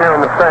apparent up here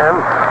in the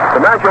stand.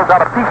 DiMaggio got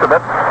a piece of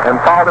it and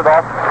fouled it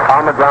off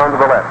on the ground to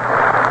the left.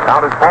 Now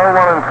there's ball 1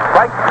 and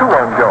strike 2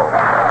 on Joe.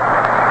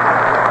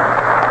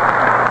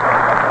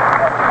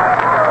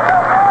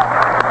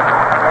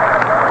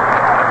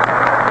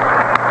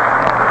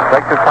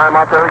 Takes his time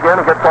out there again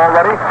and gets all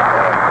ready.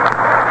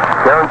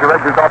 Gehringer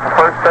edges off the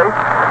first base.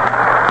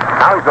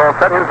 Now he's all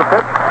set. Here's the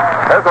pitch.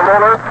 There's a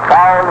roller.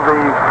 Foul to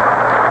the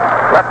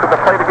left of the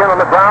plate again on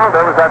the ground.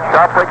 There was that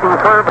sharp breaking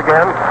curve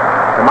again.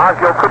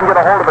 DiMaggio couldn't get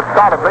a hold of it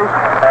solidly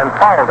and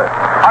fouled it.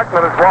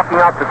 Hartnett is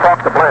walking out to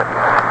talk to Blanton.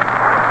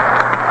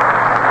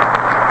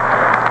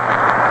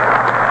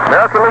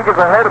 American League is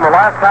ahead in the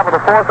last half of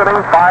the 4th inning,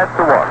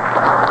 5-1.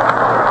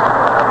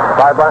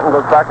 Cy Blanton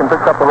goes back and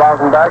picks up the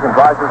rosin bag and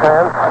dries his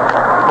hands,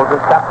 puts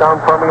his cap down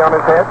firmly on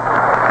his head.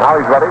 Now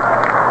he's ready.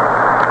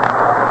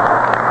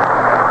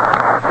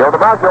 Joe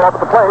DiMaggio up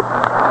at the plate.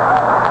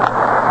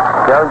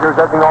 Gehringer's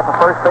edging off the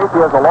first base.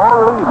 He has a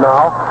long lead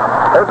now.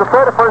 There's a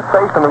throw to first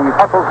base, and he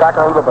hustles back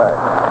onto the bag.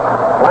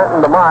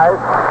 Blanton demise.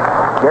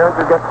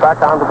 Gehringer gets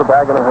back onto the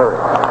bag in a hurry.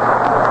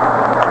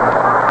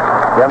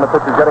 Again, the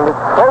pitcher's getting it.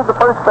 Throws to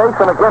first base,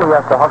 and again he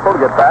has to hustle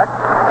to get back.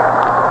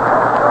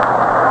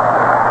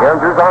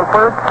 Gehrig on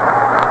first.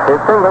 His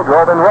single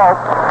drove in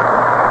Rolfe.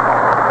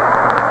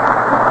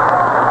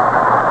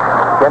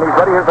 Again, he's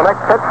ready. Here's the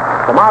next pitch.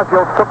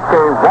 DiMaggio took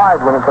a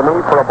wide one at the knee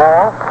for a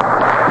ball.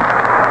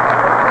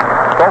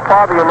 So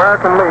far, the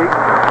American League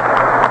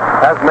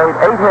has made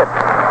 8 hits.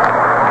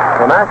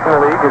 The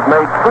National League has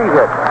made 3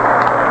 hits.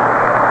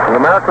 The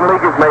American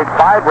League has made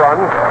 5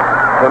 runs.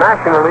 The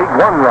National League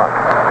 1 run.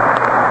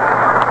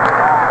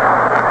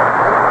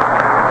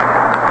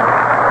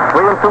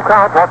 3-2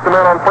 count. Watch the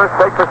man on first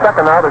base for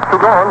second now. There's 2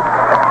 gone.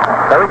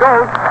 There he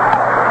goes.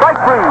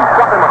 Strike 3.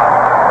 Struck him out.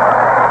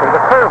 There's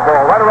a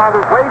curveball right around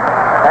his waist,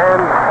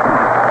 and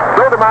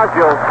Joe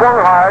DiMaggio swung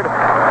hard,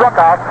 struck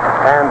out,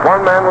 and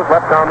 1 man was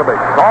left down the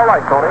base. All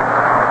right, Tony.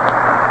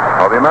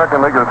 Well, the American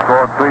Leaguers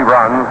scored 3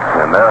 runs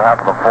in their half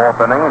of the 4th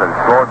inning. They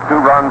scored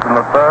 2 runs in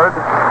the 3rd,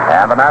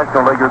 and the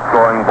National Leaguers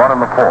scoring 1 in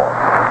the 4th.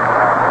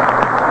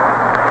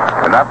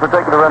 In that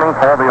particular inning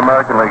for the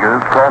American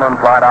Leaguers, Cronin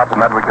flied out to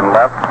Medwick and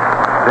left.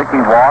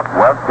 Dickey walked.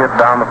 West hit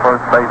down the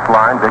first base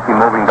line. Dickey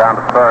moving down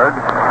to 3rd.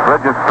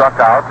 Bridges struck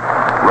out.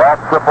 Roth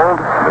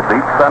tripled. The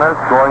deep center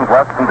scoring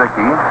West and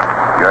Dickey.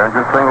 Gehrig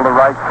singled to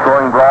right,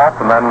 scoring Roth,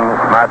 and then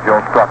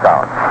Maggio struck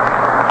out.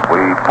 We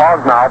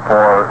pause now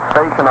for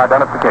station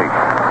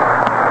identification.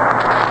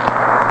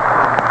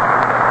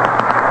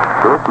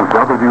 This is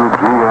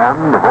WGN,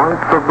 the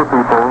voice of the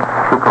people,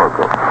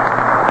 Chicago.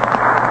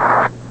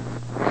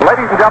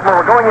 Ladies and gentlemen,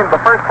 we're going into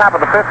the first half of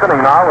the 5th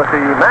inning now with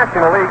the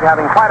National League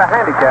having quite a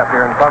handicap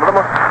here in front of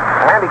them.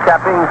 The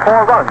handicap being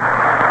 4 runs.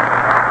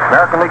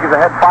 American League is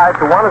ahead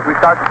 5-1 as we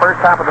start the first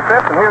half of the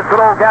 5th, and here's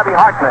good old Gabby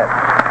Hartnett.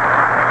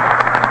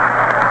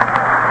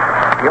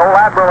 The old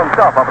Admiral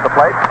himself up at the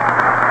plate.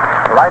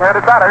 The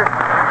right-handed batter,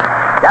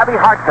 Gabby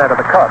Hartnett of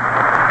the Cubs.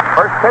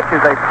 First pitch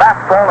is a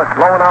fastball that's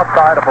blowing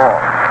outside a ball.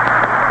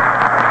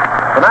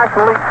 The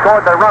National League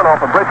scored their run off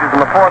of Bridges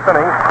in the 4th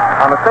inning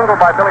on a single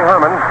by Billy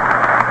Herman,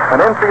 an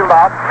infield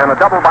out, and a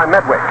double by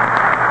Medwick.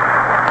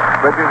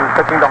 Bridges is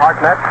pitching to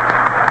Hartnett.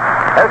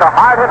 There's a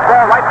hard hit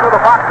ball right through the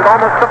box. It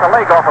almost took a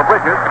leg off of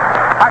Bridges.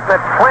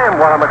 Hartnett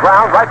slammed one on the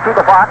ground right through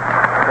the box.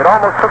 It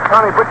almost took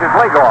Tommy Bridges'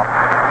 leg off.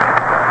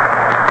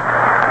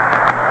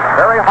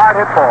 Very hard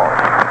hit ball.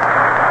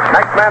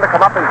 Next man to come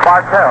up is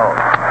Bartell.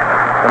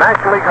 The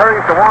National League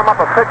hurries to warm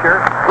up a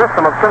pitcher,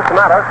 Grissom of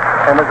Cincinnati,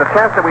 and there's a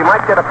chance that we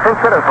might get a pinch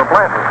hitter for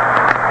Blanton.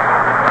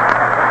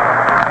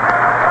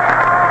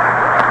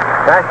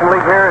 National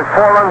League here is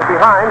 4 runs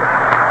behind.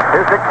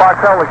 Here's Dick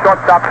Bartell, the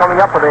shortstop,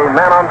 coming up with a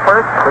man on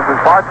first. This is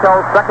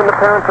Bartell's second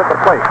appearance at the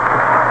plate.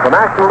 The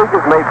National League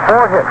has made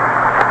 4 hits.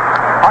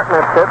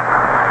 Hartnett's hit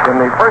in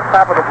the first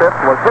half of the 5th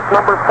was hit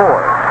number 4.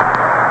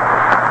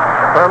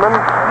 Herman,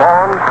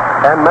 Vaughn,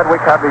 and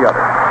Medwick have the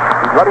other.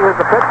 He's ready. Here's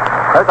the pitch.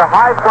 There's a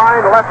high fly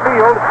in the left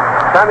field.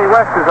 Sammy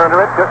West is under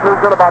it. Just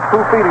moves in about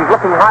 2 feet. He's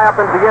looking high up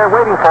into the air,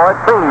 waiting for it.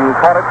 Boom, he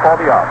caught it for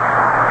the out.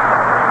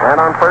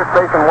 And on first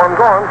base and 1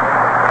 gone.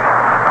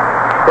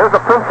 Here's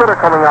a pinch hitter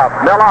coming out.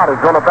 Mel Ott is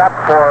going to bat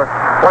for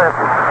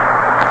Blanton.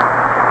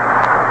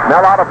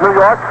 Mel Ott of New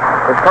York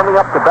is coming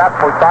up to bat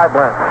for Cy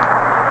Blanton.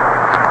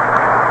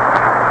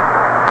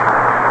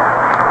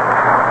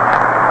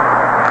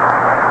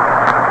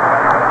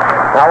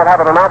 Now we'll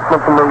have an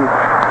announcement from the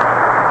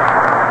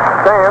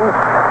stands.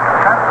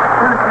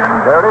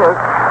 There it is.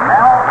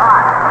 Mel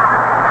Ott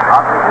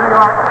of the New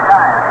York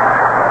Giants.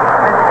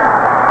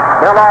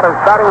 Mel Ott is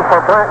batting for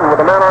Blanton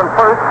with a man on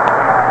first.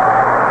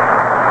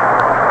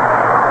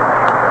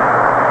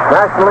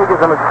 National League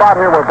is in a spot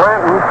here where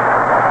Blanton,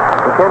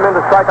 who came in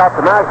to strike out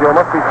DiMaggio,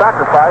 must be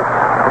sacrificed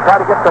to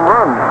try to get some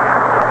runs.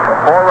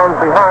 4 runs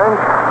behind.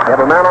 They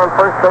have a man on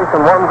first base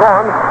and 1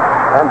 gone.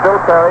 And Bill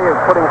Terry is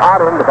putting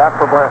Ott in to bat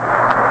for Blanton.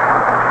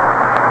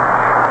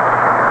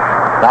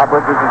 Now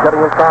Bridges is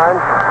getting his sign.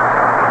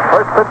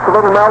 First pitch to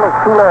Little Mel is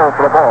too low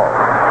for the ball.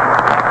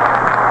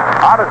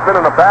 Ott has been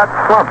in a bad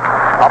slump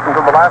up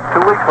until the last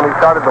 2 weeks when he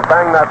started to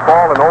bang that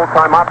ball in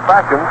old-time Ott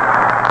fashion.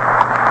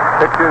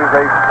 Pitch is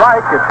a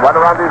strike. It's right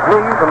around his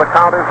knees, and the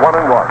count is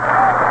 1-1.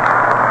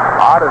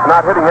 Ott is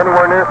not hitting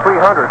anywhere near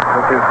 300,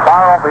 which is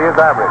far off of his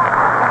average.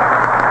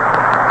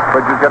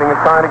 Bridges getting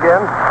his sign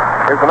again.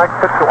 Here's the next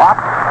pitch to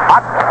Ott.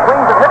 Ott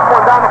swings and hits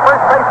one down the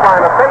first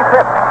baseline, a base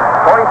hit.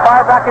 Going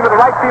 5 back into the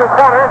right field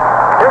corner.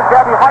 Here's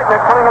Gabby Hartnett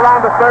coming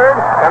around to third,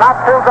 and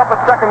Ott pulls up at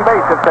second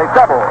base. It's a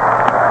double.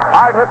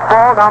 Hard hit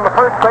ball down the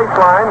first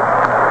baseline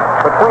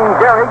between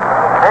Gehrig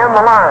and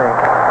the line.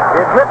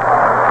 It hit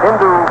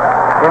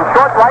in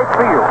short right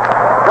field,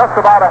 just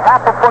about a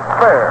half a foot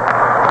fair.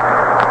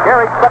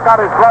 Gehrig stuck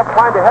out his glove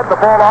trying to head the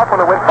ball off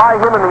when it went by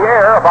him in the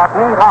air about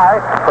knee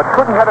high, but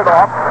couldn't head it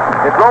off.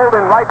 It rolled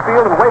in right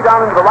field and way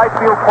down into the right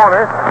field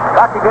corner,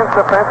 back against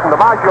the fence, and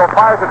DiMaggio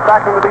fires it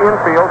back into the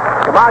infield.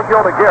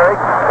 DiMaggio to Gehrig,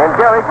 and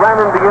Gehrig ran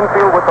into the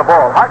infield with the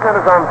ball. Hartnett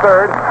is on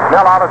third,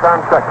 Mel Ott is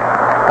on second.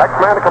 Next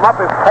man to come up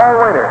is Paul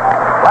Wainer,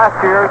 last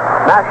year's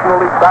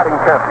National League batting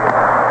champion.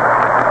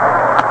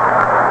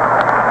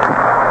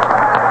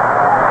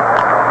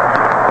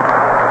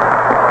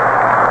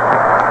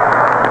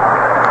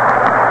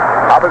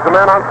 There's the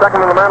man on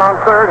second and the man on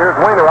third. Here's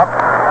Wainer up.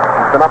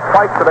 He's been up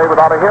twice today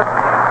without a hit.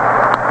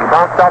 He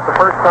bounced out the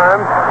first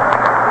time.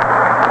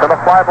 Sent a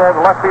fly ball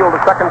to left field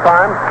the second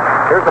time.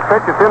 Here's the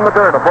pitch. It's in the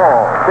dirt, a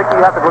ball. Dickey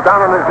has to go down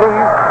on his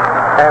knees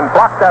and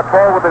block that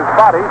ball with his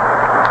body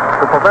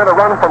to prevent a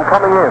run from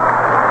coming in.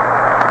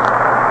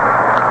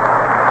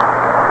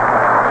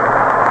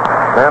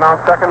 Man on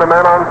second, the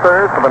man on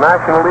third for the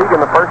National League in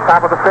the first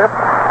half of the fifth.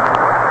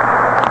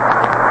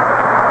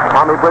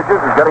 Tommy Bridges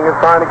is getting his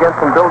sign again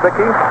from Bill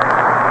Dickey.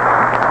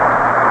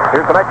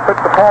 Here's the next pitch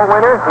to Paul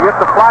Wainer. He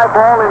hits the fly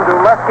ball into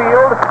left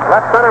field,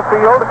 left center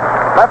field.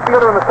 Left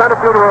fielder and the center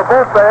fielder are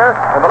both there,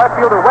 and the left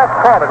fielder West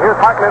caught it. Here's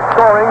Hartnett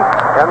scoring,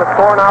 and the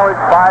score now is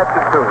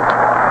 5-2.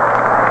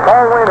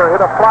 Paul Wainer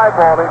hit a fly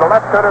ball into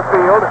left center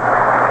field.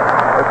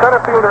 The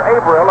center fielder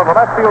Averill and the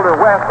left fielder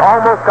West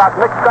almost got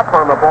mixed up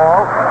on the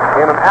ball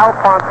in an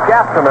Alphonse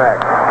Gaffney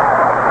match.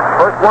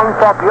 First one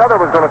thought the other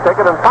was going to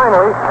take it, and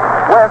finally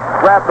West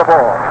grabbed the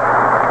ball.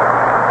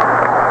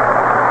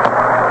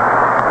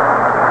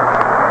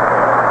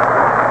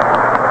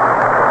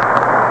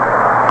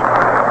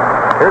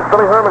 Here's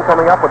Billy Herman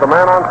coming up with a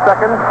man on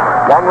second.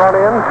 One run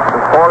in. The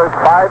score is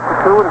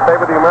 5-2 in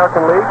favor of the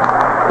American League.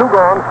 2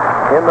 gone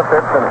in the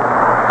fifth inning.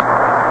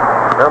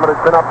 Herman has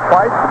been up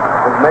twice,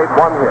 has made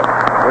 1 hit.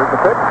 Here's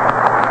the pitch.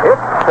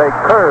 It's a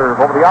curve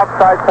over the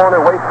outside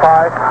corner, waist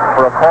high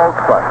for a called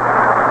strike.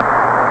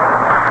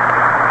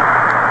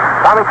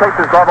 Tommy takes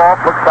his glove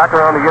off, looks back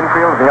around the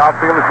infield and the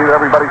outfield to see that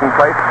everybody's in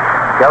place.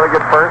 Gehrig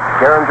at first,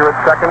 Gehringer at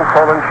second,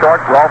 Coleman short,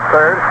 Rolf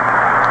third.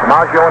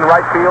 DiMaggio in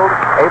right field,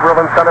 Averill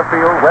in center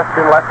field, West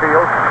in left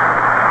field.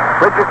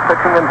 Bridges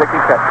pitching and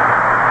Dickey catching.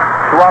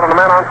 2 out on the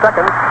man on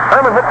second.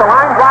 Herman hits the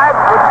line drive.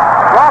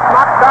 Ross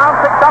knocks down,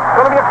 picked up.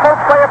 Going to be a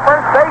close play at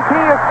first base. He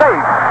is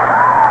safe.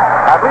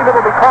 I believe it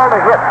will be called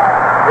a hit.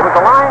 It was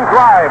a line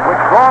drive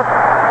which Ross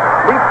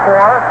leaped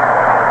for.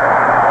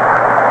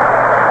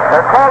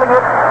 They're calling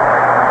it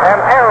an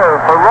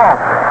error for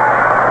Ross.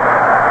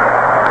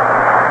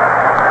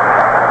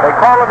 They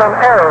call it an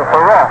error for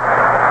Ross.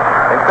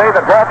 They say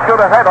that Ross should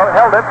have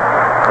held it,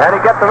 and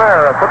he gets an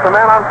error. It puts a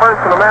man on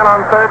first and a man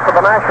on third for the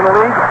National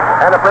League,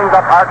 and it brings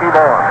up Archie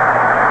Vaughan.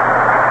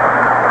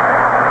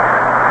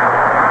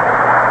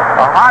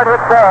 A hard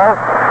hit ball,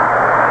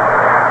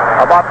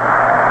 about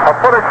a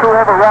foot or 2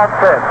 over Ross'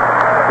 head.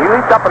 He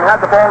leaped up and had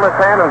the ball in his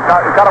hand and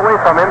got away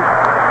from him,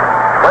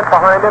 went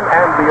behind him,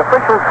 and the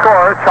official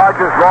scorer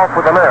charges Ross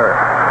with an error.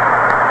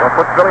 So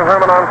puts Billy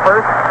Herman on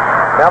first,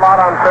 Mel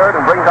out on third,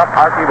 and brings up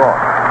Archie Vaughan.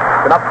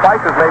 Been up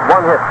twice, has made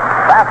 1 hit.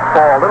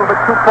 Fastball, a little bit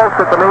too close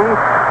at the knee,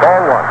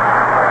 ball 1.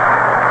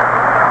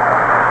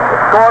 The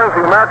score is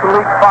the American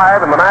League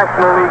 5 and the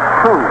National League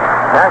 2.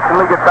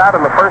 National League at bat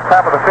in the first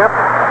half of the fifth.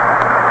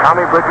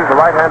 Tommy Bridges, the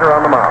right-hander,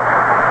 on the mound.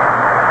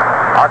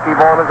 Archie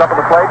Vaughan is up at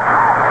the plate.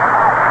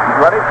 He's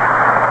ready.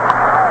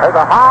 There's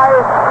a high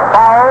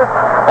foul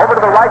over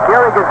to the right.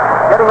 Gehrig is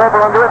getting over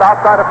under it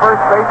outside of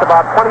first base,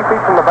 about 20 feet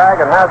from the bag,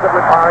 and has it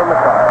retiring the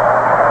side.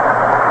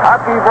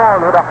 Archie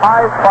Vaughan hit a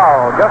high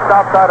foul just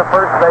outside of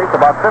first base,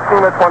 about 15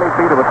 or 20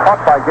 feet. It was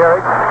caught by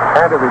Gehrig,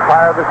 and it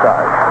retired the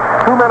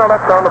side. 2 men are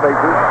left on the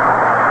bases.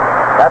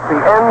 That's the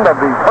end of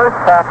the first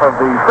half of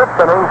the fifth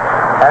inning,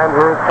 and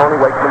here's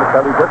Tony Wakeman to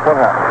tell you just what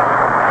happened.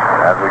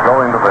 As we go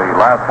into the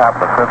last half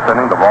of the fifth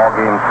inning, the ball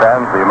game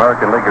stands the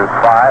American Leaguers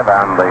 5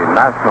 and the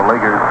National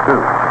Leaguers 2.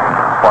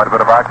 Quite a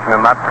bit of action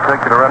in that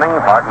particular inning.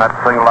 Hartnett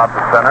singled out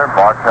to center.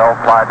 Bartell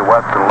flied to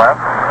West and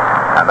left.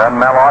 And then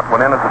Mellott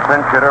went in as a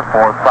pinch hitter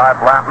for Cy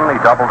Blanton. He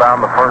doubled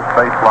down the first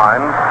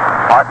baseline.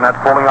 Hartnett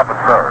pulling up at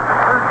third.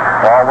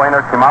 Paul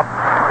Wainer came up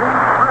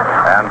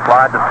and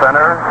flied to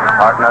center.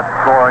 Hartnett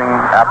scoring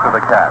after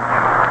the catch.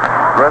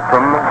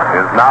 Grissom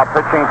is now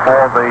pitching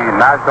for the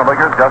National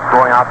Leaguers, just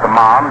going out the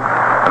mound.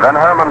 And then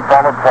Herman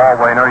followed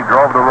Paul Wainer. He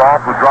drove to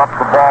Roth, who dropped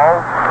the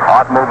ball.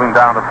 Hart moving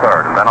down to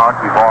third. And then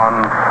Archie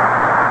Vaughan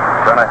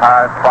sent a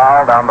high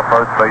foul down the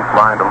first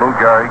baseline to Lou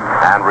Gehrig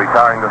and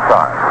retiring the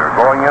side. We're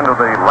going into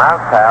the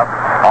last half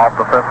of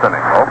the fifth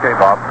inning. Okay,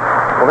 Bob.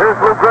 Well, here's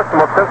Lou Grissom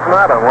of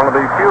Cincinnati, one of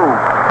the few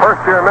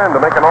first-year men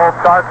to make an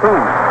all-star team.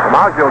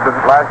 DiMaggio did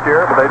it last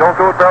year, but they don't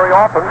do it very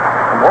often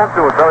and won't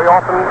do it very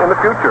often in the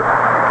future.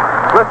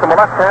 Grissom, a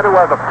left-hander who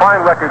has a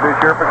fine record this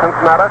year for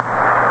Cincinnati.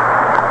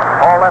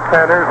 All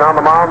left-handers on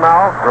the mound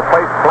now.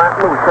 Replaced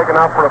Blanton, who was taken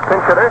out for a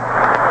pinch hitter.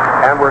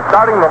 And we're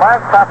starting the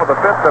last half of the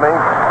fifth inning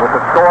with the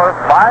score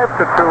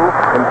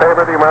 5-2 in favor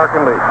of the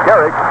American League.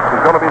 Gehrig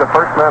is going to be the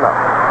first man up.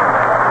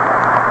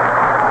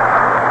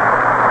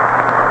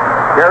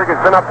 Gehrig has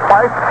been up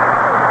twice.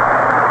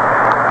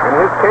 In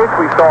his case,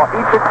 we saw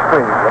each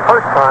extreme. The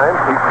first time,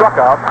 he struck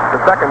out.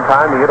 The second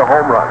time, he hit a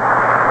home run.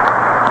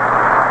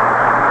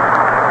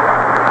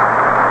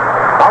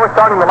 Now we're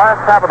starting the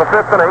last half of the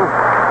fifth inning.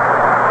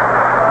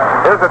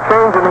 There's a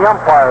change in the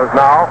umpires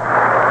now.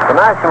 The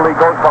National League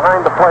goes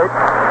behind the plate.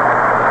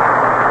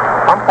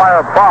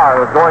 Umpire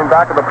Barr is going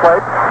back at the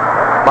plate.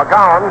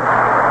 McGowan,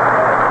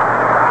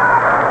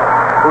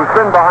 who's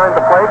been behind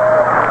the plate,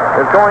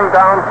 is going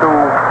down to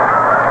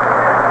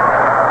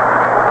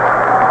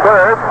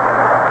third.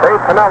 Dave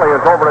Pinelli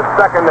is over at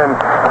second, and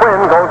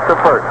Quinn goes to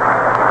first.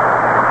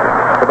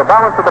 For the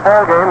balance of the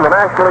ball game, the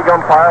National League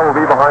umpire will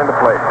be behind the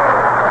plate.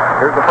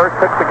 Here's the first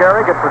pitch to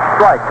Gehrig. It's a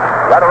strike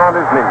right around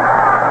his knee.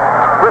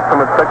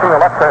 Grissom is pitching, a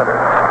left-hander.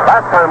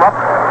 Last time up,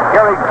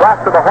 Gehrig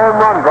blasted a home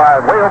run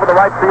drive way over the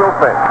right field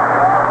fence.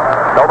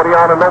 Nobody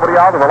on and nobody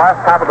out in the last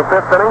half of the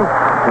fifth inning.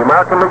 The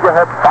American League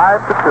ahead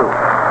 5-2.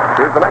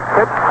 Here's the next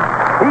pitch.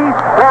 He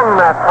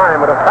swung that time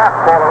at a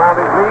fastball around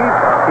his knees.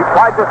 He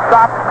tried to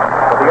stop,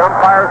 but the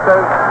umpire says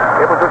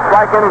it was a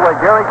strike anyway.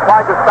 Gehrig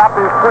tried to stop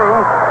his swing,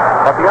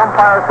 but the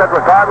umpire said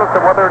regardless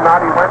of whether or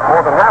not he went more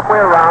than halfway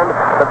around,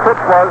 the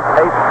pitch was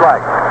a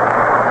strike.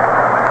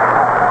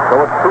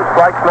 So it's 2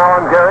 strikes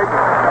now on Gehrig,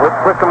 with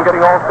Grissom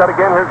getting all set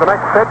again. Here's the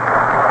next pitch.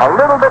 A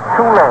little bit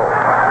too low.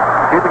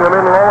 Keeping him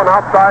in low and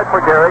outside for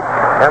Gehrig,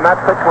 and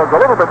that pitch was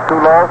a little bit too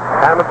low,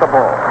 and it's a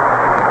ball.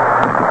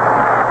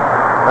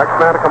 Next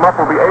man to come up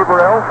will be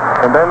Averill,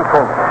 and then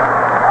Coleman.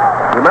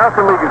 The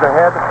American League is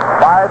ahead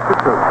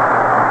 5-2.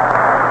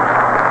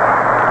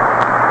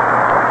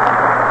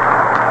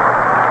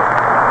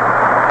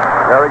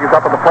 Gehrig is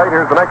up at the plate.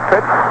 Here's the next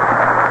pitch.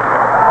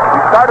 He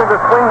started to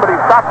swing, but he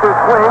stopped his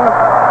swing.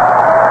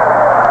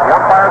 The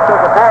umpire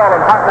says a ball,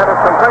 and Hartnett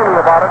is complaining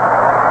about it.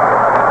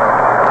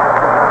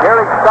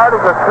 Gehrig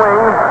started the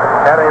swing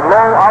at a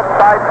low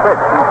outside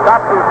pitch. He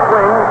stopped his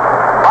swing.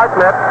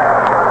 Hartnett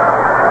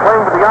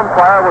claimed to the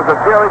umpire was that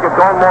Gehrig had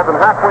gone more than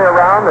halfway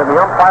around, and the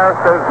umpire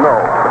says no.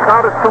 The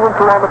count is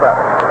 2-2 on the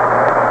batter.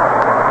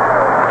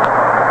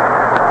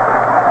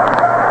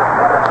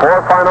 4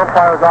 fine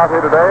umpires out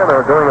here today, and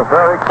they're doing a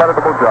very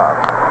creditable job.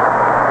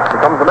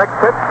 Here comes the next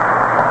pitch.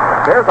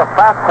 There's a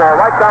fastball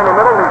right down the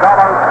middle, and he's out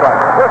on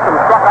strike. Grissom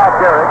struck out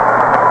Gehrig.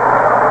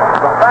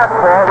 The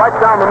fastball right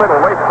down the middle,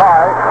 waist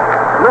high.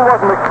 Lou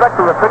wasn't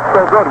expecting the pitch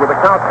so good. With the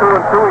count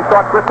 2-2, he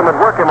thought Grissom would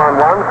work him on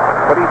one,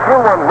 but he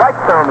threw one right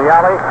down the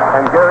alley,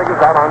 and Gehrig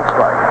is out on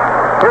strike.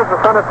 Here's the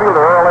center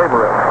fielder, Earl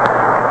Averill.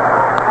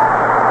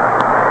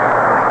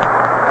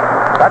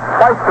 That's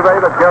twice today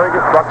that Gehrig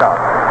is struck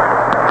out.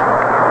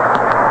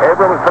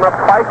 Averill has been up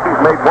twice.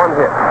 He's made 1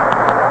 hit.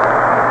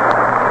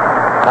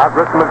 Now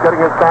Grissom is getting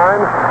his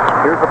sign.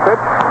 Here's the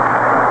pitch.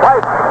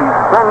 Twice he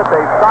swung at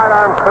a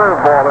sidearm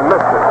curveball and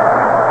missed it.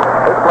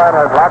 This lad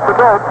has lots of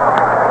dope.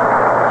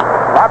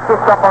 Lots of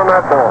stuff on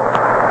that ball.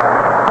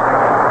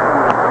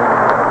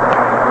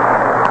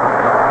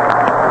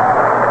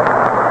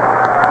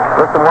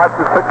 Grissom wipes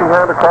his pitching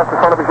hand across the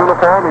front of his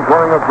uniform. He's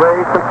wearing a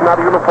gray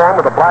Cincinnati uniform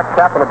with a black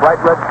cap and a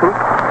bright red peak.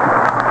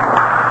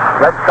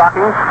 Red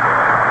stockings.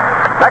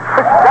 Next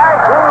pitch, guys.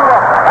 Ooh, a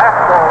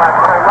fastball that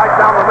time right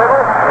down the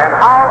middle. And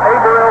how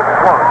Averill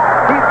swung.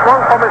 He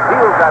swung from his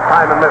heels that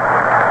time and missed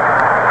it.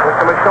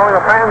 Grissom is showing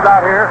the fans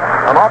out here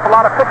an awful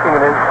lot of pitching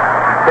in his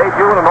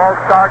debut in an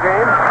all-star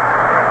game.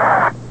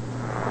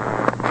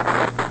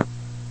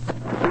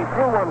 He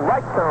threw one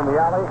right down the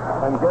alley,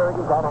 and Gehrig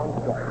is out on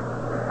strike.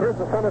 Here's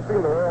the center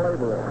fielder, Earl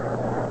Averill.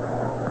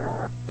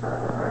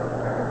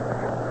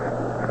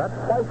 That's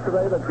twice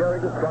today that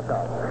Gehrig is struck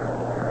out.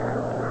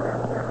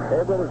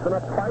 Averill has been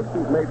up twice.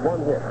 He's made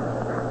 1 hit.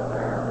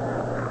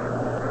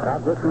 Now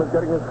Grissom is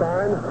getting his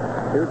sign.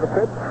 Here's the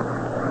pitch.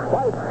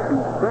 Twice he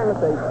swung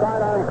at a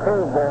sidearm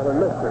curveball and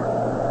missed it.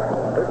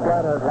 This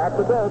lad has lots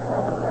of dirt.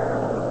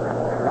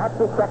 Lots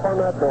of stuff on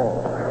that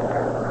ball.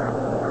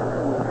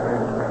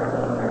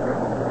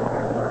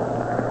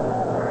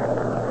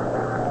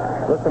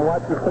 Grissom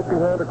wipes his pitching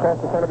hand across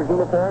the front of his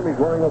uniform. He's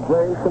wearing a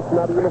gray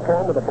Cincinnati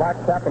uniform with a black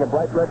cap and a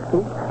bright red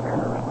peak.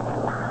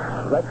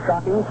 Red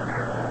stockings.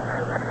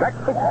 Next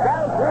pitch,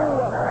 guys.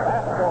 Ooh, a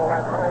fastball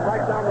that time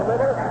right down the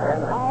middle.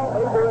 And how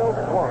Averill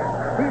swung.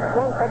 He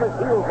swung from his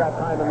heels that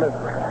time and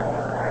missed it.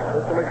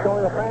 Grissom is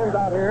showing the fans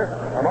out here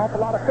an awful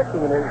lot of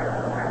pitching in his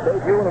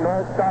debut in an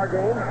all-star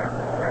game.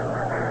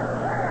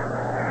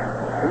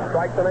 2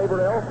 strikes on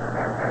Averill.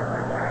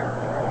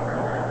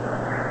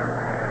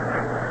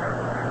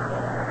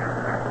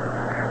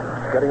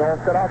 Getting all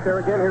set out there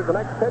again. Here's the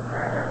next pitch.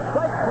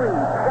 Strike 3.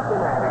 Struck him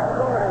out. He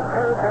swung at a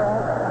curveball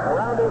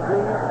around his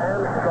knees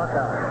and struck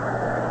out.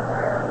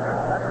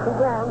 That's 2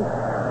 gone.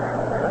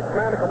 Next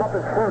man to come up is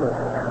Furnace.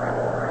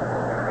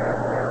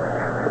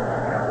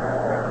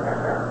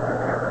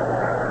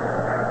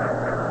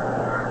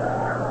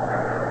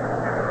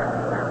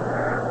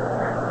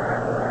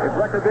 His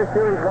record this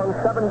year, he's won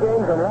 7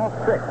 games and lost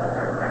 6.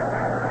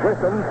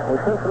 Grissom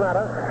with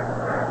Cincinnati.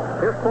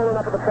 Here's Coleman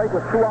up at the plate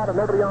with 2 out and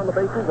nobody on the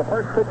bases. The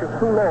first pitch is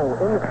too low,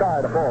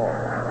 inside, a ball.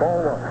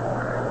 Ball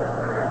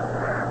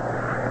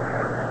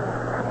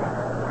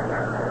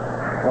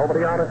 1.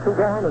 Nobody on, is 2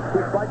 gone. There's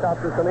 2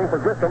 strikeouts this inning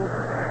for Grissom.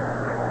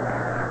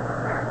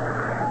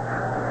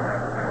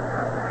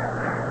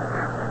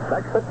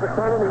 Next pitch to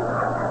Coleman. He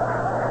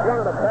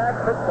swung at a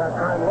bad pitch that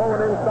time, low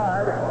and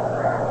inside.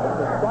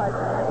 It's a strike.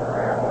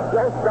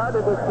 Joe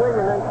started to swing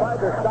and then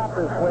tried to stop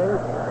his swing,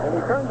 and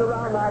he turned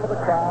around now to the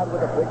crowd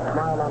with a big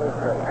smile on his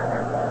face.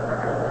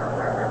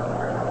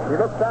 He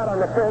looked sad on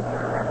the pitch,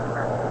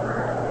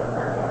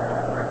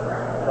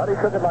 but he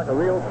took it like a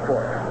real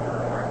sport.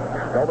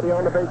 Nobody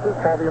on the bases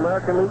for the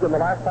American League in the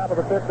last half of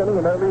the fifth inning,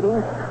 and they're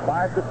leading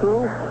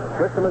 5-2.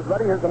 Grissom is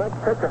ready. Here's the next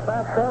pitch, a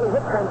fastball. He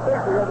hits one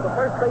safely over the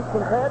first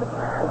baseman's head.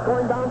 It's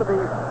going down to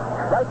the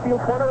right field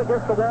corner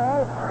against the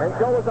wall, and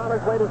Joe is on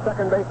his way to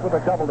second base with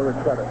a double to his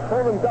credit.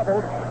 Coleman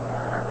doubled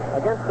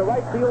against the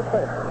right field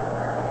fence.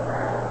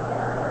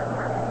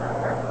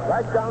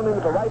 Right down into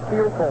the right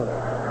field corner.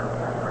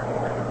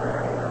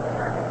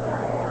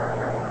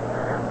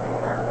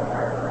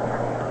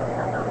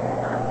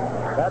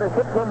 That is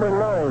hit number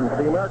 9 for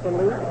the American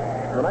League.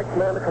 The next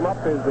man to come up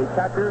is the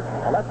catcher,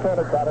 a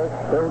left-handed batter,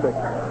 Bill Dick.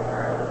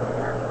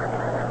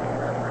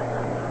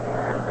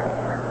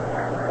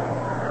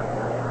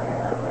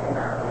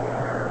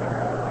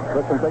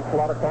 Grissom takes a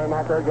lot of time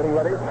out there getting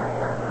ready.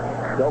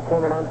 Joe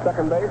Coleman on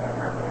second base.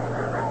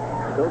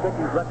 Bill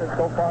Dickey's record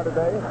so far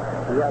today,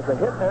 he has a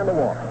hit and a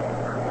walk.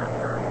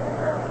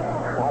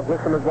 Now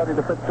Grissom is ready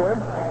to pitch to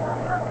him.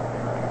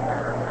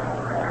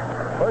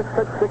 First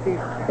pitch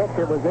Dickey took,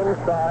 it was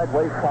inside,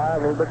 waist high,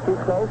 a little bit too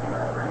close,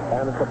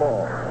 and it's a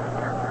ball.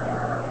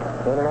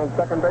 Running on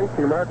second base,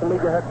 the American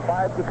League ahead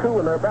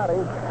 5-2 in their batting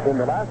in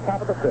the last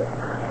half of the fifth.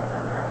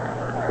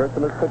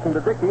 Grissom is pitching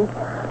to Dickey.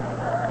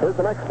 Here's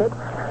the next pitch.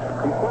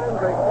 He slams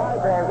a fly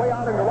ball way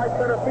out into right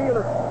center field.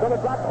 It's going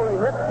to drop for a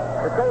hit.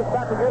 It goes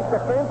back against the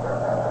fence.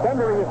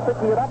 Gehrig is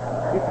picking it up.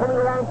 He's coming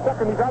around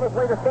second. He's on his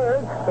way to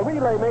third. The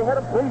relay may hit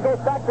him. He goes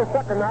back to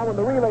second now when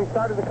the relay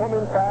started to come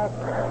in fast.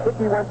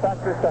 Dickey went back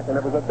to second.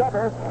 It was a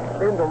double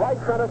into right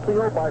center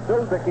field by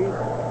Bill Dickey.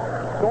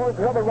 Scores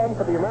another run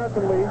for the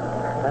American League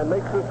and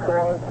makes the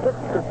score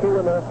 6-2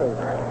 in their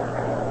favor.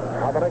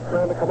 Now the next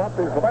man to come up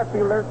is the left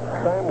fielder,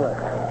 Sam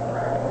West.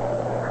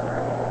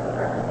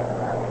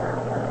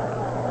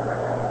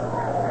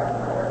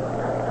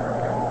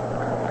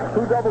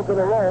 Two doubles in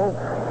a row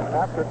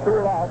after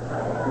 2 outs.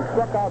 He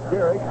struck out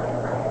Gehrig,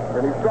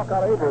 and he struck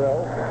out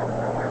Averill.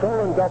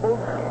 Stolen doubled,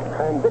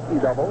 and Dickey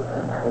doubled.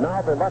 And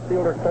now the left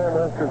fielder, Sam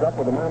West, is up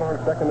with a man on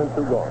second and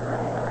 2 gone.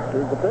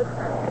 Here's the pitch.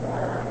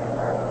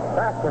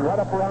 Fast one right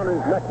up around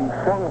his neck. He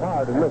swung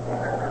hard and missed.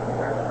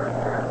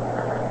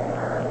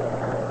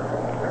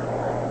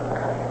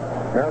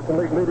 American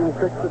League leading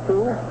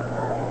 6-2.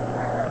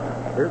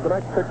 Here's the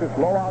next pitch. It's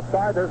low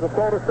outside. There's a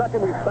throw to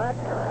second. He's back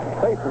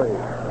safely.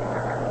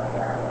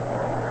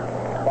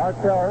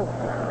 Bartell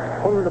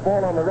putting the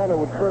ball on the runner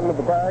would turn into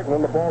the bag, and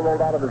then the ball rolled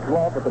out of his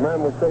glove, but the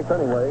man was safe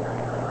anyway.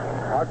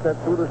 Arquette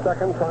through the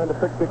second, trying to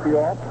pick Dickey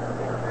off.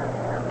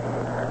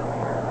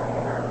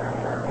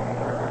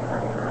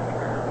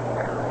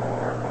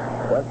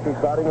 West is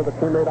batting with a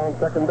teammate on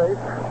second base.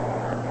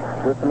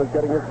 Grissom is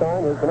getting his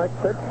sign. Here's the next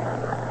pitch.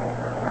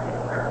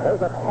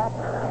 There's a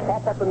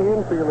pop up in the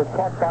infield. It's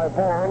caught by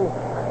Vaughn,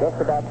 just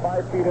about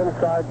 5 feet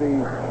inside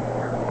the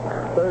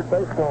third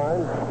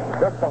baseline,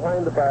 just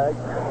behind the bag.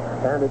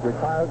 And it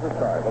retires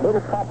aside. A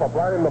little pop-up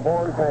right in the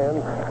Vaughn's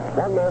hand.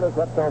 One man is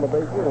left on the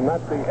bases, and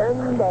that's the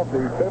end of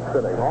the fifth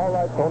inning. All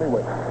right, Tony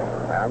Wick.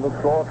 And the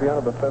score at the end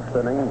of the fifth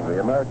inning,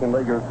 the American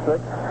Leaguers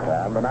 6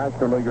 and the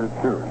National Leaguers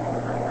 2.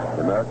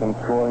 The Americans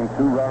scoring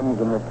 2 runs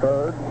in the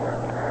third,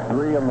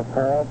 3 in the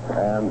fourth,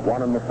 and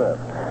 1 in the fifth.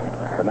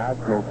 The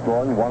Nationals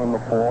scoring 1 in the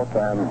fourth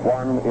and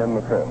 1 in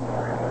the fifth.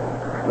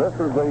 This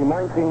is the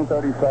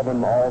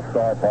 1937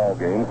 All-Star Ball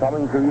Game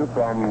coming to you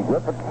from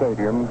Griffith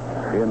Stadium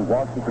in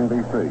Washington,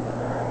 D.C.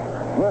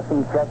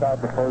 Grissom struck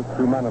out the first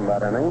 2 men in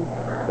that inning.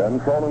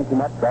 Then Cronin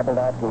came up, doubled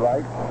out to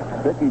right.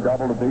 Dickey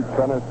doubled to deep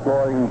center,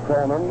 scoring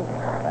Cronin.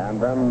 And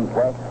then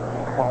West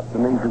popped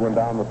an easy one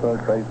down the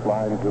third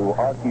baseline to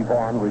Archie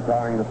Vaughn,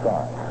 retiring the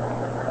side.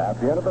 At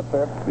the end of the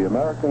fifth, the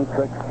Americans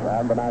 6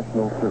 and the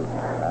Nationals 2.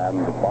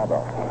 And Bob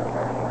Ellis.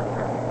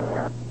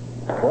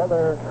 Well,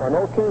 there are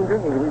no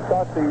changes as we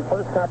start the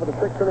first half of the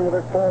sixth inning of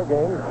this ball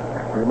game.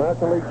 The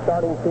American League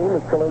starting team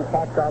is still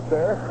intact out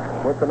there,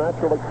 with the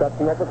natural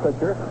exception of the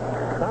pitcher.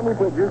 Tommy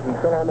Bridges is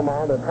still on the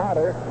mound, and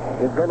Potter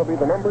is going to be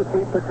the number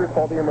 3 pitcher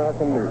for the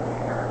American League.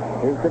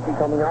 Here's Dickey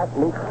coming out.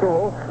 Luke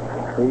Sewell,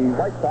 the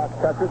White Sox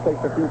catcher,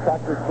 takes a few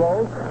practice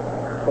throws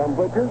from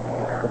Bridges.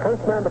 The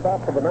first man to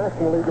bat for the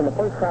National League in the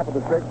first half of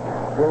the sixth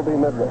will be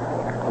Midway.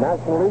 The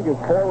National League is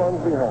 4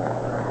 runs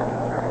behind.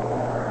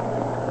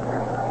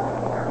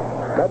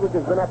 Medwick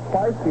has been up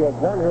twice. He has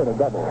 1 hit, a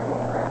double.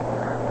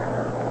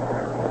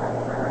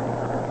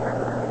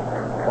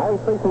 Now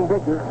he's facing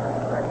Bridges.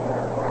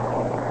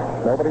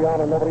 Nobody on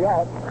and nobody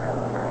out.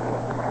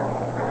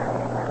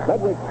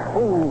 Medwick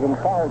swings and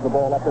fouls the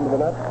ball up into the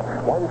net.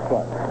 1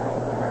 strike.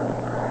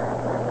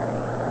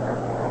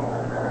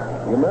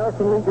 The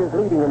American League is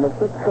leading in the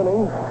sixth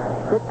inning,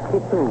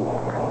 6-2.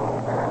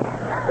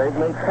 They've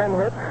made 10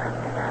 hits.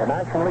 The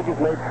National League has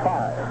made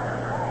 5.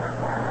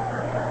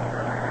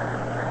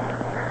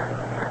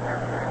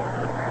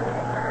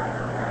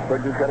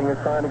 Bridges getting his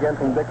sign again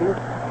from Dickey.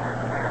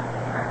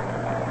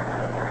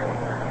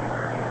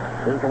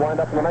 Here's the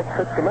windup in the next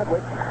pitch to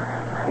Medwick.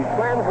 He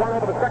slams one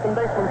over the second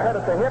baseman's head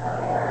at the hip.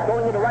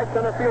 Going into right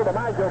center field,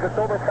 DiMaggio gets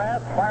over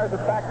fast, fires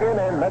it back in,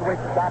 and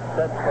Medwick stops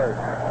at first.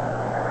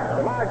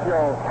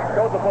 DiMaggio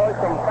showed the boys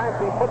some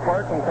fancy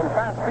footwork and some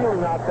fast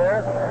fielding out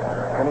there.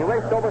 And he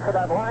raced over to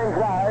that line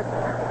drive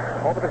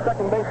over the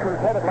second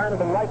baseman's head. It landed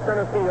in right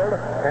center field.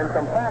 And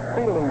some fast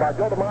fielding by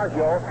Joe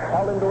DiMaggio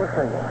held into a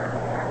single.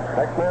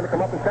 Next man to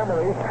come up is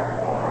Gehrig.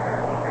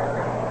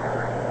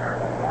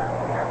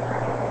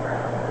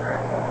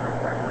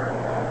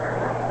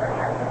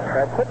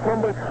 That's hit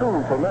number 2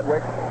 for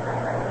Medwick.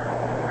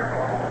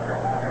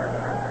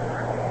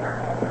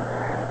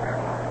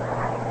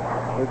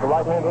 Here's the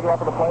right-hand hitter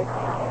up at the plate,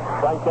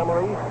 Frank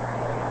Gehrig.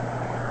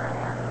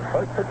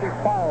 First pitch he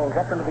fouls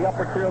up into the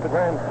upper tier of the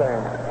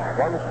grandstand.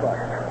 1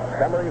 strike.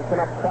 Gehrig has been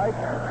up twice.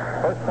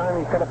 First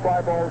time he sent a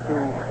fly ball to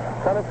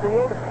center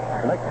field.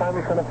 The next time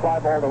he sent a fly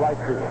ball to right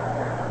field.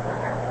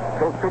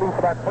 Still shooting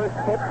for that first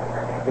pitch.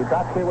 He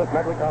bats here with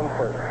Medwick on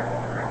first.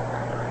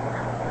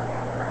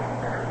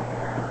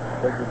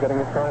 Briggs is getting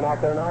his sign out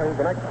there now. Here's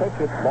the next pitch.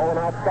 It's low and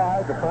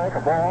outside to Frank,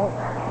 a ball.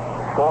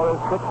 Score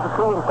is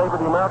 6-2 in favor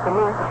of the American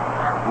League.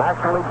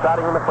 National League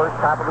batting in the first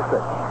half of the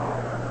 6th.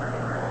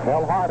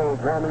 Mel Harder is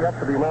warming up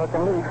for the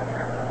American League.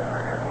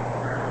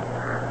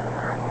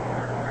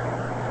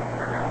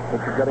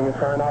 Briggs is getting his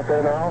sign out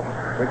there now.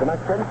 Here's the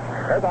next one.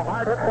 There's a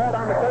hard hit ball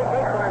down the third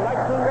baseline. Right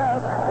to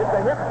left. It's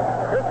a hit.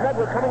 Here's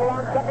Medwick coming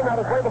along second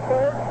on his way to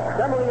third.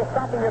 Gehrig is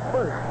stopping at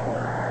first.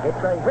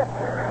 It's a hit.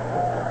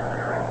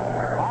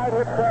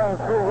 Hit ball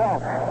through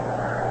Ross.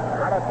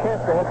 Not a chance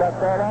to hit that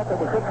ball out. It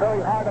was hit very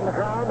hard on the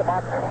ground,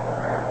 about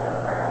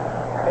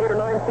 8 or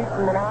 9 feet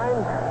from the line.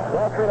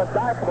 Ross made a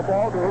dive for the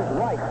ball to his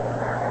right,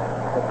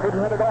 but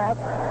couldn't hit it off.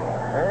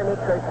 And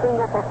it's a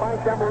single for Frank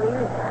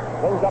Gehrig.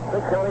 Brings up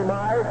Big Johnny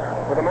Mize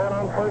with a man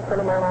on first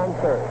and a man on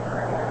third.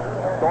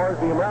 Scores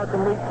the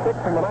American League 6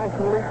 and the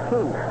National League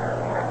 2.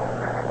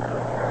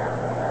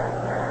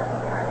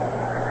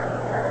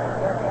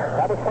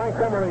 That was Frank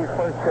Gehrig's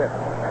first hit.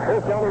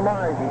 Here's Johnny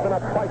Mize. He's been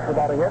up twice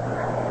without a hit.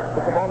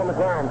 Put the ball on the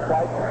ground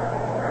twice.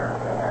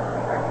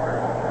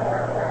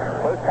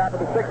 First half of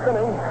the 6th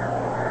inning.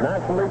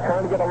 National League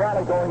trying to get a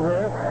rally going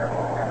here.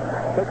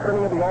 6th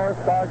inning of the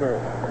All-Star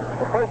game.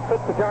 The first pitch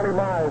to Johnny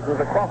Mize was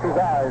across his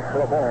eyes for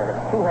a ball.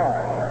 It's too hard.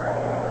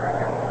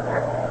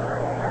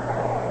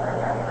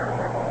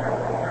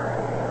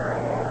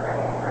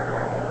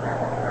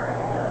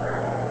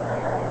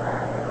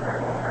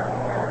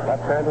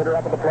 Left-hand hitter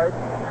up at the plate.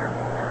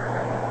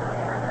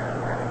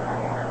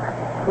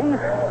 He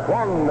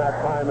swung that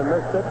time and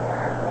missed it.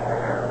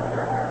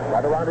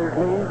 Right around his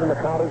knees, and the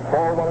count is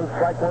ball 1 and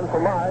strike 1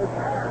 for Mize.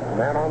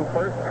 Man on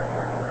first.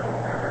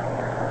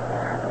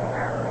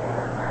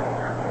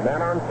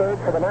 Man on third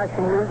for the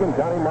National League, and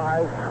Johnny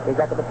Mize is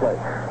up at the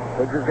plate.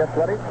 Bridges gets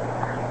ready.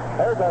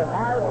 There's a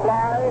high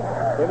fly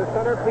into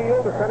center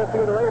field. The center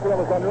fielder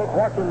Averill is under it.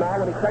 Watch him now.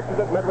 When he catches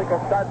it, Medwick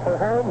will start for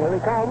home. Here he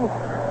comes.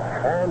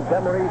 And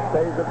Gehrig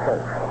stays at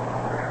first.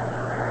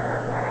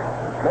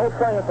 No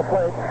play at the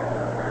plate.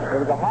 There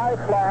was a high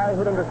fly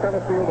hit into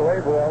center field to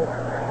Averill,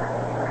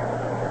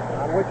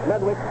 on which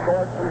Medwick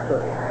scored from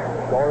third.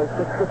 Score is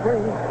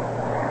 6-3.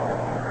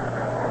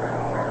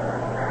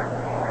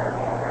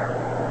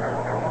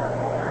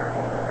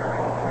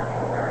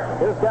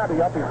 Here's Gabby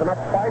up. He's been up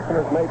twice and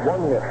has made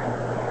 1 hit.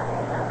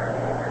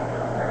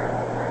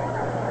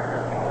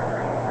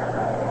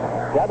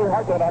 Gabby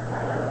Hartnett up.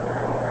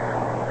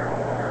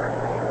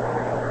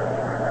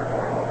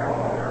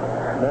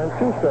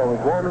 Mancuso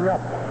is warming up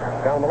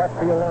down the left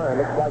field line.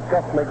 Looks like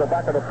Gus may go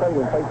back to the plate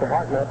in place of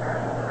Hartnett.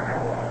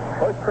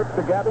 First pitch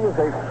to Gabby is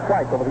a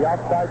strike over the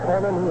outside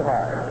corner, and he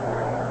high.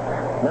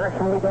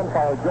 National League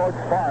umpire George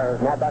Farr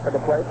is now back at the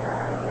plate.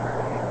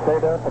 Stay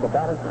there for the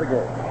balance of the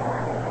game.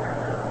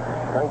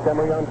 Frank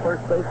Gehrig on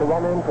first base, a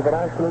run in for the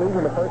National League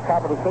in the first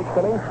half of the 6th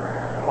inning.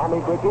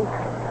 Tommy Bridges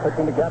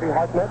pitching to Gabby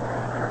Hartnett.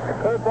 The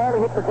third ball, he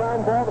hits the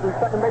ground ball to the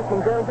second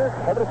baseman Gehrig.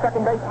 Over to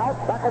second base, out,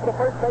 back over to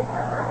first base.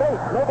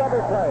 Safe, no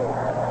double play.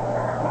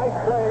 Nice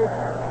play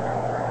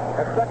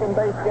at second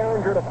base.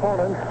 Gehrig to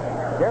Cronin.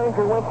 Gehrig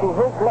went to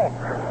his left.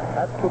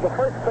 That's to the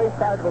first base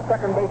side of the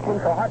second baseman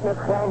for Hartnett's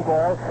ground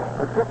ball,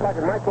 which looked like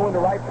it might go into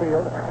right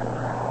field.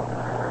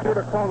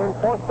 To Cronin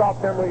forced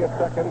off Gehrig at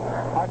second.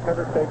 Hartnett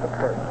is safe at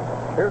first.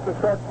 Here's the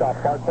shortstop,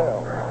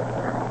 Bartell.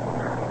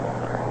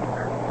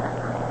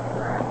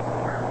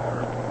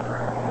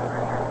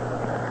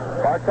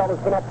 Bartell has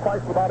been up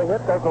twice without a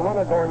hit. There's a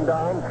runner going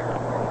down.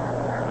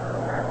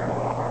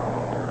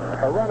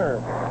 A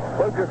runner.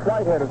 Burgess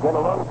Whitehead is going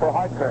to run for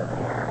Hartnett.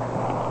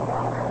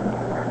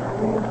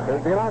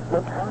 Here's the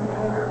announcement.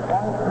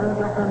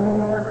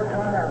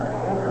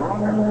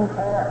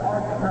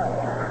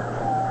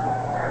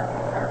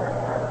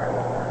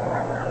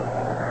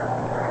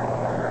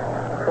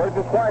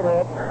 Burgess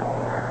Whitehead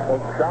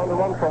is down to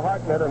run for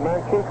Hartnett, and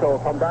Mancuso will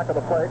come back at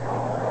the plate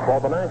for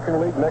the National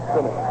League next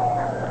inning.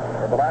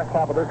 For the last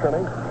half of this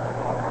inning,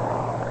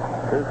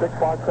 here's Dick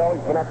Bartell.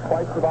 He's been up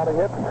twice without a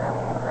hit.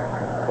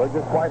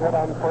 Burgess Whitehead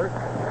on first.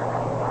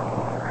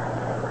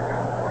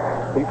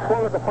 He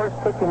swung at the first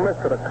pitch and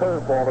missed it, a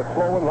curveball that's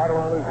flowing right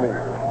around his knee.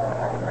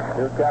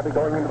 Here's Gabby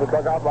going into the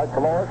dugout right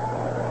below us.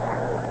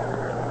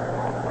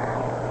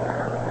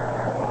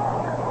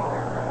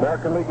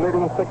 American League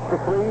leading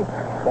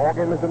 6-3. Ball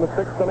game is in the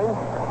 6th inning.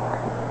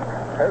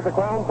 There's the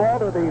ground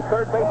ball to the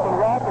third baseman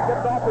Roth. He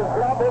gets off his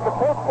glove. There's a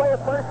close play at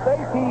first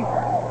base. He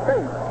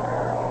sinks.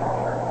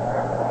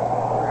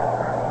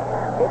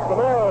 It's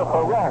an error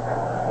for Roth,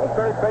 the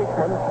third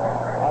baseman.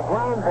 A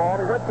ground ball.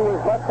 He went to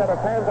his left, had his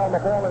hands on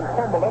the ball and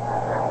fumbled it.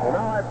 And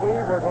now I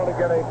believe we're going to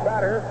get a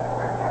batter.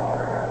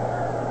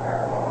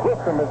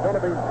 Grissom is going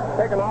to be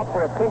taken out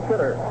for a pinch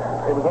hitter.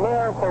 It was an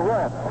error for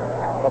Roth.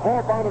 The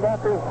ball bounded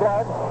after his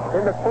glove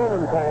into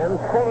Cronin's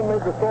hands. Cronin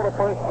moved to sort of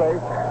first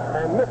base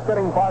and missed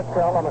getting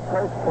Bartell on a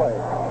close play.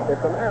 It's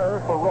an error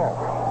for Roth.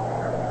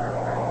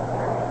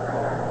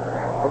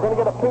 We're going to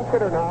get a pinch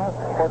hitter now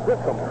for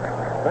Grissom.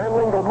 Van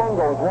Lingle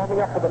Mungo is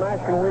warming up for the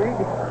National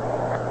League.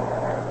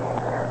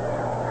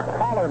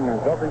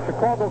 Collins of the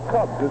Chicago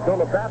Cubs is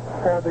going to bat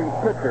for the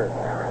pitcher.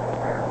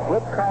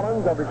 Flip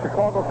Collins of the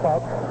Chicago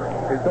Cubs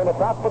is going to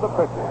bat for the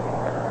pitcher.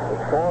 The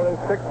score is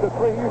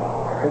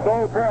 6-3. His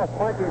old boss,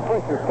 Frankie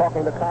Fish, is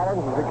talking to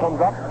Collins as he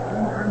comes up.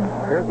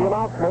 Here's the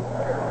announcement.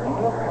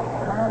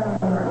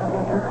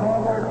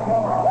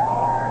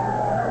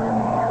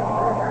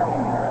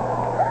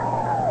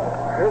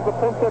 Here's the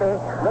pinch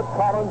hitter, Flip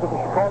Collins of the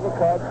Chicago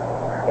Cubs.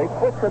 A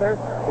switch hitter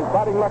is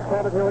batting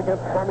left-handed here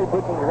against Tommy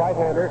Bridges, the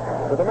right-hander.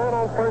 With a man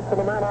on first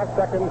and a man on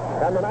second,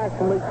 and the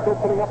National League still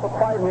putting up a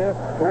fight here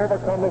to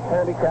overcome this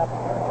handicap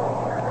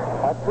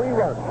of 3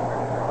 runs.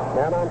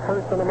 Man on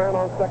first and a man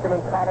on second,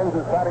 and Collins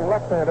is batting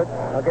left-handed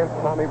against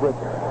Tommy Bridges.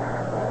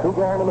 2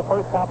 gone in the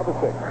first half of the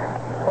 6th.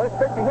 First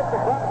pitch, he hits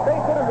the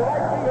base hit into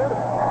right field.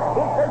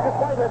 Big Bridges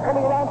Whitehead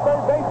coming around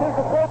third base. Here's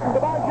the throw from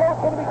DiMaggio.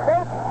 It's going to be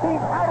close.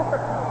 He's out at the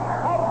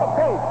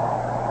plate.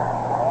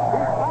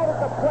 He's out at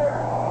the plate.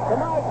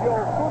 DiMaggio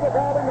threw the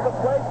ball into the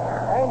plate,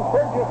 and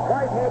Bridges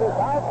Whitehead is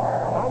out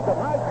on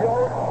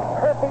DiMaggio's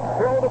perfect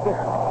throw to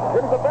distance.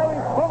 It is a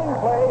very thrilling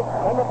play,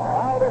 and the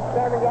crowd is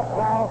standing up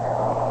now.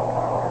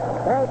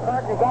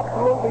 Ballpark is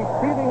absolutely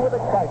beating with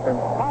excitement.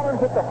 Collins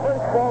hit the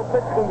first ball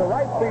pitched into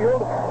right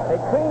field, a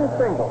clean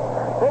single.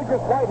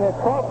 Bridges Whitehead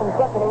caught from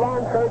second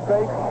around third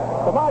base.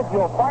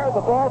 DiMaggio fired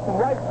the ball from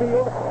right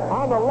field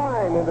on the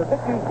line into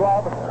Dickey's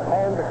glove,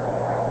 and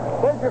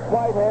Bridges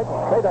Whitehead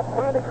made a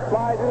frantic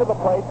slide into the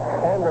plate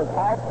and was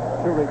out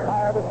to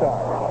retire the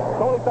side.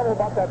 Tony, tell me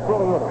about that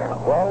thrilling inning.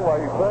 Well,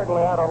 you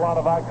certainly had a lot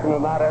of action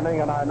in that inning,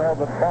 and I know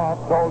that Boss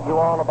told you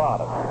all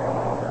about it.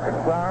 The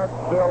crowd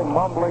still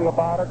mumbling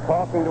about it,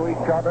 talking to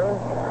each other.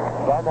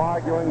 Some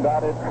arguing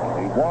that he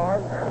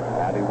was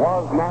and he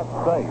was not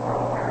safe.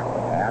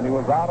 And he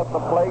was out at the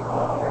plate,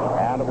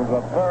 and it was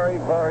a very,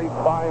 very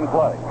fine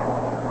play.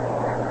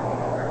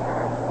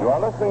 You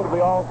are listening to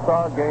the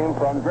All-Star Game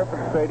from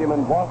Griffith Stadium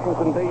in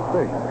Washington,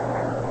 D.C.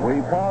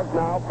 We pause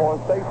now for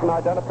station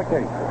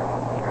identification.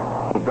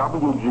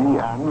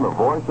 WGN, the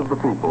voice of the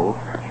people,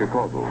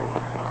 Chicago.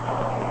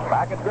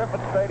 Back at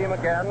Griffith Stadium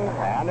again,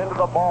 and into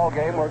the ball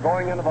game. We're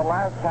going into the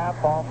last half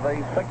of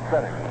the 6th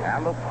inning.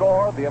 And the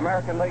score, the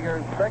American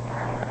Leaguers 6,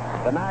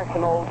 the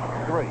Nationals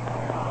 3.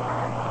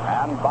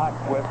 And back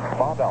with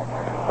Bob Elton.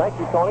 Thank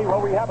you, Tony.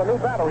 Well, we have a new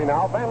battery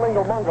now. Van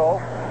Lingle Mungo,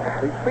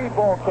 the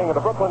speedball king of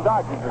the Brooklyn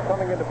Dodgers, is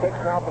coming into pitch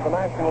now for the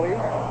National League.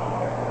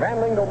 Van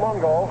Lingle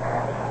Mungo,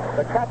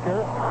 the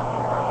catcher,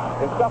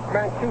 is Gus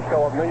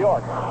Mancuso of New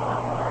York.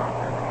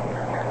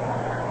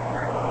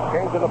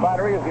 Change of the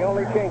battery is the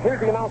only change. Here's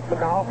the announcement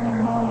now.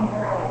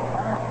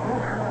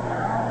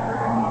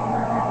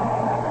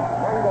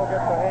 Mungo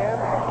gets the hand.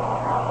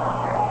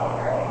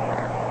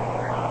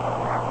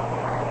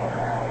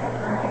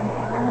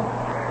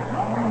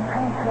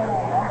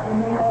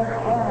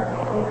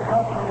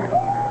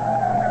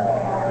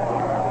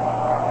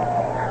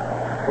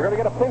 We're going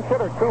to get a pinch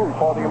hitter, too,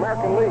 for the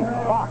American League.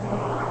 Fox.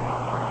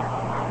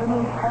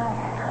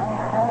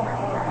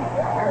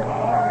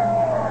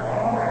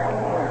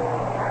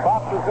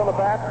 Fox is going to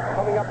bat,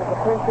 coming up as a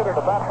pinch hitter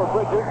to bat for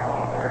Bridges.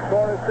 The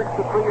score is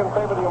 6-3 in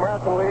favor of the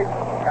American League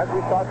as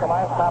we start the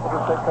last half of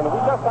the 6th inning.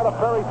 We just had a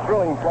very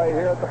thrilling play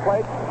here at the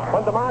plate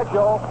when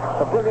DiMaggio,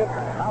 the brilliant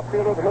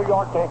outfielder of the New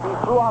York Yankees,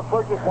 threw out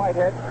Bridges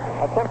Whitehead,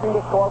 attempting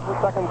to score from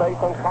second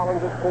base on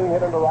Collins' clean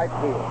hit into right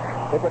field.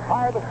 It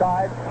retired the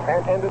side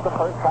and ended the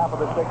first half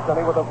of the 6th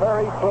inning with a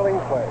very thrilling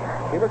play.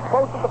 He was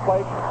close to the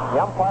plate.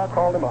 The umpire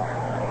called him out.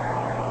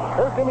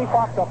 Here's Jimmy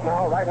Fox up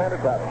now,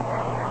 right-handed batter.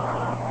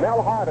 Mel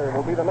Harder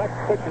will be the next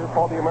pitcher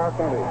for the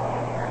American League.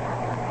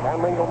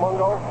 Van Lingle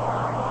Mungo.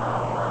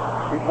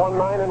 He's won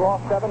 9 and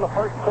lost 7. The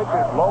first pitch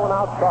is low and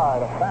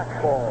outside. A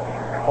fastball.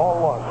 Ball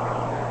 1.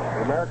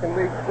 The American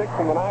League 6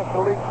 and the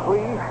National League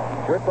 3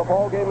 with the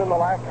ball game in the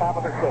last half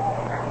of the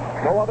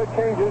 6th. No other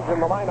changes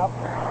in the lineup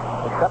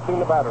excepting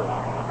the battery.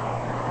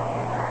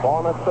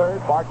 Vaughn at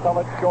third, Bartell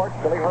at short,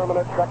 Billy Herman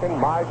at second,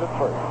 Mize at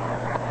first.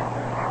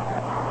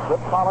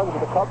 Flip Collins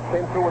of the Cubs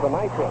came through with a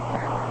nice hit.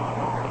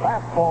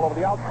 Fastball over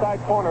the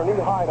outside corner, knee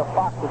high to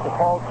Fox. It's a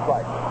called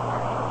strike.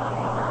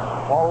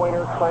 Paul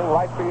Wainer playing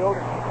right field,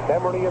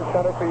 Demerny in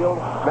center field,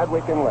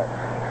 Medwick in left.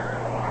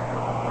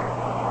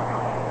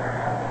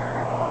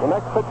 The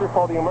next pitcher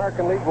for the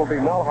American League will be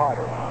Mel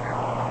Harder.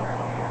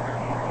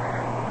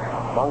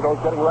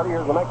 Mungo's getting ready.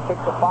 Here's the next pitch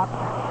to Fox.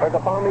 There's a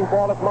bounding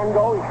ball at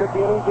Mungo. He should be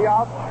an easy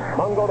out.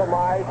 Mungo to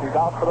Mize. He's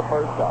out for the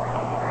first out.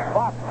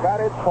 Fox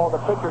batted for the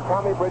pitcher,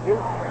 Tommy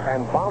Bridges,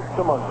 and bounced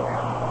to Mungo.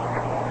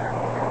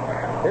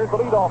 Here's the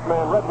leadoff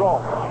man, Red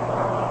Rolfe.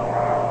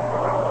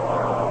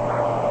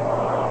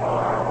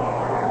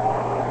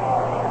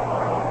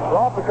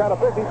 Rolfe has had a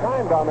busy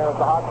time down there at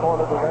the hot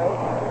corner today.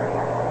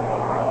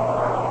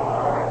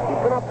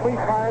 He's been up 3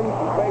 times.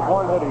 He's made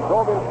 1 hit. He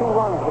drove in 2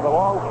 runs with a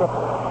long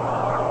triple.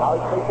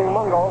 Now he's facing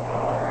Mungo.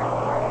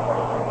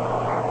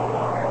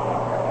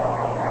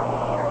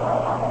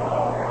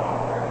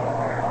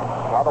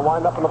 Now the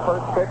wind up in the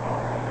first pitch.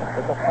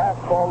 It's a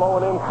fastball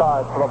low and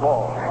inside for the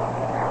ball.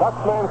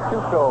 Dutchman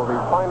Schusto, the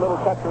fine little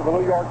catcher of the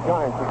New York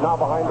Giants, is now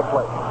behind the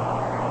plate.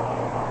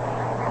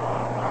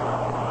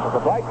 There's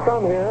a bright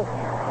sun here.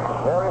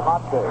 Very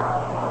hot day.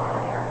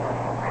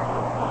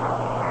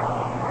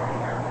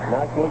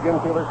 National League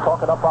infielders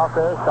talking up out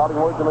there, shouting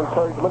words of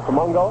encouragement to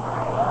Mungo.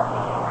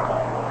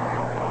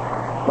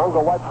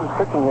 Mungo wipes his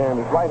pitching hand,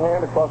 his right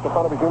hand across the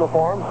front of his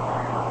uniform.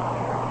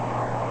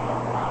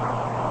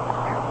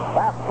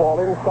 Fastball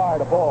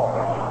inside, a ball.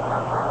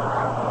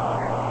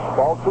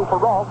 Ball 2 for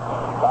Rolfe,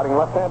 batting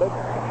left-handed.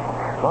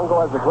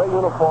 Mungo has a gray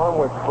uniform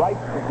with bright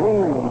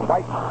green and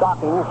white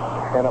stockings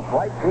and a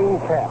bright green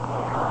cap.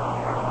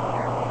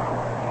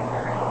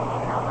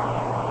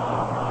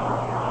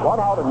 1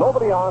 out and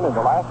nobody on in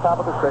the last half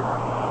of the 6th.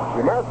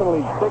 The American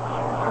League 6,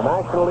 the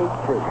National League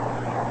 3.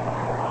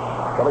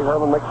 Billy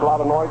Herman makes a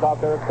lot of noise out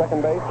there at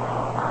second base.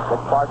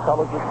 Dick Clark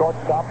covers the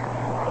shortstop.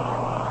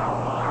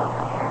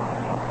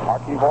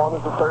 Archie Vaughan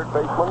is the third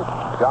baseman.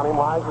 Johnny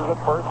Mize is at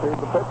first. Here's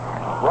the pitch.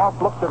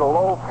 Rolfe looked at a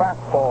low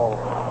fastball.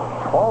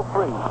 Ball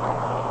 3.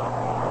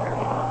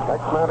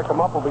 Next man to come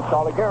up will be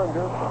Charlie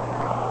Gehringer.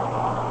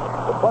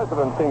 The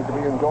president seems to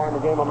be enjoying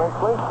the game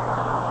immensely.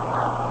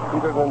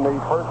 Seated in the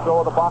first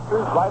row of the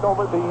boxers, right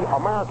over the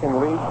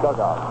American League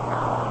dugout,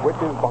 which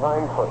is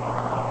behind first.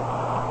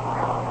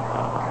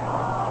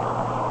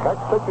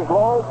 Next pitch is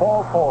low,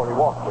 ball 4. He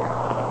walks it.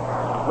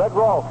 Red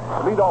Rolfe,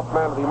 the leadoff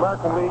man of the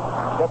American League,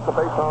 gets the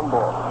base on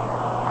ball.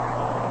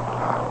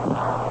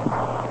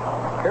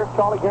 Here's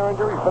Charlie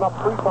Gehringer. He's been up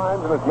 3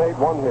 times and has made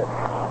 1 hit.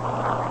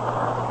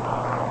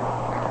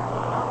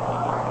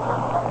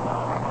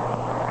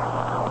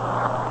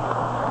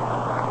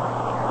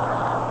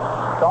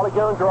 Charlie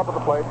Gehringer up at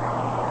the plate.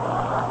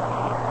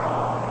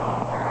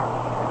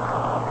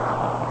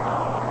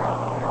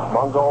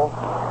 Mungo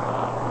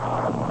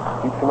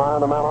keeps an eye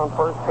on the man on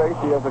first base.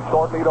 He has a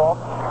short lead off.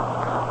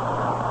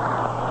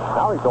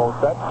 Now he's all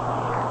set.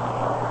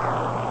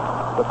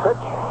 The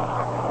pitch.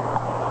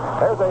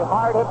 There's a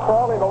hard hit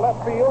ball into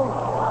left field.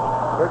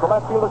 There's a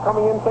left fielder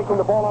coming in, taking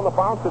the ball on the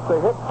bounce. It's a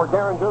hit for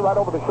Gehringer right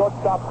over the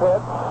shortstop's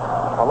head.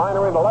 A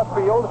liner into left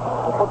field.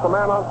 It puts a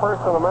man on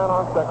first and a man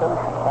on second.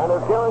 And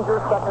there's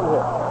Gehringer's second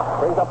hit.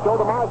 Brings up Joe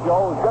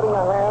DiMaggio, who's getting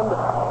a hand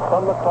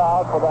from the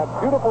crowd for that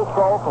beautiful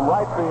throw from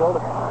right field,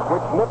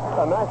 which nipped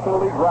a National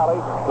League rally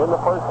in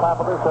the first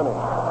half of this inning.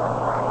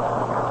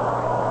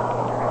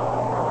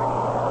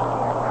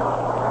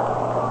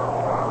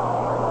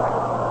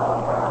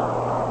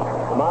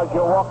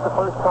 DiMaggio walked the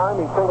first time.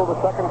 He singled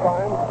the second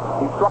time.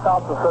 He struck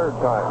out the third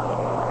time.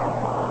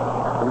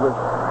 He was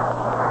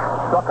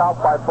struck out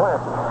by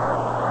Blanton.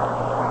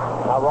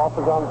 Now Rolfe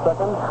is on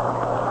second.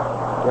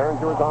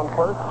 Gehringer is on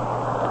first.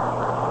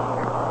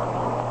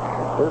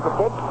 Here's the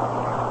pitch.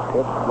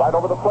 It's right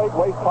over the plate,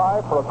 waist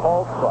high for a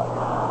called strike.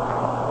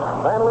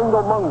 Vanlingo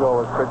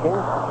Mungo is pitching.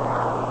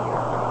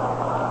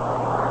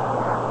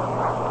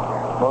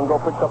 Mungo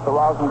picks up the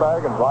rosin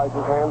bag and dries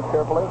his hands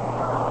carefully.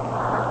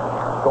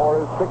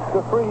 Score is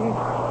 6-3 in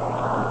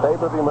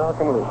favor of the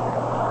American League.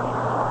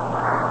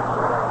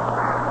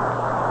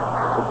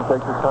 Pitcher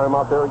takes his time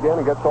out there again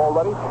and gets all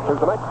ready.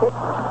 Here's the next pitch.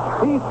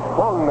 He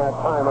swung that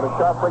time at a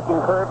sharp breaking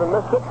curve and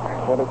missed it.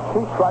 And it's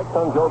 2 strikes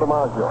on Joe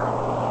DiMaggio.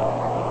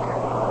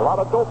 A lot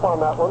of dope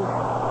on that one.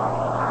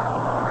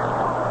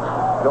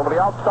 Over the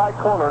outside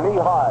corner, knee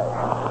high.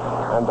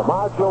 And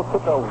DiMaggio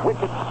took a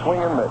wicked swing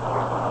and miss.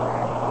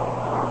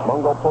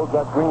 Mungo pulls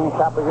that green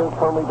cap of his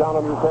firmly down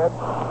on his head.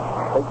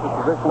 Takes his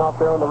position out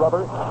there in the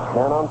rubber.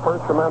 Man on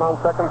first, a man on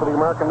second for the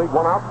American League.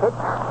 1 out, pitch.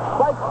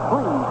 Strike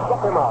 3,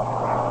 struck him out.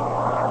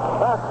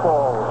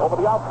 Fastball over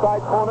the outside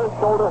corner,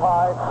 shoulder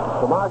high.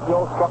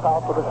 DiMaggio struck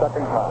out for the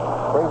second time.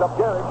 Brings up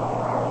Gehrig.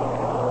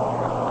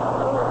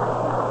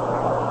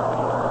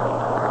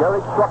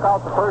 Gehrig struck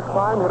out the first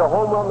time, hit a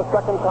home run the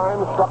second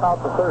time, struck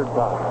out the third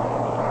time.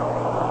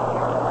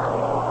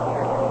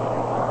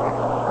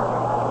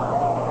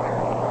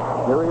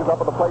 Here he is up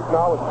at the plate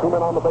now with 2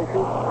 men on the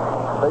bases,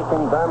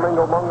 facing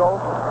Vanlingo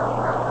Mungo.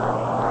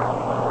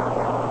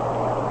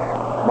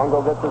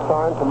 Mungo gets his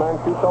sign from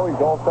Mancuso. He's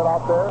all set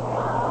out there.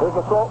 There's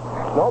a throw.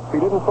 Nope, he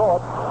didn't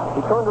throw it.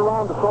 He turned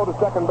around to throw to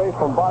second base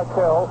from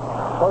Bartell,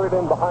 hurried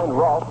in behind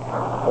Rolfe.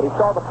 But he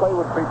saw the play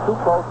would be too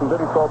close and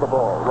didn't throw the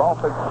ball.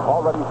 Rolfe had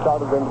already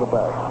started into the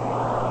bag.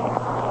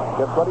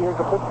 Gets ready. Here's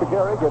a pitch to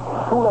Gehrig. It's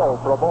too low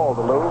for a ball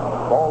to lose.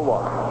 Ball 1.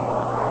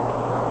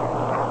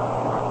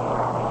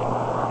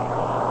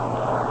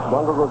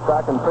 Bungle goes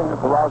back and fingers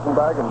the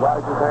Rosenbag and dries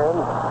his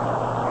hands.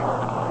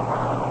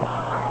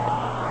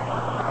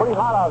 Pretty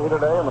hot out here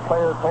today, and the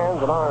players'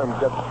 hands and arms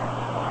get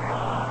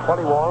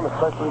plenty warm,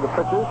 especially the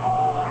pitchers.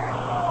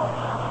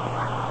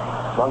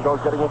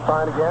 Bungo's getting his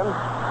sign again.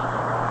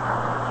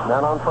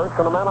 Man on first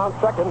and a man on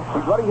second.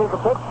 He's ready. Here's the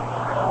pitch.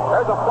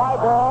 There's a fly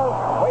ball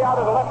way out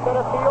into left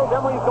center field.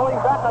 Emery's going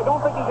back. I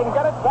don't think he can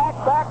get it. Back,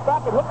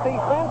 and hit the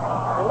fence.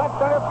 In left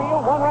center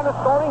field, 1 run is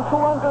scoring, 2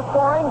 runs are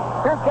scoring.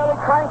 Here's Gehrig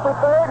trying for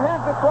third.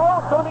 Here's the throw.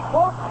 It's going to be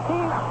close.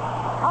 He's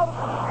out of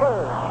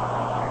third.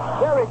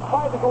 Gehrig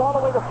tried to go all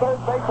the way to third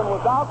base and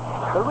was out.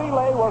 The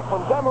relay was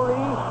from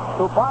Demery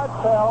to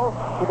Bartell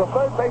to the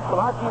third baseman,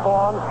 Archie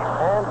Vaughan,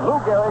 and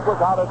Lou Gehrig was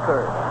out at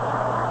third.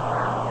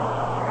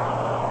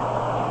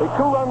 The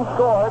 2 runs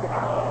scored.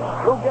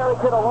 Lou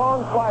Gehrig hit a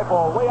long fly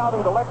ball way out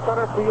into left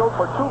center field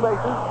for 2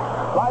 bases,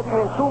 driving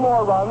in 2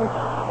 more runs,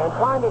 and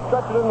trying to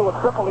stretch it into a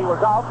triple. He was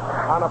out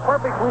on a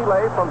perfect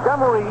relay from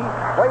Demery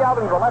way out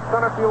into the left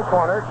center field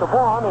corner to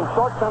Vaughan in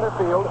short center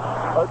field,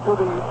 to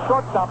the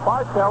shortstop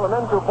Bartell, and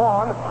then to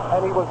Vaughan,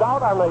 and he was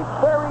out on a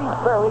very,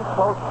 very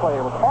close play.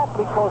 It was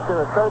awfully close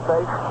here at third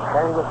base,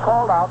 and he was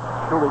called out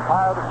to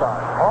retire the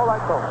side. All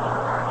right, Tony.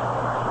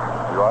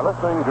 You are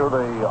listening to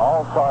the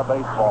All-Star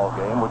Baseball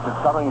game, which is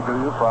coming to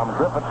you from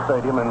Griffith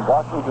Stadium in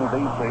Washington,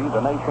 D.C.,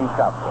 the nation's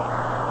capital.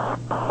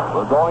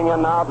 We're going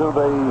in now to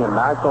the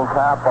national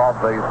cap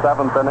of the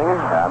 7th inning,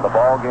 and the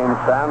ball game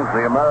stands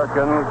the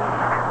Americans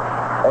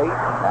 8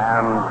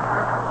 and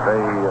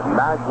the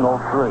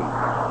Nationals 3.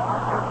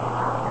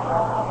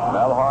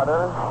 Mel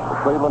Harder, the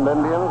Cleveland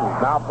Indians, is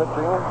now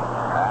pitching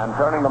and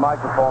turning the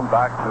microphone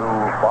back to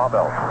Bob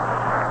Elton.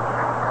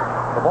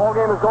 The ball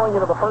game is going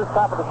into the first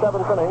half of the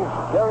 7th inning.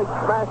 Gehrig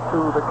smashed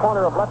to the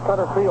corner of left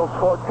center field,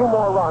 scored 2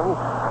 more runs,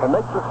 and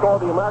makes the score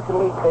the American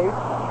League 8,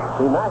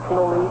 the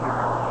National League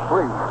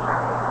 3.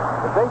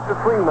 It's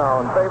 8-3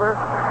 now in favor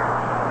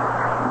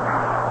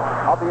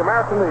of the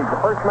American League. The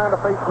first man to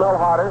face Mel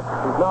Harder,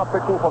 who's now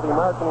pitching for the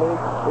American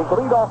League, is the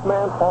leadoff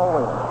man, Paul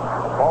Wayne.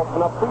 Paul's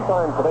been up 3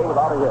 times today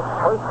without a hit.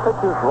 First pitch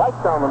is right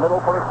down the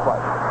middle for a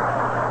strike.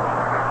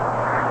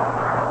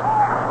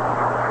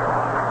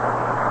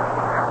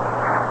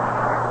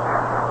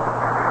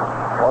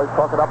 Boys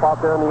talk it up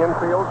out there in the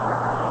infield.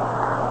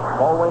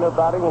 Paul Wayne is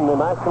batting, and the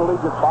National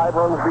League is 5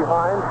 runs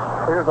behind.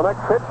 Here's the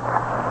next pitch.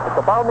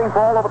 It's a bounding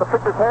ball over the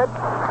pitcher's head.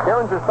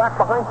 Gehringer's back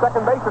behind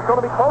second base. It's going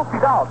to be close.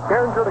 He's out.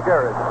 Gehringer to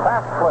Gehrig.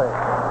 Fast play.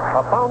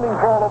 A bounding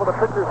ball over the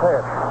pitcher's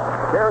head.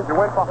 Gehringer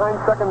went behind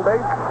second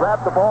base,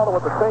 grabbed the ball, and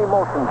with the same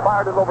motion,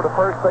 fired it over to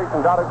first base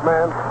and got his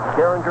man,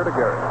 Gehringer to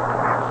Gehrig.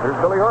 Here's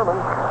Billy Herman.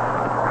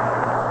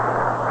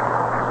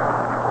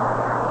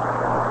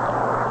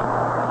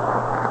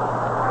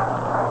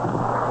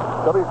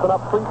 Billy's been up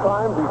 3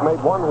 times. He's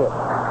made 1 hit.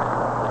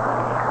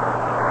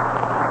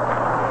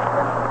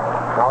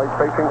 Now he's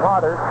facing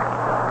Harder.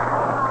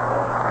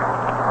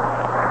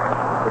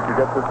 If you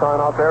get the sign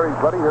out there, he's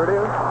ready. Here it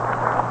is.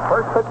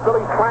 First pitch,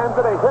 Billy slams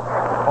it, a hit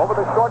over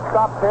the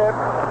shortstop's head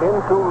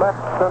into left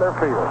center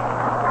field.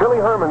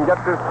 Billy Herman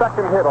gets his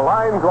second hit, a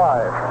line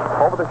drive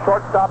over the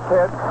shortstop's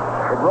head.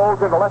 It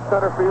rolls into left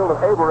center field, and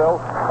Averill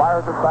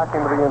fires it back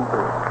into the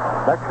infield.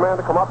 Next man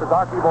to come up is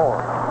Archie Vaughan.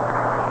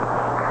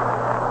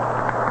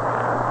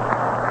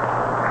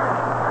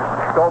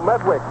 So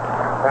Medwick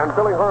and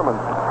Billy Herman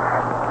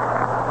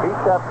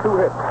each have 2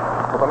 hits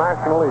for the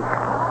National League.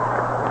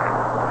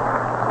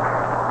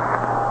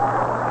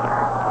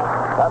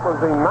 That was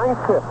the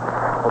 9th hit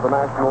for the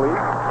National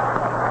League.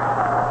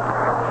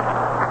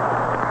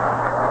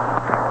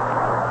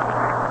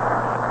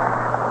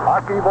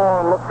 Archie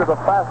Vaughan looked at a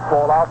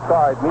fastball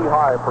outside,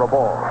 knee-high for a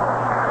ball.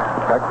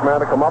 Next man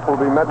to come up will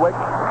be Medwick,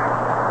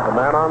 the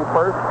man on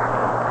first.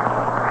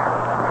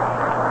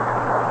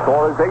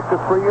 Score is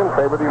 8-3 in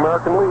favor of the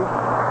American League.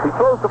 He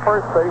throws to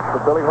first base,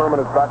 but Billy Herman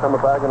is back on the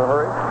bag in a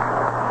hurry.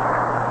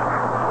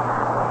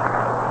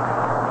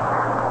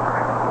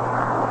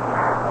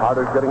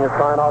 Harder's getting his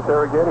sign out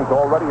there again. He's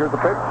all ready. Here's the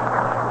pitch.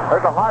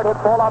 There's a hard hit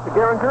ball out to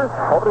Gehringer.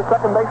 Over to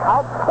second base,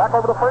 out. Back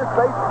over to first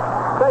base.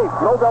 Safe.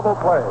 No double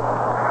play.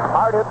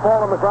 Hard hit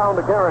ball on the ground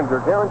to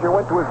Gehringer. Gehringer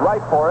went to his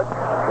right for it.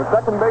 The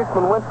second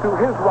baseman went to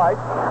his right.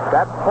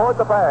 That's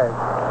toward the bag.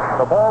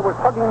 The ball was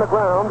hugging the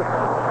ground.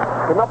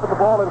 Came up with the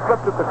ball and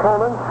flipped it to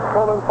Coleman.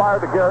 Coleman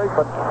fired to Gehrig,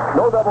 but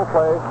no double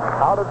play.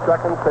 Out at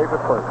second, safe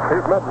at first.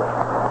 Here's Medwick.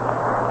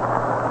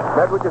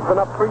 Medwick has been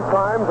up 3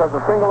 times as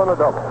a single and a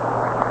double.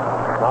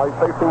 Now he's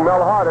facing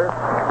Mel Harder.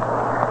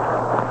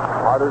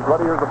 Harder's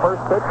ready. Here's the first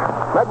pitch.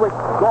 Medwick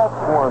golfed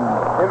one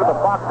into the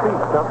box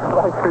seat down the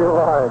right field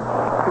line.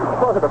 He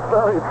swung at a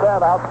very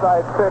bad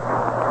outside pitch.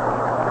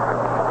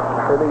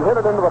 And he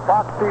hit it into the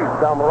box seat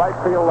down the right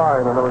field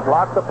line, and there was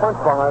lots of punch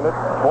behind it.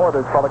 Boy,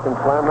 this fella can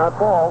slam that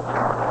ball.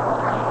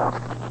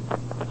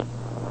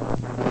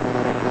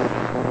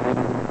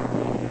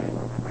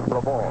 For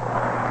a ball.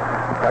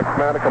 Next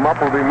man to come up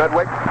will be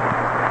Medwick,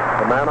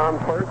 the man on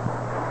first.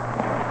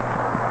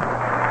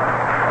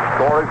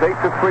 Score is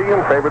 8-3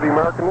 in favor of the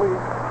American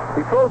League.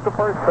 He throws to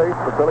first base,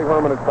 but Billy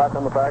Herman is back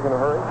on the bag in a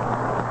hurry.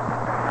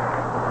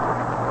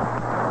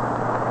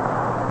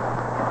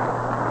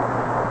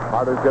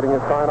 Harder's getting his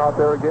sign out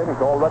there again.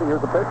 He's all ready.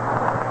 Here's the pitch.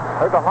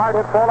 There's a hard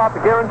hit ball out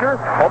to Gehringer.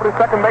 Over to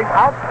second base,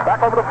 out.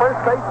 Back over to first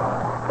base.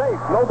 Safe.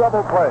 No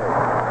double play.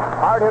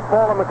 Hard hit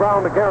ball on the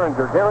ground to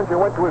Gehringer. Gehringer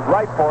went to his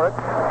right for it.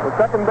 The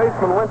second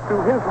baseman went to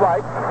his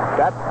right.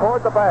 That's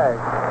toward the bag.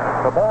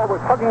 The ball was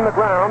hugging the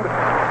ground.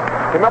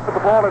 Came up with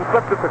the ball and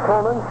flipped it to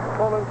Cronin.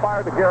 Cronin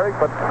fired to Gehrig,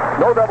 but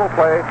no double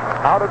play.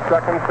 Out at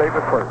second, safe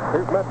at first.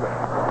 Here's Medwick.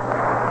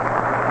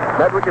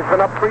 Medwick has been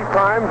up 3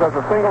 times as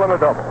a single and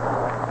a double.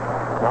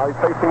 Now he's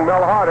facing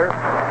Mel Harder.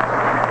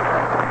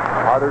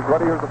 Harder's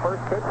ready. Here's the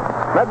first pitch.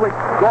 Medwick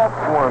golfed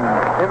one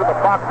into the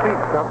box seat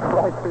down the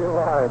right field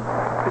line.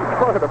 He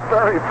swung at a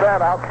very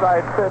bad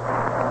outside pitch.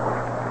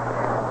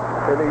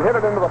 And he hit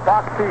it into the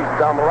box seat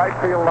down the right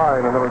field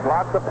line, and there was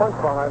lots of punch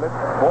behind it.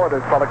 Boy,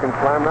 this fella can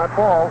slam that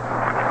ball.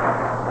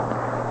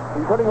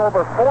 He's hitting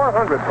over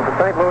 400 for the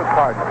St. Louis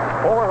Cardinals.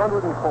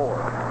 404.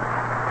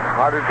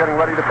 Harder's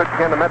getting ready to pitch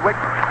again to Medwick.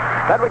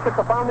 Medwick hits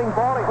the founding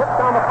ball. He hits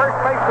down the first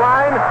base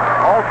line.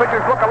 All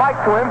pitchers look alike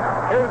to him.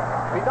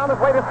 He's on his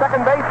way to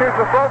second base. Here's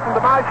the throw from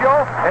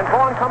DiMaggio, and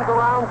Vaughn comes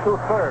around to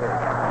third.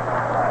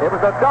 It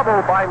was a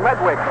double by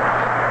Medwick.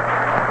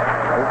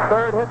 His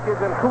third hit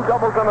gives him 2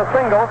 doubles and a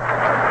single.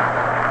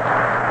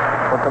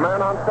 With a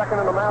man on second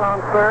and a man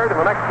on third, and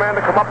the next man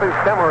to come up is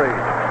Demery.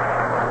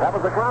 That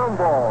was a ground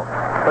ball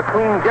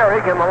between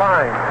Gehrig and the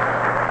line.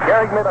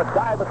 Gehrig made a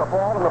dive at the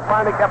ball in a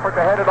frantic effort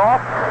to head it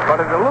off, but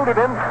it eluded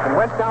him and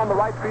went down the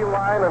right field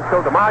line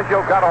until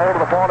DiMaggio got a hold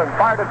of the ball and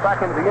fired it back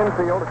into the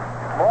infield.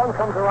 Vaughn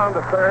comes around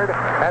to third,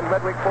 and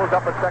Medwick pulls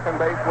up at second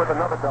base with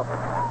another double.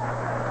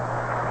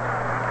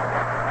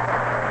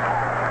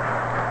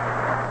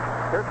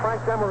 Here's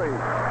Frank Demery.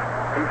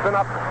 He's been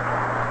up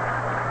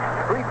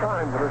 3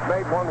 times and has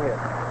made 1 hit.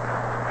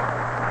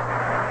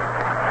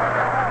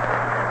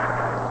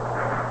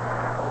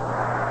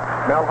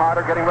 Mel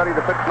Harder getting ready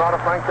to pitch now to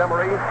Frank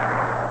Demery.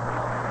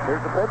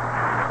 Here's the pitch.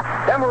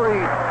 Demery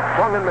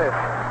swung and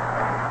missed.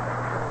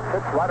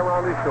 Pitch right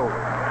around his shoulder.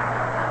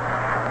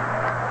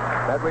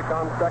 Medwick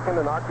on second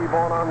and Archie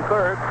Vaughn on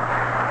third.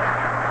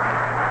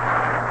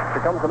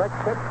 Here comes the next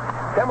pitch.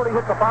 Demery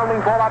hits the founding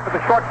ball out to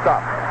the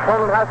shortstop.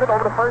 Cronin has it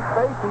over to first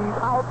base. He's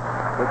out,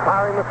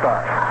 retiring the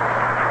side.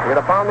 He hit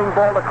a founding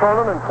ball to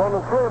Cronin, and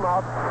Cronin threw him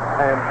out,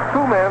 and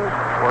 2 men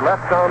were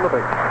left on the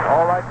base.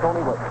 All right,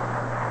 Tony Whit.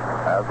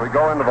 As we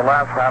go into the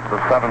last half of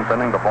the 7th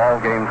inning, the ball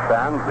game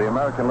stands. The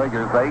American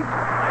Leaguers 8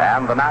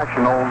 and the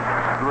Nationals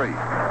 3.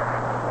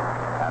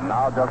 And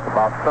now just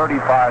about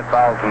 35,000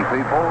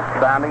 people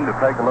standing to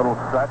take a little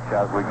stretch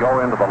as we go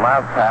into the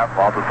last half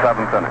of the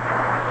 7th inning.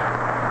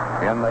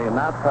 In the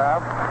Nats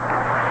half,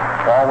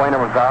 Paul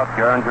Wainer was out,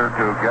 Gehringer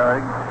to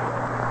Gehrig.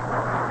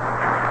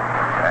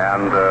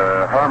 And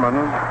Herman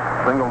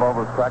singled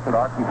over second.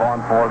 Archie Vaughn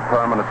fourth,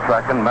 Herman at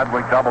second.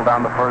 Medwick doubled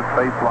down the first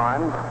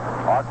baseline.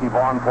 Archie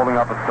Vaughn pulling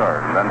up at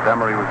third. And then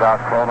Demery was out,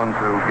 Cronin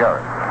to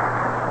Gehrig.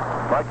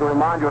 I'd like to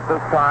remind you at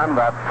this time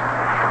that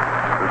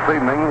this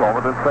evening,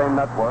 over this same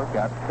network,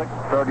 at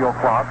 6:30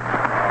 o'clock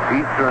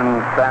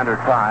Eastern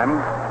Standard Time,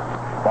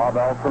 Bob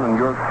Elson and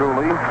yours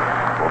truly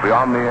will be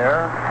on the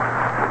air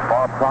with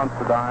Bob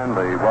Considine,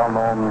 the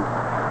well-known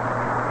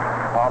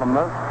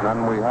columnist.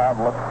 Then we have,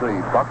 let's see,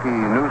 Bucky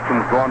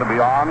Newsom's going to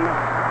be on,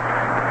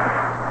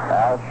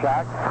 Al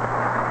Shack,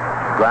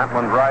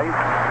 Grantland Wright,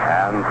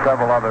 and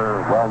several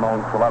other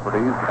well-known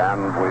celebrities,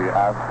 and we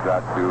ask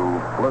that you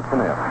listen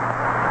in.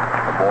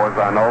 The boys,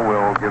 I know,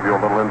 will give you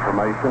a little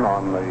information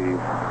on the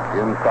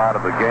inside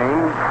of the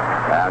game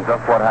and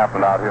just what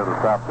happened out here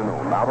this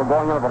afternoon. Now we're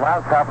going into the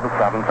last half of the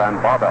 7th,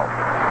 and Bob Elson.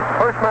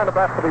 First man to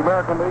bat for the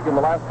American League in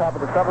the last half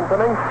of the 7th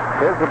inning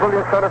is the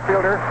brilliant center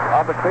fielder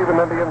of the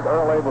Cleveland Indians,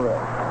 Earl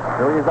Averett.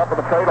 Here he is up at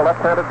the plate, a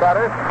left-handed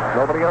batter.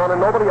 Nobody on and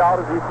nobody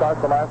out as we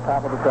start the last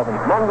half of the 7th.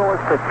 Mungo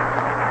is pitching.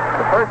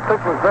 The first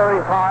pitch was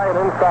very high and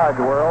inside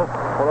the Earl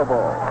for a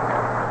ball.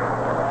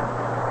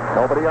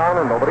 Nobody on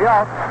and nobody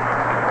out.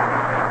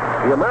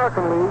 The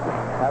American League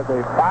has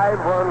a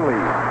 5-run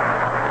lead.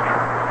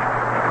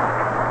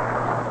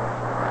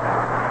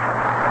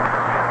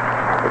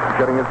 He's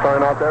getting his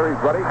sign out there. He's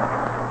ready.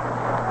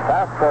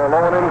 Fastball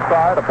low and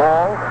inside. A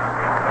ball.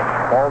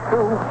 Ball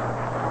 2.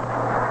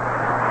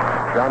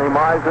 Johnny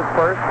Mize at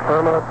first.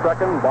 Herman at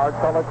second.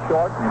 Bartell at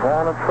short. And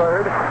Vaughn at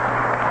third.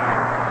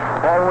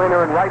 Paul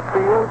Wainer in right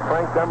field.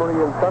 Frank Demery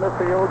in center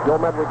field. Joe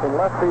Medwick in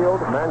left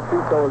field.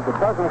 Mancuso is the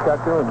present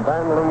catcher. And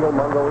Van Lingle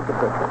Mungo is the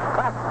pitcher.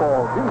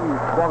 Fastball. He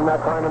swung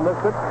that time and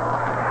missed it.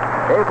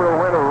 Gabriel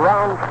went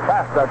around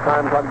fast that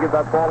time, trying to give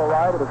that ball a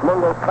ride. It was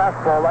Mungo's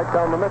fastball right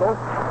down the middle.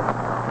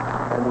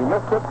 And he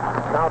missed it.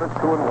 Count is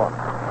 2-1.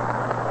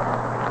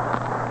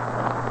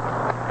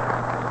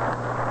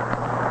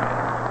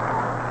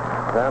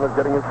 Van is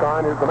getting his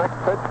sign. Here's the next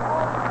pitch.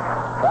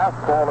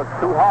 Fastball is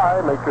too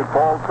high. Makes it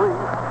ball 3.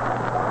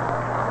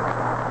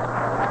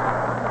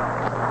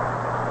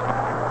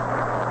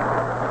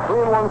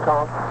 One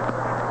count.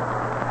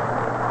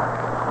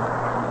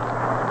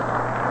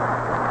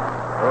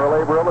 Earl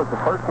Averill is the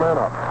first man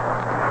up.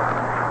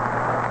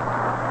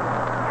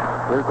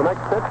 Here's the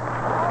next pitch.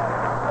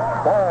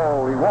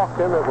 Ball. He walked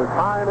in. It was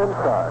high and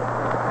inside.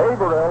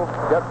 Averill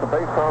gets the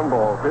base on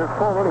balls. Here's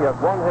Coleman. He has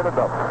one hit, a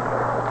double.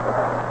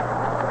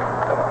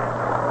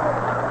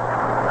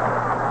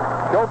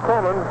 Joe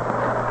Coleman,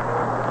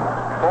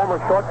 former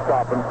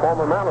shortstop and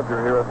former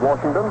manager here at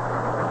Washington,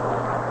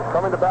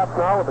 coming to bat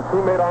now with a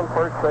teammate on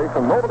first base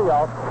and nobody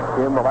out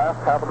in the last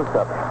half of the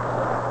seventh.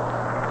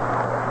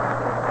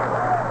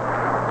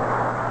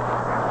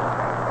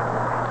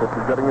 This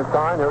is getting his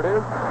sign. Here it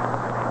is.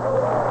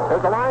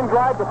 There's a line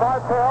drive to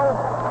Bartell.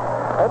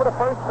 Over to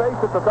first base.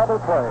 It's a double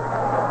play.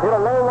 He had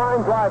a low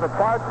line drive at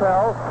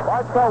Bartell.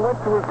 Bartell went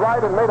to his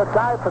right and made a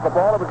dive for the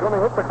ball. It was going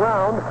to hit the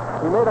ground.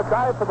 He made a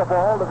dive for the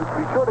ball to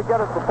be sure to get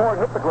it before it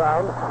hit the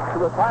ground to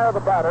retire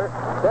the batter.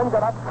 Then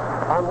got up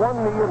on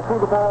one knee and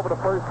threw the ball over to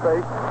first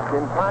base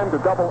in time to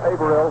double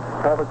Averill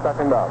for the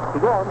second out.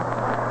 He's on.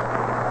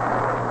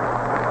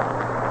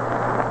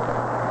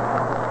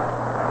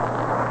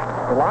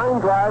 The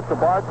line drive to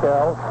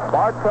Bartell.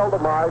 Bartell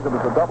demise. It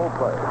was a double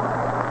play.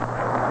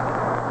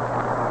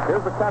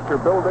 Here's the catcher,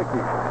 Bill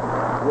Dickey.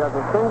 He has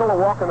a single, a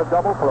walk, and a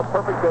double for a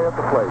perfect day at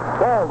the plate.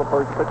 Ball the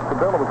first pitch to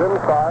Bill. It was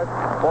inside.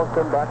 Forced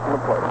him back from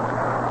the plate.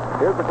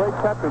 Here's the great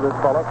catcher, this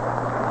fella.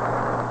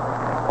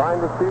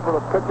 Fine receiver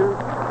of pitchers.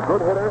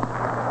 Good hitter.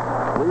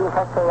 Real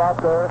hustler out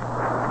there.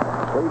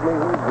 Believe me,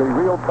 he's the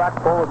real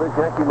backbone of this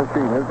Yankee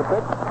machine. Here's the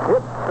pitch.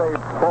 Hit,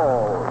 saved,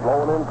 ball.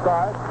 Blowing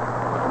inside.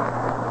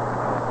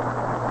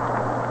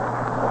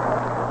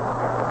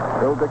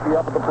 Bill Dickey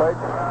up at the plate.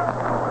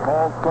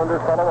 Tall, slender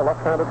fellow, a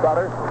left-handed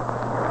batter.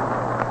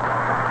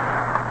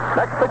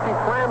 Next pitch, he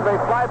slams a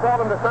fly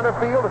ball into center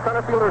field. The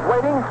center fielder's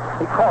waiting.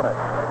 He caught it.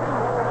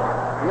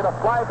 He hit a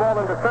fly ball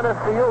into center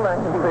field,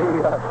 and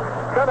the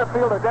center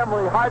fielder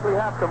didn't hardly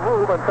have to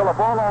move until the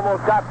ball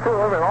almost got to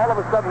him, and all of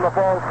a sudden the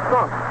ball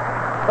sunk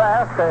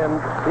fast, and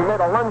he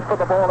made a lunge for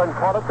the ball and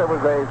caught it. There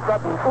was a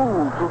sudden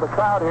ooze through the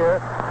crowd here,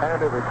 and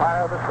it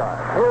retired the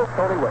side. Here's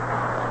Tony Wick.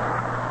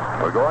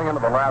 We're going into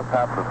the last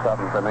half of the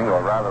seventh inning,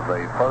 or rather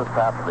the first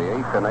half of the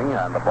eighth inning,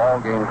 and the ball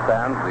game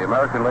stands the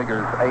American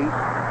Leaguers 8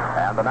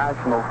 and the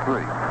Nationals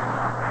 3.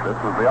 This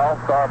is the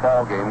All-Star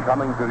ball game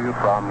coming to you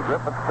from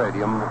Griffith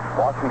Stadium,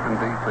 Washington,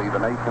 D.C.,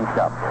 the nation's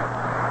capital.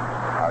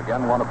 I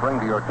again want to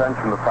bring to your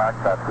attention the fact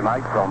that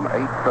tonight from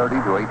 8:30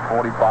 to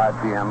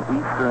 8:45 p.m.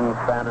 Eastern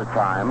Standard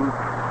Time,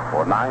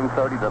 or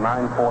 9:30 to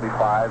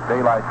 9:45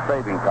 Daylight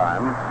Saving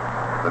Time,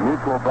 the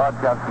Mutual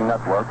Broadcasting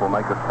Network will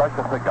make a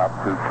special pickup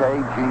to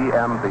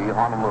KGMB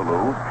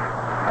Honolulu,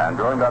 and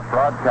during that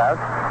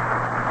broadcast,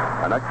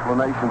 an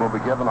explanation will be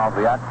given of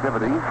the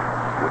activities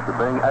which are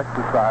being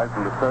exercised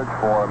in the search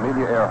for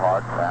Amelia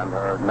Earhart and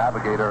her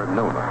navigator,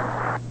 Noonan.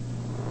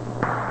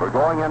 We're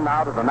going in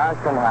now to the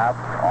national half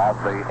of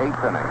the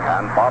eighth inning,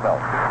 and Bob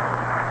Elton.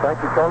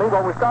 Thank you, Tony.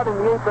 Well, we're starting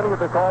the eighth inning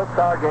of this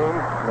All-Star game,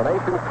 the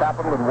nation's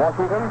capital in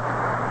Washington.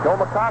 Joe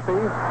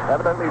McCarthy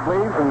evidently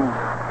believes in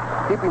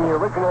keeping the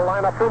original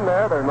lineup in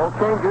there. There are no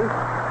changes.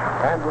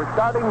 And we're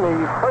starting the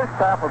first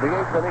half of the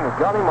eighth inning with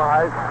Johnny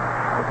Mize,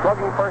 the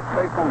slugging first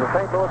baseman of the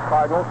St. Louis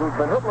Cardinals, who's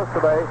been hitless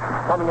today,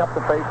 coming up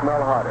to face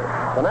Mel Harder.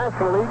 The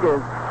National League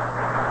is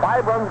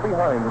 5 runs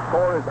behind. The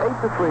score is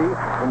 8-3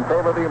 in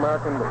favor of the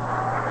American League.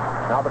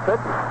 Now the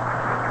pitch.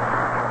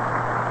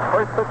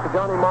 First pitch to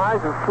Johnny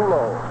Mize is too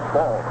low.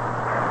 Ball.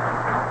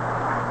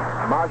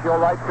 Maggio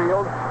right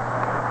field.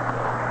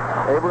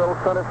 Averill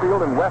center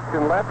field, and West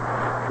in left.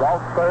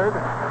 Rolfe third.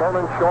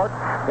 Cronin short.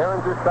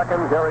 Gehringer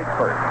second. Gehrig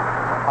first.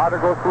 Harder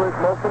goes through his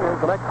motion.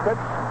 Here's the next pitch.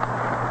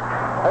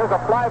 There's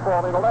a fly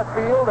ball in the left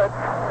field that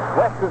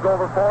West is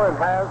over for and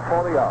has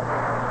for the out.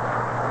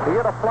 He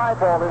hit a fly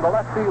ball in the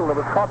left field that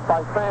was caught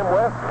by Sam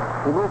West.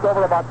 He moved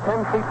over about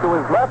 10 feet to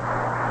his left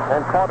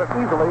and caught it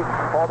easily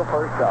for the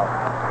first out.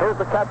 Here's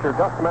the catcher,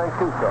 Gus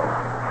Mancuso.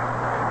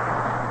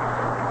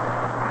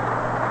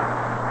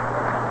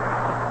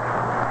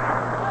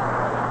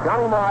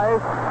 Johnny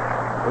Mize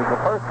is the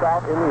first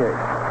out in the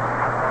eighth.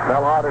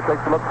 Mel Harder takes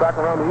a look back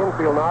around the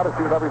infield now to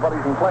see that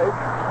everybody's in place.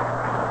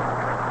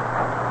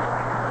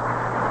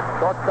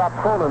 Shortstop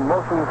Cronin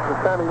motions to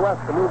Sammy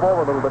West to move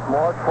over a little bit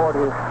more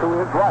to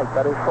his right.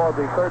 That is toward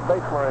the third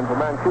baseline for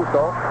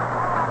Mancuso.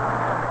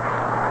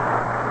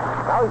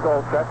 Now he's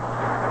all set.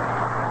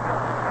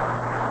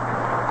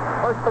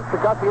 First pitch to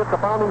Gus. He hits the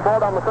bounding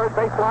ball down the third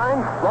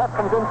baseline. Ross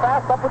comes in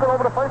fast, up with it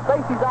over to first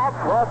base. He's out.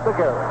 Ross to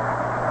Gehrig.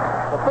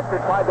 The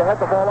pitcher tried to head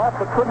the ball off,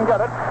 but couldn't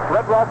get it.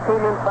 Red Ross came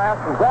in fast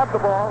and grabbed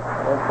the ball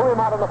and threw him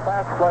out on the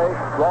fast play.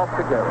 Ross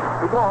to Gehrig.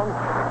 He's gone.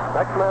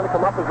 Next man to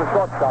come up is the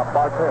shortstop,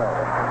 Bartell.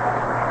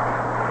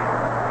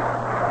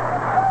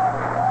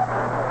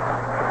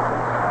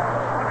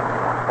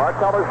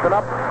 Bartell has been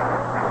up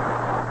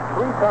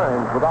 3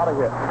 times without a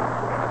hit.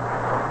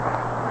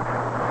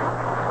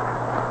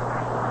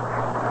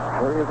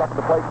 Here he is up at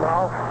the plate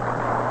now.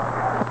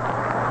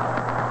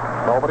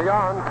 Nobody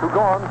on. 2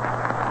 gone.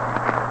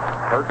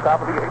 First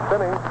half of the 8th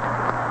inning.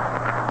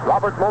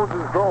 Robert Moses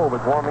Grove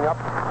is warming up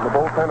in the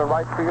bullpen in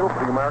right field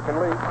for the American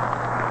League.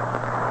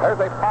 There's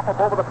a pop-up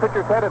over the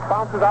pitcher's head. It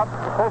bounces out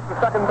close to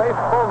second base.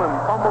 Cronin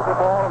fumbles the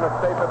ball and it's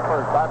safe at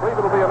first. I believe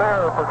it'll be an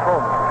error for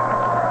Cronin.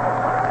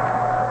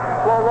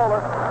 Slow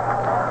roller.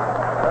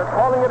 They're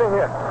calling it a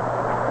hit.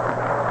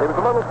 There was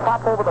a little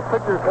pop over the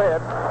pitcher's head.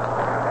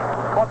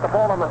 Caught the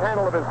ball on the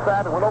handle of his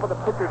bat and went over the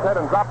pitcher's head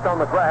and dropped on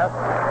the grass.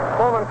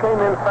 Coleman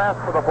came in fast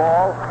for the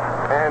ball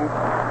and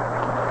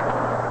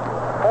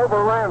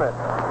overran it.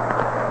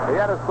 He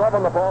had his glove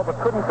on the ball but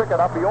couldn't pick it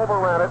up. He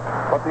overran it,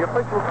 but the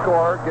official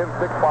score gives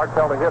Dick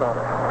Bartell a hit on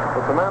it.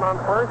 It's the man on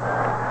first,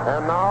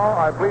 and now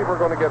I believe we're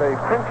going to get a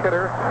pinch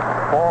hitter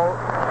for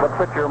the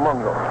pitcher,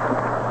 Mungo.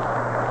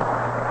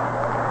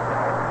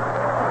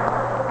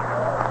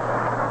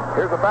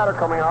 Here's a batter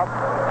coming out.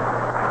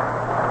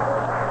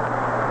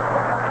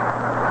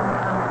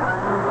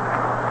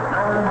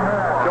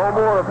 Joe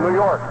Moore of New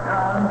York.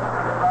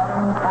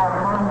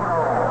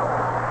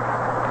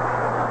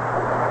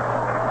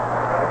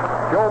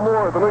 Joe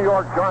Moore of the New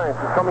York Giants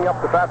is coming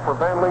up to bat for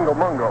Van Lingo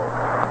Mungo.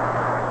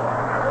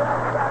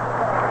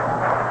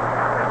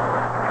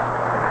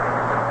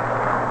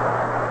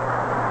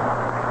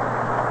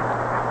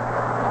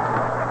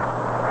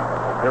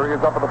 Here he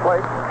is up at the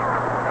plate.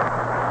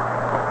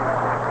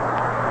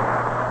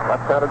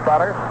 Left-handed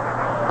batter.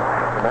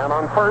 The man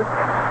on first.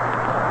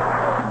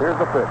 Here's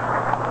the pitch.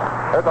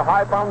 There's a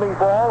high-bounding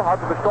ball out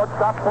to the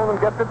shortstop.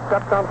 Coleman gets it,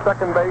 steps on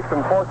second base,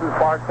 and forces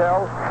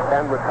Bartell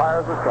and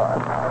retires the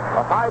side.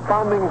 A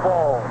high-bounding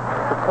ball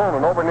to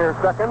Coleman over near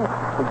second.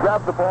 He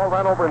grabbed the ball,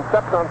 ran over and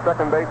stepped on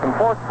second base, and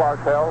forced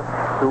Bartell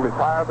to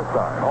retire the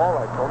side. All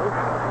right, Tony.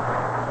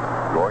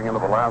 Going into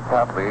the last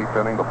half of the eighth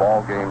inning, the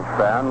ball game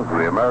stands.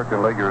 The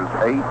American Leaguers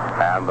 8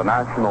 and the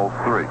Nationals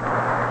 3.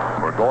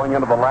 We're going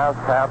into the last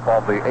half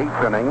of the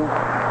eighth inning.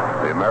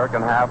 The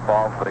American half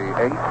of the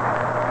eighth.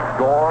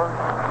 Score,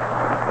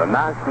 the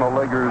National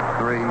Leaguers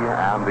 3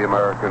 and the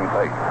Americans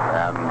 8.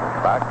 And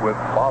back with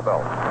Bob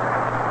Ellis.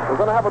 We're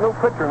going to have a new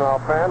pitcher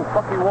now, fans.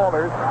 Bucky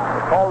Walters,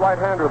 the tall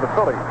right-hander of the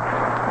Phillies.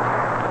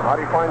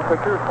 Mighty fine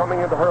pitcher coming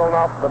into hurl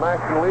now for the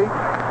National League.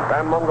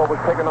 Van Mungo was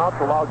taken out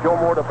to allow Joe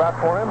Moore to bat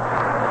for him.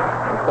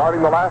 And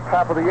starting the last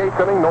half of the eighth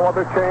inning, no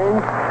other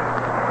change.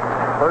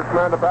 First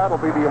man to bat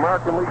will be the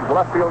American League's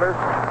left fielder,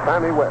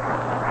 Sammy West.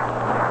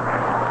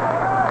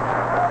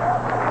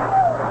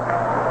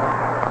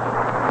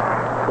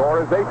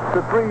 Score is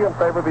 8-3 in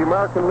favor of the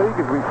American League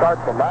as we start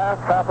the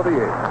last half of the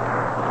eighth.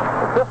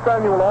 The fifth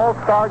annual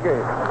All-Star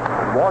Game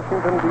in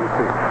Washington, D.C.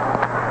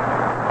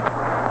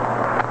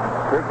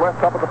 Here's West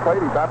up at the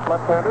plate. He bats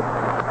left-handed.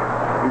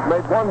 He's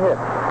made one hit.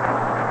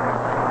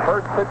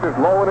 First pitch is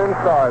low and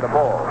inside, a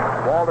ball.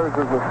 Walters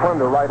is a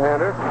slender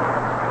right-hander.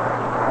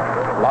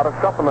 A lot of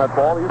stuff in that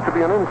ball. He used to be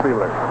an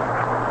infielder.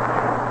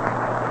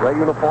 Gray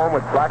uniform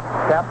with black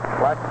cap,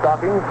 black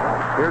stockings.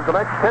 Here's the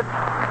next pitch.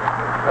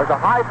 There's a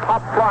high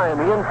pop fly in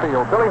the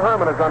infield. Billy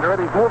Herman is under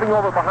it. He's moving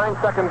over behind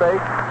second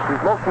base.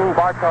 He's motioning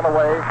Bartell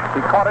away.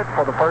 He caught it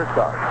for the first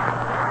out.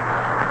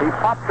 He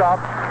popped up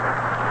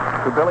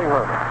to Billy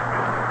Herman.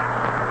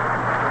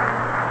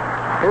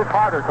 Here's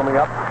Harder coming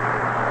up.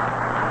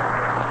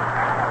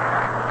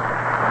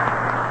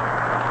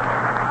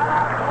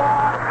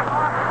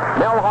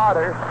 Mel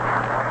Harder,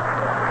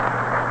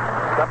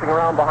 stepping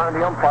around behind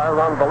the umpire,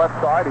 around to the left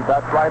side. He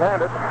bats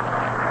right-handed.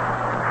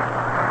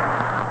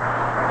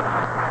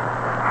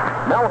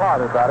 Mel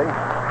Harder batting.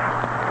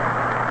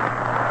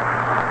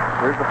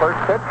 Here's the first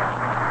pitch.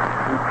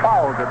 He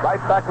fouls it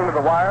right back into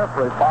the wire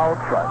for a foul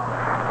strike.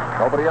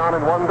 Nobody on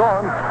and one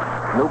gone.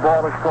 New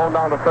ball is thrown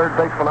down to third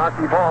baseman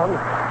Archie Vaughn,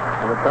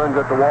 and returns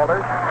it to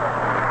Walters.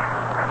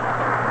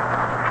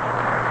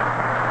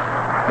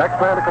 Next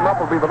man to come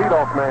up will be the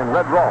leadoff man,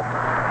 Red Rolfe.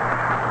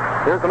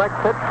 Here's the next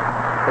pitch.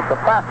 It's a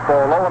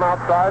fastball low and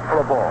outside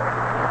for a ball.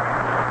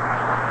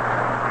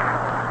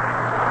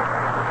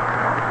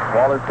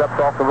 Walters steps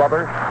off the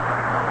rubber.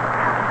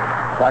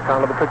 Back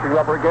onto the pitching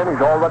rubber again.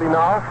 He's all ready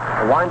now.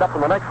 A wind up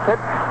in the next pitch.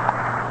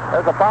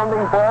 There's a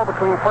bounding ball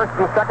between first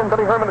and second.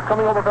 Billy Herman is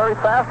coming over very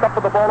fast. Up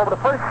to the ball over to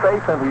first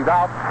base, and he's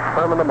out.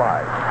 Herman to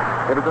Mize.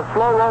 It is a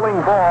slow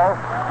rolling ball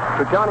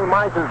to Johnny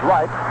Mize's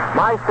right.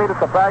 Mize stayed at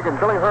the bag, and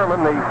Billy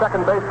Herman, the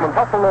second baseman,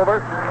 hustled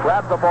over,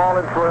 grabbed the ball,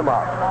 and threw him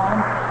out.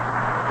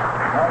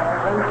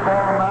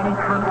 Baseball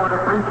management would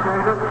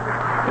appreciate it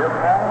if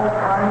all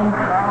trains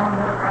down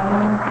the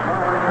trains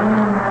will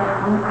remain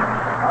next week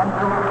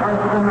until the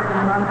President of the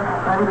United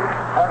States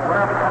has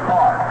left the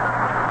park.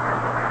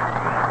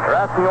 They're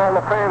asking all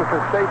the fans to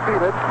stay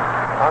seated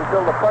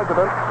until the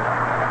President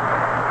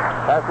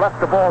has left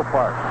the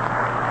ballpark.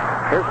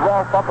 Here's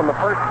Rolfe up, and the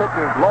first pitch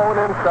is low and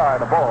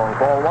inside. A ball.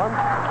 Ball one.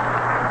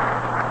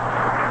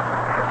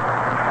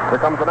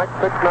 Here comes the next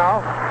pitch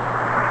now.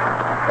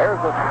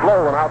 There's a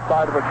slow one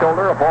outside of the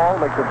shoulder. A ball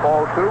makes it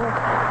ball two.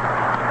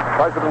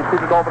 President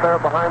seated over there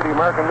behind the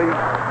American League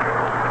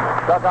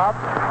dugout.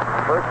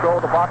 First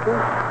row of the boxes.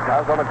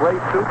 Guys on a gray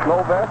suit,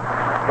 no vest.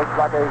 Looks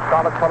like a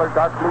solid-colored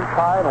dark blue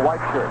tie and a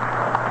white shirt.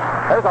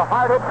 There's a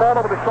hard hit ball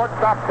over the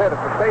shortstop's head.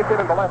 It's a safe hit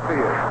into left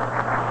field.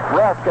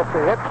 Rolfe gets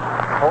a hit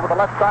over the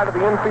left side of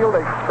the infield.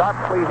 A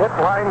sharply hit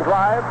line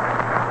drive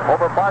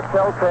over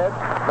Bartell's head.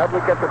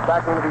 Medley gets it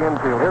back into the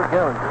infield. Here's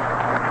Gehrig.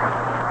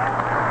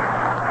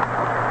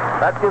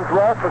 That gives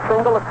Rolfe a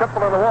single, a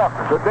triple, and a walk.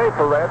 Good day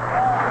for Red.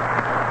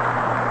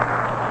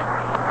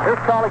 Here's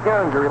Charlie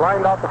Gehrig. He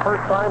lined out the first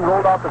time,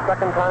 rolled out the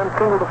second time,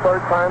 singled the third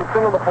time,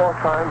 singled the fourth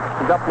time.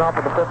 He's up now for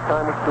the fifth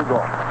time with 2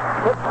 gone.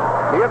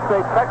 He hits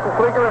a Texas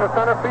leaguer in the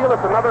center field.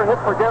 It's another hit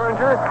for Gehrig.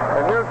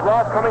 And here's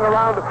Ross coming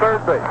around to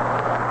third base.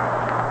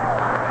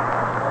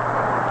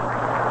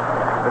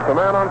 It's a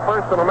man on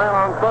first and a man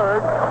on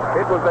third.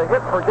 It was a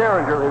hit for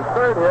Gehrig, his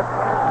third hit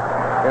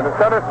in the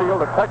center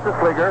field, a Texas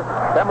leaguer.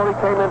 Emery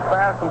came in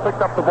fast and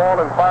picked up the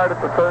ball and fired it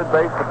to third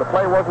base, but the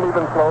play wasn't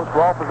even close.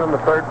 Rolfe was in the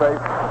third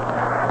base.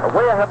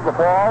 Way ahead of the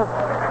ball,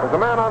 there's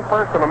a man on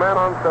first and a man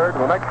on third,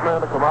 and the next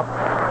man to come up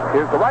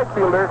is the right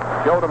fielder,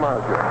 Joe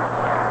DiMaggio.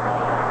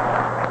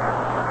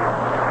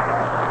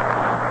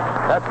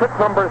 That's hit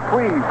number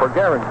 3 for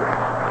Gehrig.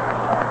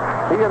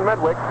 He and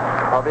Medwick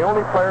are the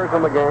only players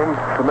in the game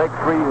to make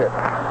 3 hits.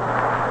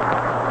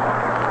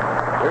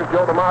 Here's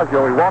Joe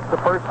DiMaggio. He walked the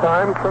first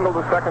time, singled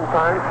the second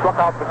time, struck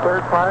out the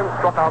third time,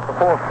 struck out the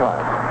fourth time.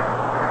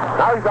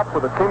 Now he's up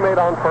with a teammate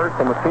on first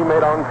and a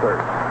teammate on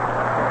third.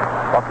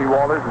 Bucky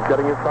Walters is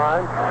getting his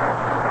sign.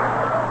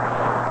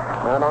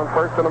 Man on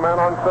first and a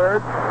man on third.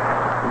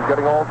 He's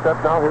getting all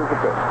set now. Here's the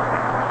pitch.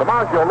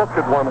 DiMaggio looked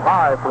at one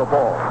high for a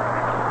ball.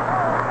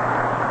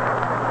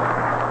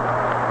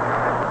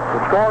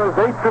 The score is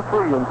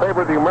 8-3 in favor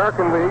of the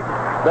American League.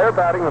 They're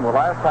batting in the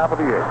last half of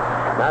the 8th.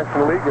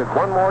 National League has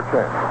one more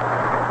chance.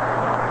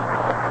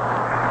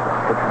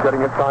 He's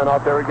getting his sign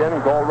out there again.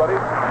 He's all ready.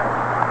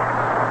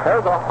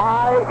 There's a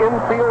high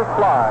infield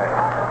fly.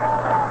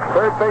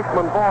 Third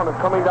baseman Vaughn is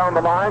coming down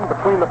the line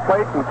between the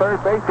plate and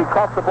third base. He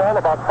caught the ball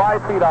about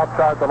 5 feet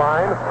outside the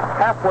line.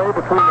 Halfway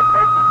between the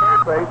plate and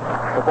third base,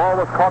 the ball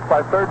was caught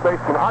by third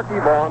baseman Archie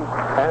Vaughn,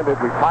 and it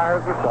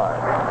retires the side.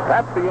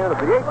 That's the end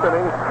of the 8th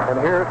inning, and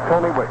here's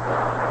Tony Wick.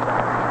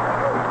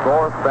 The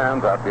score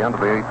stands at the end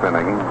of the 8th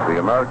inning. The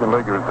American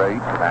Leaguers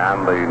 8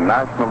 and the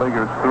National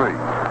Leaguers 3.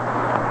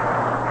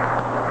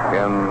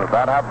 In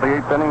that half of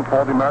the 8th inning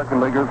for the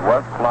American Leaguers,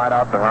 West flied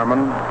out to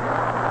Herman.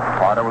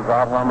 Carter was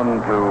out, Herman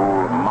to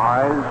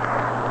Mize.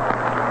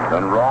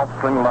 Then Rolfe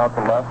singled out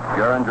to left.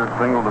 Gehrig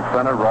singled to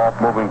center. Rolfe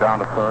moving down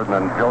to third. And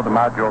then Joe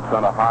DiMaggio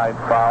sent a high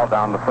foul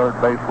down the third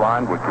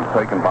baseline, which was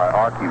taken by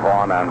Archie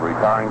Vaughn and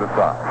retiring the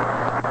side.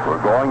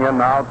 We're going in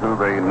now to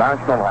the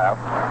national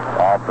half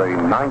of the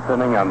 9th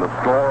inning, and the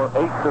score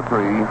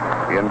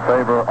 8-3 in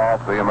favor of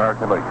the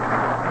American League.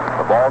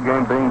 The ball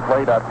game being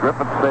played at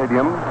Griffith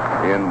Stadium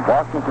in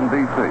Washington,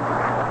 D.C.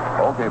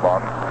 Okay,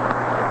 Bob.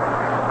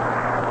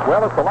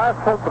 Well, it's the last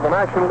hope for the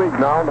National League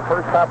now in the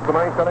first half of the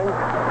 9th inning.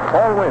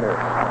 Paul Wainer,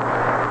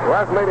 who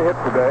hasn't made a hit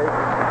today,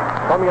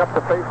 coming up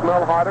to face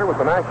Mel Harder with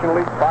the National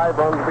League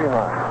 5 runs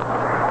behind.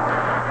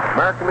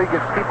 American League is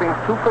keeping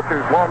 2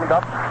 pitchers warmed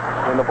up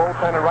in the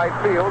bullpen in right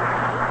field.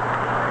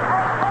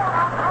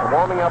 They're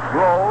warming up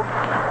Grove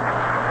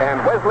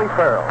and Wesley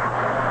Farrell.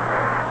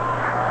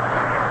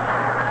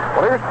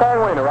 Well, here's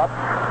Paul Wainer up.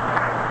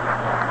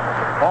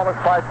 Paul has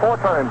tried 4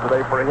 times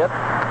today for a hit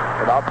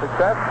without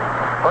success.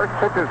 First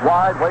pitch is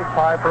wide, waist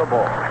high for a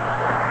ball.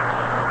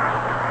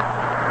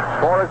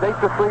 Score is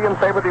 8-3 in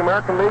favor of the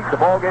American League. The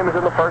ball game is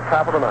in the first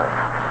half of the 9th.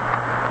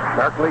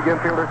 American League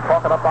infielders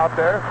talking up out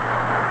there.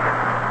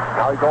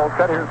 Now he's all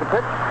set. Here's the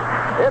pitch.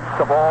 It's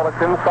the ball. It's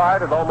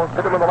inside. It almost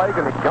hit him in the leg,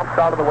 and he jumps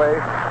out of the way.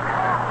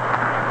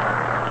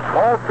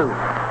 Ball 2.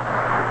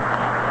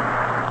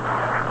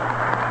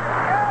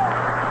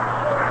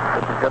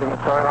 This is getting a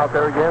sign out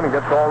there again. He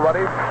gets all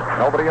ready.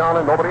 Nobody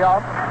on and nobody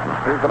out.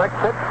 Here's the next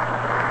pitch.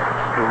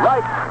 To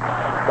right.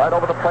 Right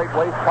over the plate,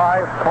 waist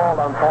high. It's called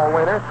on Paul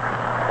Wainer.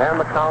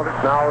 And the count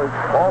now is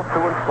ball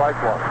 2 and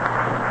strike 1.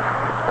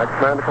 Next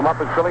man to come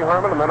up is Billy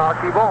Herman and then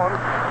Archie Vaughn.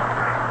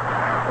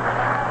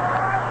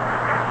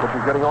 Which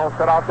is getting all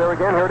set out there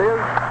again. Here it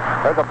is.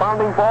 There's a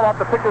bounding ball off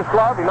the pitcher's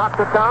glove. He knocks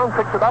it down,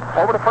 picks it up,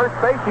 over to first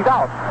base. He's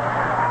out.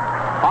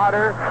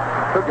 Harder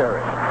to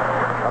Gehrig.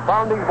 A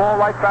bounding ball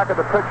right back at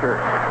the pitcher.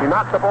 He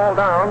knocked the ball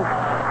down,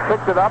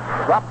 picked it up,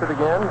 dropped it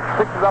again,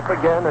 picked it up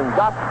again, and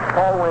got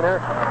Paul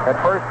Wainer at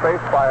first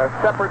base by a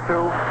step or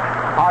 2.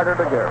 Harder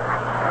to Gehrig.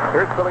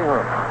 Here's Billy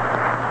Herman.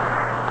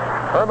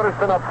 Herman has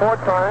been up 4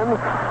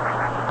 times.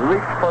 He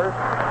reached first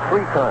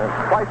 3 times.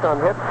 Twice on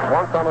hit,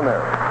 once on an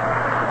error.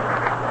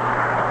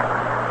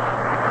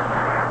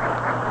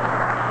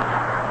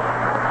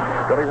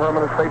 Billy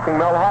Herman is facing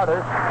Mel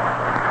Harder.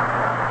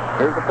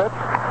 Here's the pitch.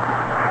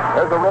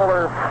 There's a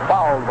roller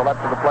foul to the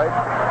left of the plate.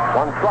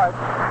 1 strike.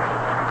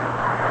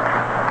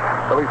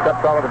 Billy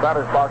steps out of the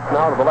batter's box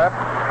now to the left.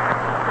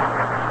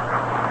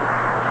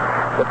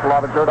 Gets a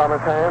lot of dirt on his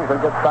hands and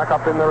gets back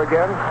up in there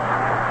again.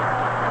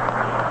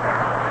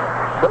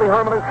 Billy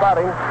Herman is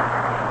batting.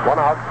 1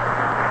 out.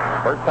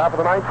 First half of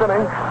the 9th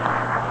inning.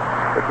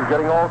 This is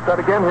getting all set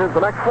again. Here's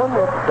the next one.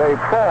 It's a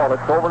ball.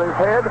 It's over his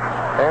head,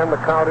 and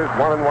the count is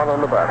 1-1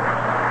 on the batter.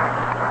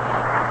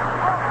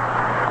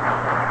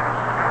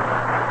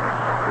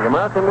 The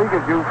American League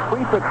has used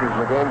 3 pitchers in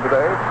the game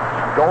today.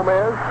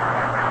 Gomez,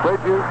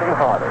 Bridges, and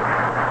Harder.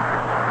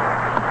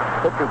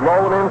 Pitch is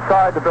low and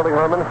inside to Billy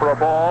Herman for a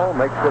ball.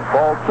 Makes it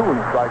ball 2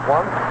 and strike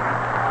 1.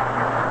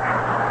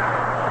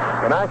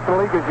 The National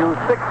League has used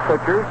 6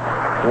 pitchers.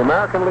 The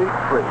American League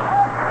 3.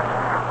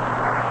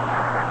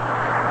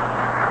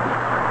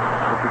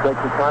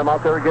 takes his time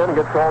out there again and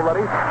gets all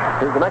ready.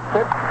 Here's the next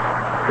pitch.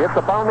 It's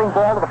a bounding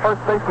ball to the first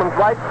baseman's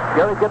right.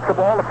 Gehrig gets the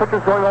ball. The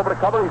pitcher's going over to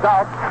cover. He's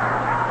out.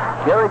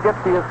 Gehrig gets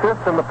the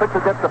assist, and the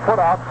pitcher gets the put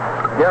out.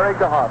 Gehrig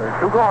to Harder.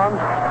 2 gone.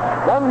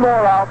 1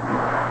 more out,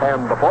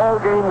 and the ball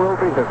game will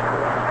be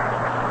history.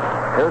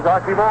 Here's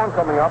Archie Vaughan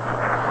coming up.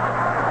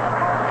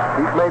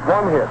 He's made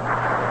 1 hit.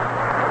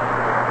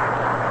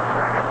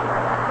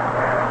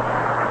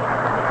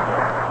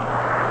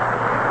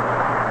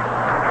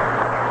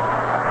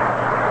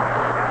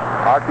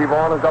 Archie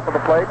Vaughan is up at the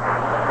plate.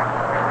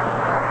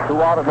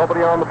 2 out and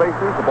nobody on the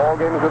bases. The ball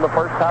game is in the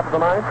first half of the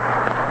ninth.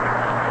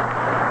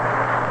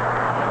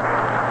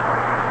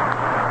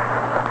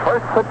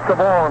 First pitch to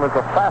Vaughan is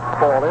a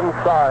fastball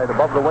inside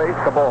above the waist,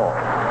 the ball.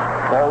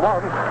 Ball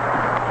 1.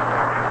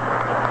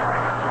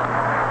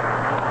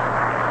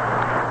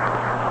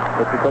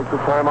 Pitcher takes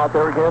his time out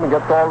there again and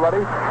gets all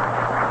ready.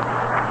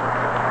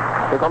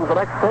 Here comes the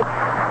next pitch.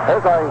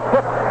 There's a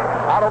hit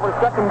out over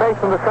second base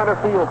in the center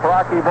field for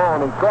Archie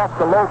Vaughan. He dropped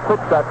the low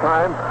pitch that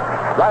time,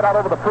 right out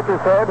over the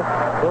pitcher's head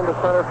into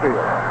center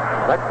field.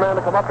 Next man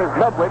to come up is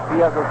Medwick. He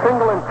has a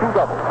single and 2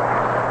 doubles.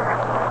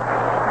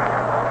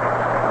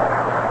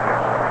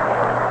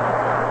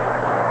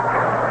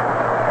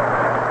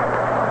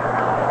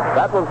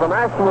 That was the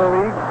National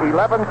League's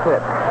 11th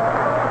hit.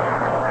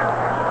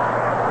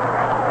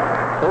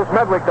 Here's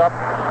Medwick up.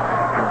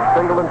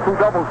 Single and 2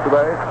 doubles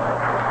today.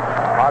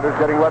 Harder's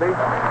getting ready.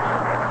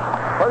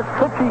 First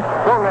pitch he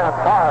swung at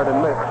hard and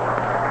missed.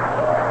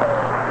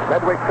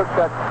 Medwick took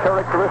that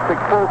characteristic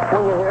full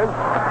swing of his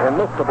and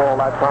missed the ball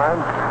that time.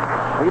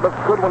 He looks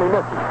good when he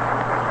misses.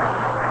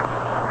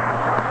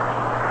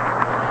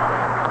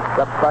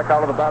 Steps back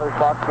out of the batter's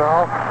box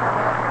now.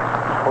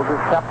 Pulls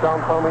his cap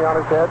down firmly on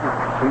his head.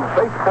 He's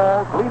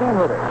baseball's leading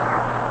hitter.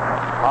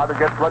 Harder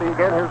gets ready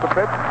again. Here's the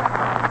pitch.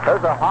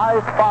 There's a high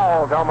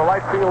foul down the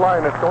right field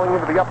line. It's going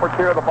into the upper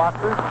tier of the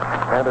boxes.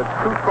 And it's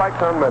 2 strikes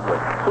on Medwick.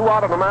 2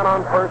 out and a man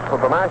on first for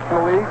the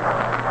National League.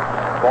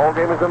 Ball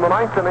game is in the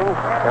 9th inning,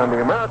 and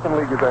the American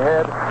League is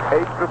ahead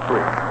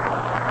 8-3.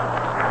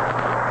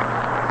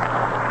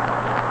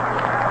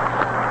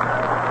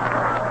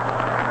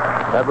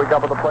 Medwick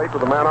up at the plate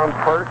with a man on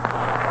first.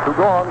 2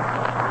 gone.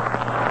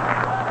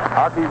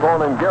 Archie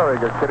Vaughan and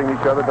Gehrig are kidding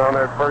each other down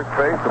there at first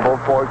base. The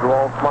both boys are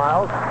all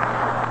smiles.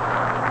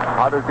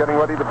 Harder's getting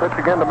ready to pitch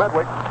again to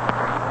Medwick.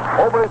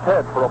 Over his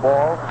head for a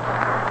ball.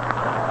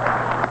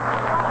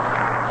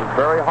 It's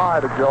very high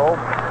to Joe.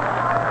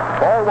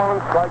 Ball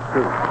 1, strike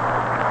 2.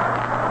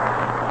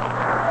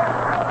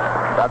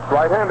 That's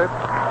right-handed.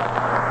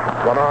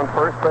 Runner on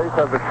first base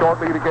has a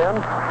short lead again.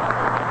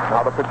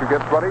 Now the pitcher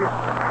gets ready.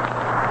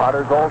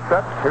 Harder's all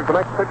set. Here's the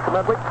next pitch to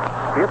Medwick.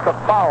 He hits a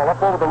foul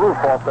up over the roof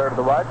off there to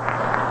the right.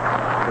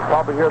 You'll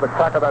probably hear the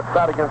crack of that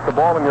bat against the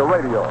ball in your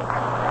radio.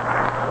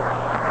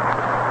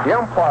 The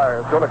umpire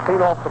is going to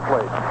clean off the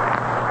plate.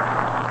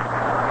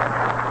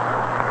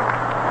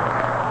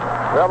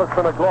 Well, it's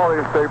been a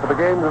glorious day for the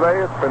game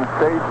today. It's been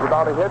staged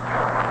without a hitch.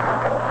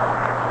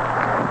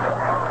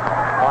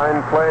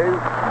 Fine plays,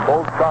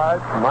 both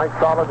sides, nice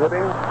solid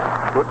hitting,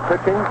 good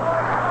pitching.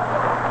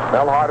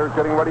 Mel Harder's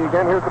getting ready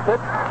again. Here's the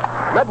pitch.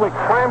 Medwick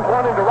slams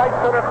one into right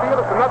center field.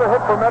 It's another hit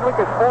for Medwick,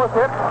 his 4th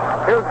hit.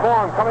 Here's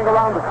Vaughan coming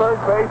around to third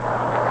base,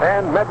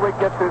 and Medwick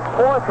gets his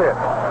 4th hit.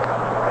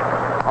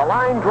 A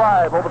line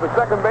drive over the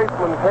second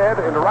baseman's head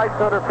into right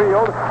center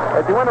field.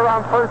 As he went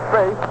around first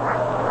base,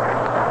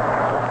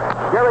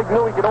 Gehrig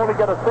knew he could only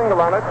get a single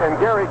on it, and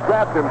Gehrig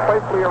grabbed him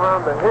safely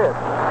around the head.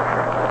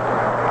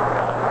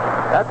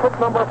 That's hit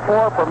number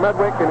 4 for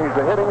Medwick, and he's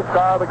the hitting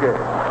star of the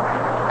game.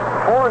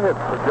 4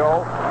 hits for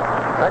Joe.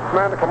 Next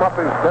man to come up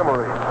is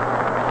Gehrig.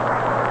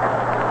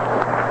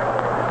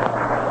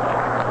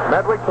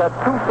 Medwick had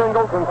 2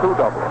 singles and 2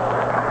 doubles.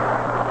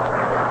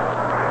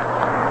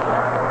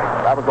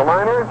 That was the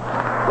liner.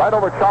 Right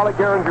over Charlie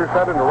Gehringer's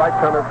head into right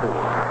center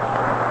field.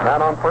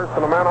 Man on first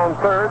and a man on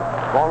third.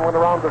 Long went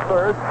around to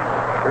third.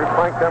 Here's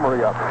Frank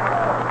Demery up.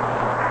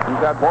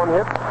 He's had 1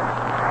 hit.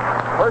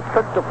 First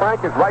pitch to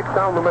Frank is right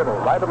down the middle,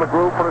 right in the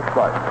groove for a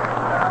strike.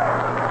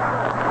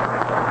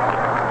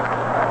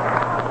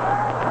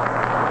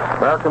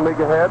 American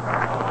League ahead,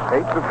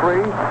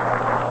 8-3.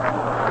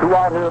 2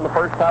 out here in the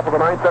first half of the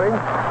 9th inning.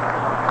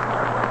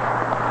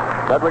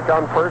 Medwick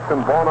on first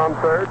and Vaughan on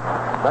third.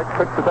 Next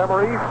pitch to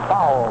Demery,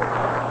 foul,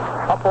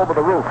 up over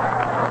the roof.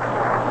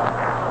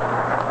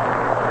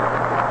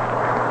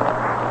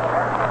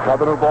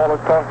 Another new ball is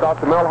tossed out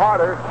to Mel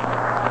Harder.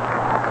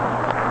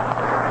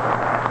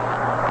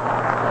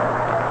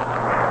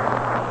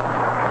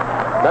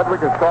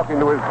 Medwick is talking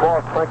to his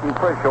boss, Frankie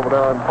Frisch, over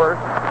there on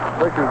first.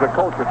 Frisch is the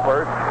coach at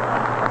first.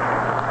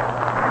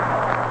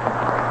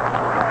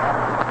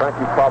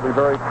 Frankie's probably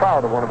very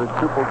proud of one of his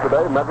pupils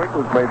today. Medwick,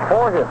 who's made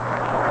 4 hits.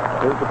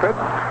 Here's the pitch.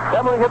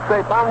 Demery hits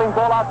a bounding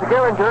ball out to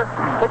Gehringer.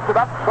 Picks it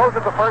up, throws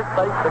it to first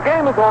base. The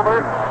game is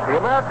over. The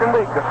American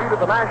League defeated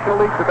the National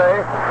League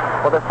today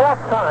for the 4th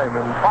time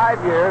in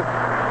 5 years.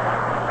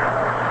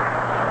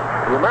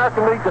 The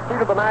American League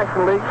defeated the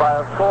National League by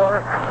a score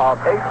of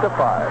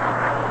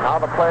 8-5. Now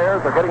the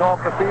players are getting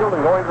off the field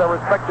and going to their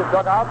respective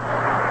dugouts.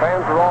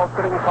 Fans are all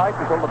sitting tight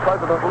until the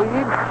president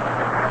leaves.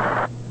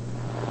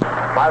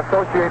 My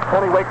associate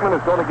Tony Wakeman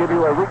is going to give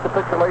you a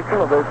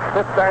recapitulation of this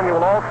 5th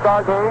annual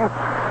All-Star Game,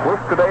 which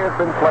today has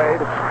been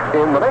played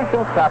in the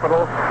nation's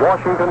capital,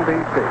 Washington,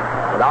 D.C.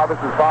 And now this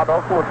is Bob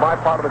Elson with my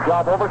part of the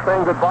job over,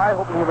 saying goodbye,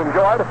 hoping you've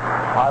enjoyed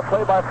our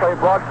play-by-play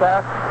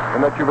broadcast and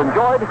that you've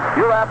enjoyed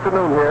your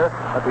afternoon here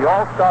at the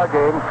All-Star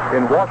Game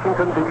in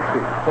Washington, D.C.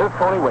 Here's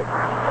Tony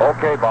Wakeman.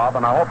 Okay, Bob,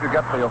 and I hope you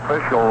get the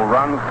official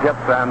runs,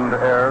 hits, and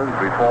errors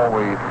before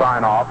we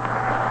sign off.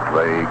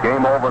 The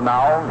game over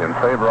now in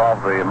favor of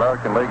the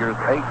American Leaguers,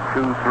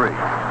 8-2-3.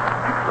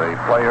 The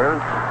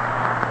players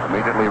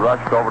immediately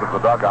rushed over to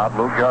the dugout.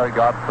 Lou Gehrig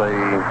got the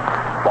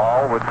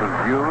ball, which was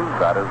used.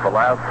 That is the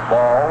last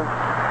ball,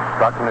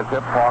 stuck in his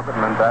hip pocket,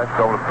 and then dashed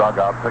over to the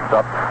dugout, picked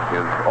up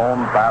his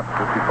own bat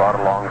which he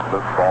brought along for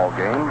this ball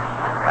game,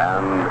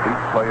 and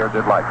each player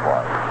did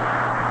likewise.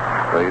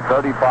 The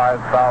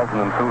 35,000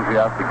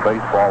 enthusiastic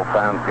baseball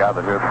fans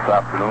gathered here this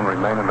afternoon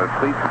remain in their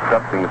seats,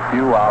 excepting a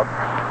few out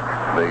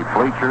the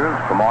bleachers.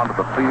 Come onto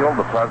the field.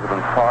 The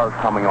president's car is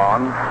coming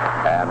on,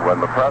 and when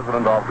the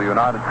president of the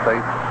United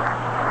States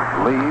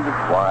leaves,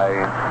 why,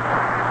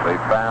 the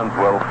fans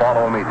will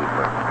follow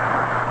immediately.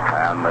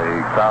 And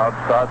the crowd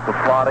starts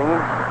applauding,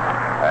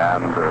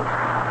 and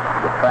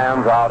the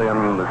fans out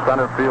in the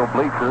center field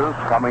bleachers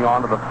coming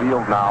onto the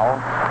field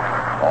now,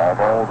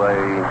 although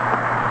they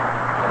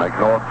make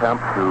no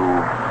attempt to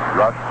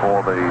rush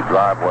for the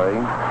driveway,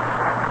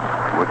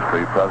 which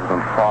the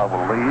president's car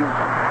will leave.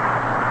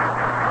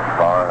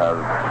 The car has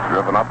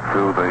driven up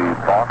to the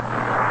box.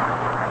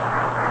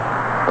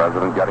 The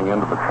president getting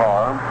into the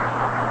car.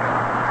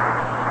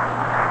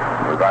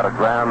 We've had a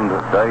grand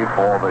day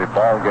for the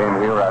ball game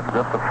here at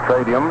Griffith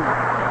Stadium.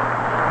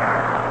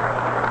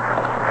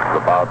 It's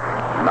about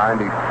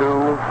 92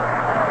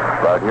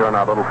 right here in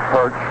our little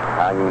perch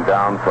hanging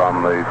down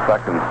from the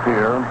second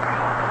tier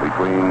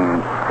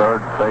between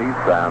third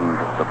base and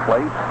the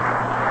plate.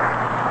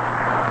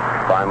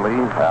 Finally,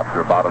 after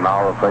about an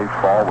hour of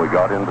baseball, we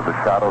got into the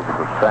shadows of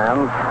the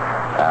stands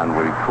and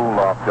we cooled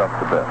off just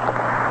a bit.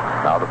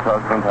 Now the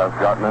president has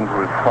gotten into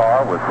his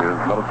car with his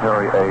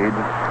military aide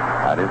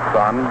and his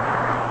son,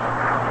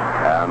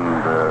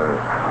 and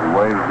he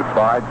waves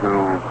goodbye to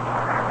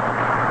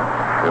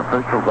the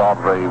officials of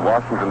the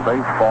Washington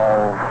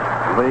Baseball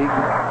League,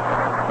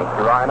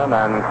 Mr. Reinen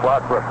and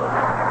Clark Griffith.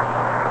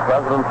 The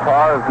president's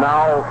car is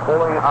now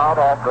pulling out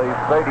of the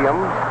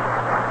stadium.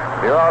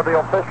 Here are the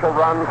official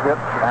runs,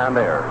 hits, and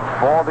errors.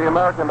 For the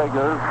American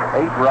Leaguers,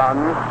 8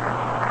 runs,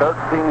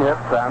 13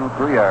 hits, and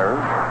 3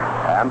 errors.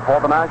 And for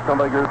the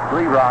National Leaguers,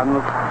 3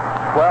 runs,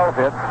 12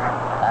 hits,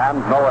 and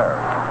no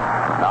errors.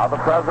 Now the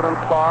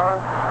president's car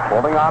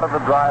pulling out of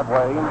the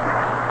driveway,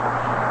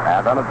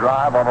 and then a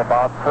drive of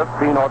about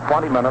 15 or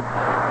 20 minutes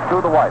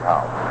to the White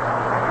House.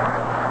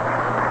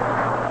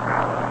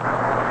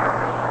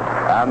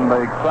 And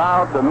the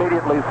crowd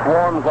immediately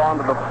swarms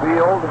onto the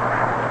field,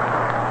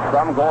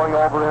 some going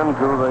over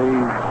into the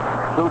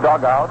 2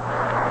 dugouts,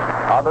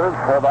 others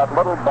for that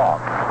little box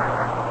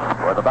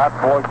where the bat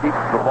boy keeps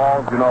the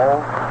balls, you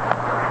know,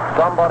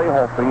 somebody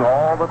hoping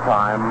all the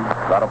time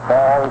that a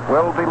ball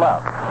will be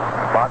left.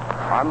 But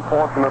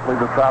unfortunately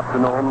this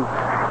afternoon,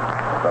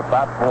 the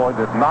bat boy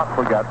did not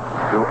forget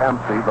to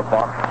empty the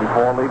box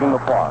before leaving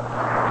the quad.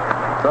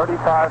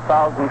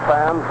 35,000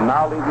 fans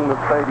now leaving the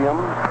stadium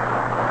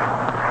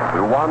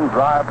through one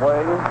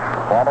driveway,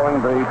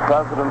 following the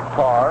president's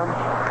car,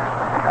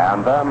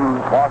 and then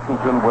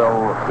Washington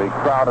will be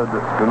crowded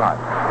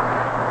tonight.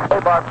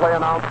 Play-by-play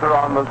announcer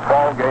on this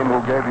ball game who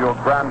gave you a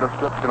grand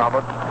description of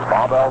it,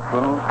 Bob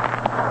Elson,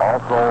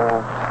 also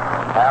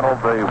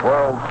handled the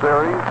World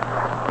Series,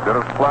 did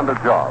a splendid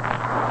job.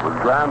 It was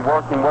grand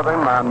working with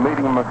him and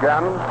meeting him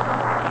again,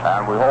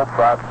 and we hope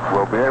that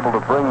we'll be able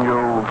to bring you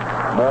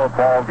more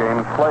ball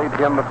games played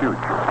in the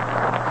future.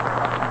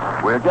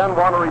 We again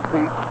want to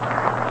repeat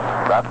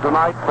that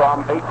tonight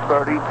from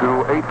 8:30 to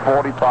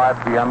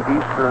 8:45 p.m.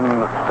 Eastern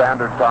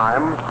Standard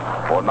Time,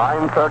 or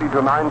 9:30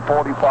 to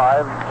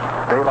 9:45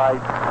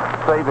 Daylight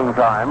Saving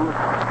Time,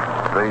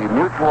 the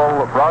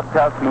Mutual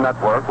Broadcasting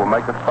Network will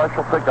make a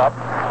special pickup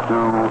to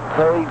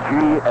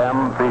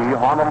KGMB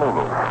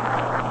Honolulu,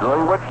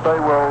 during which they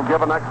will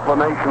give an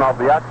explanation of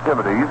the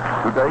activities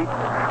to date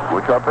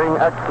which are being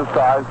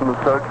exercised in the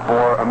search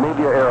for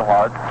Amelia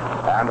Earhart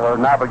and her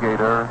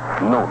navigator,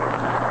 Noonan.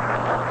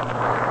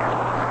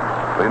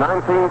 The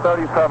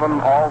 1937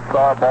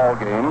 All-Star Ball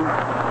Game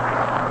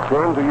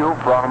came to you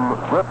from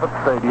Griffith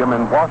Stadium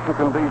in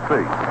Washington, D.C.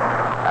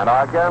 And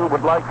I again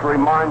would like to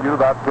remind you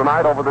that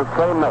tonight over this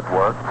same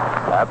network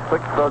at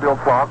 6:30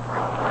 o'clock,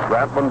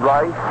 Grantland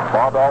Rice,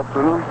 Bob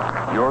Elson,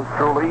 yours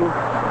truly,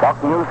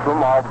 Buck Newsom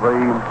of the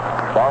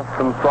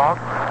Boston Sox,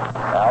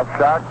 Al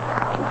Shack,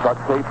 and Chuck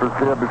Capers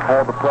here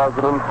before the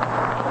president,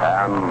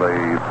 and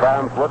the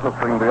fans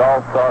witnessing the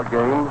All-Star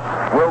Game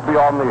will be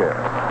on the air.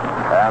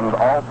 And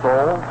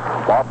also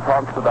Bob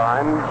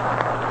Considine,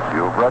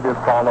 You've read his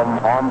column,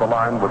 On the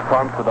Line with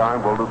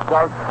Considine, will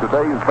discuss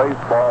today's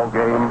baseball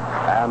game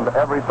and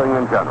everything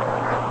in general.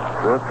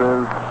 This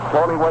is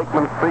Tony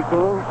Wakeman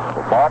speaking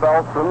for Bob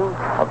Elson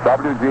of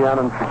WGN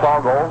in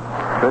Chicago,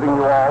 bidding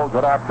you all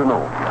good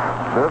afternoon.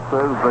 This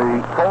is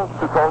the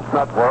coast-to-coast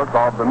network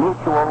of the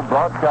Mutual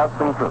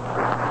Broadcasting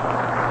System.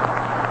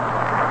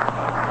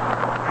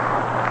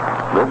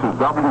 This is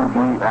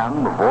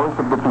WGN, the voice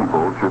of the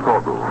people,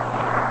 Chicago.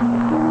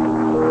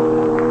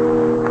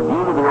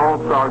 Due to the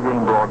All-Star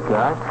Game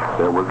broadcast,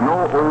 there was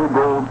no old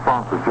gold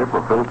sponsorship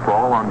of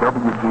baseball on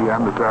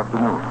WGN this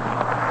afternoon.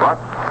 But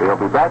they'll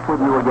be back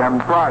with you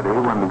again Friday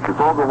when the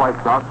Chicago White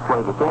Sox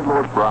play the St.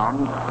 Louis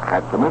Browns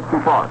at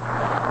Comiskey Park.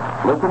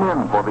 Listen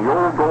in for the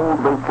old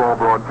gold baseball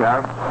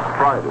broadcast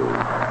Friday.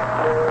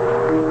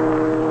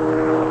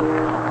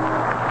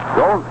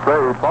 Don't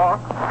say Fox,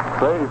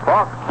 say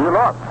Fox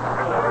Deluxe.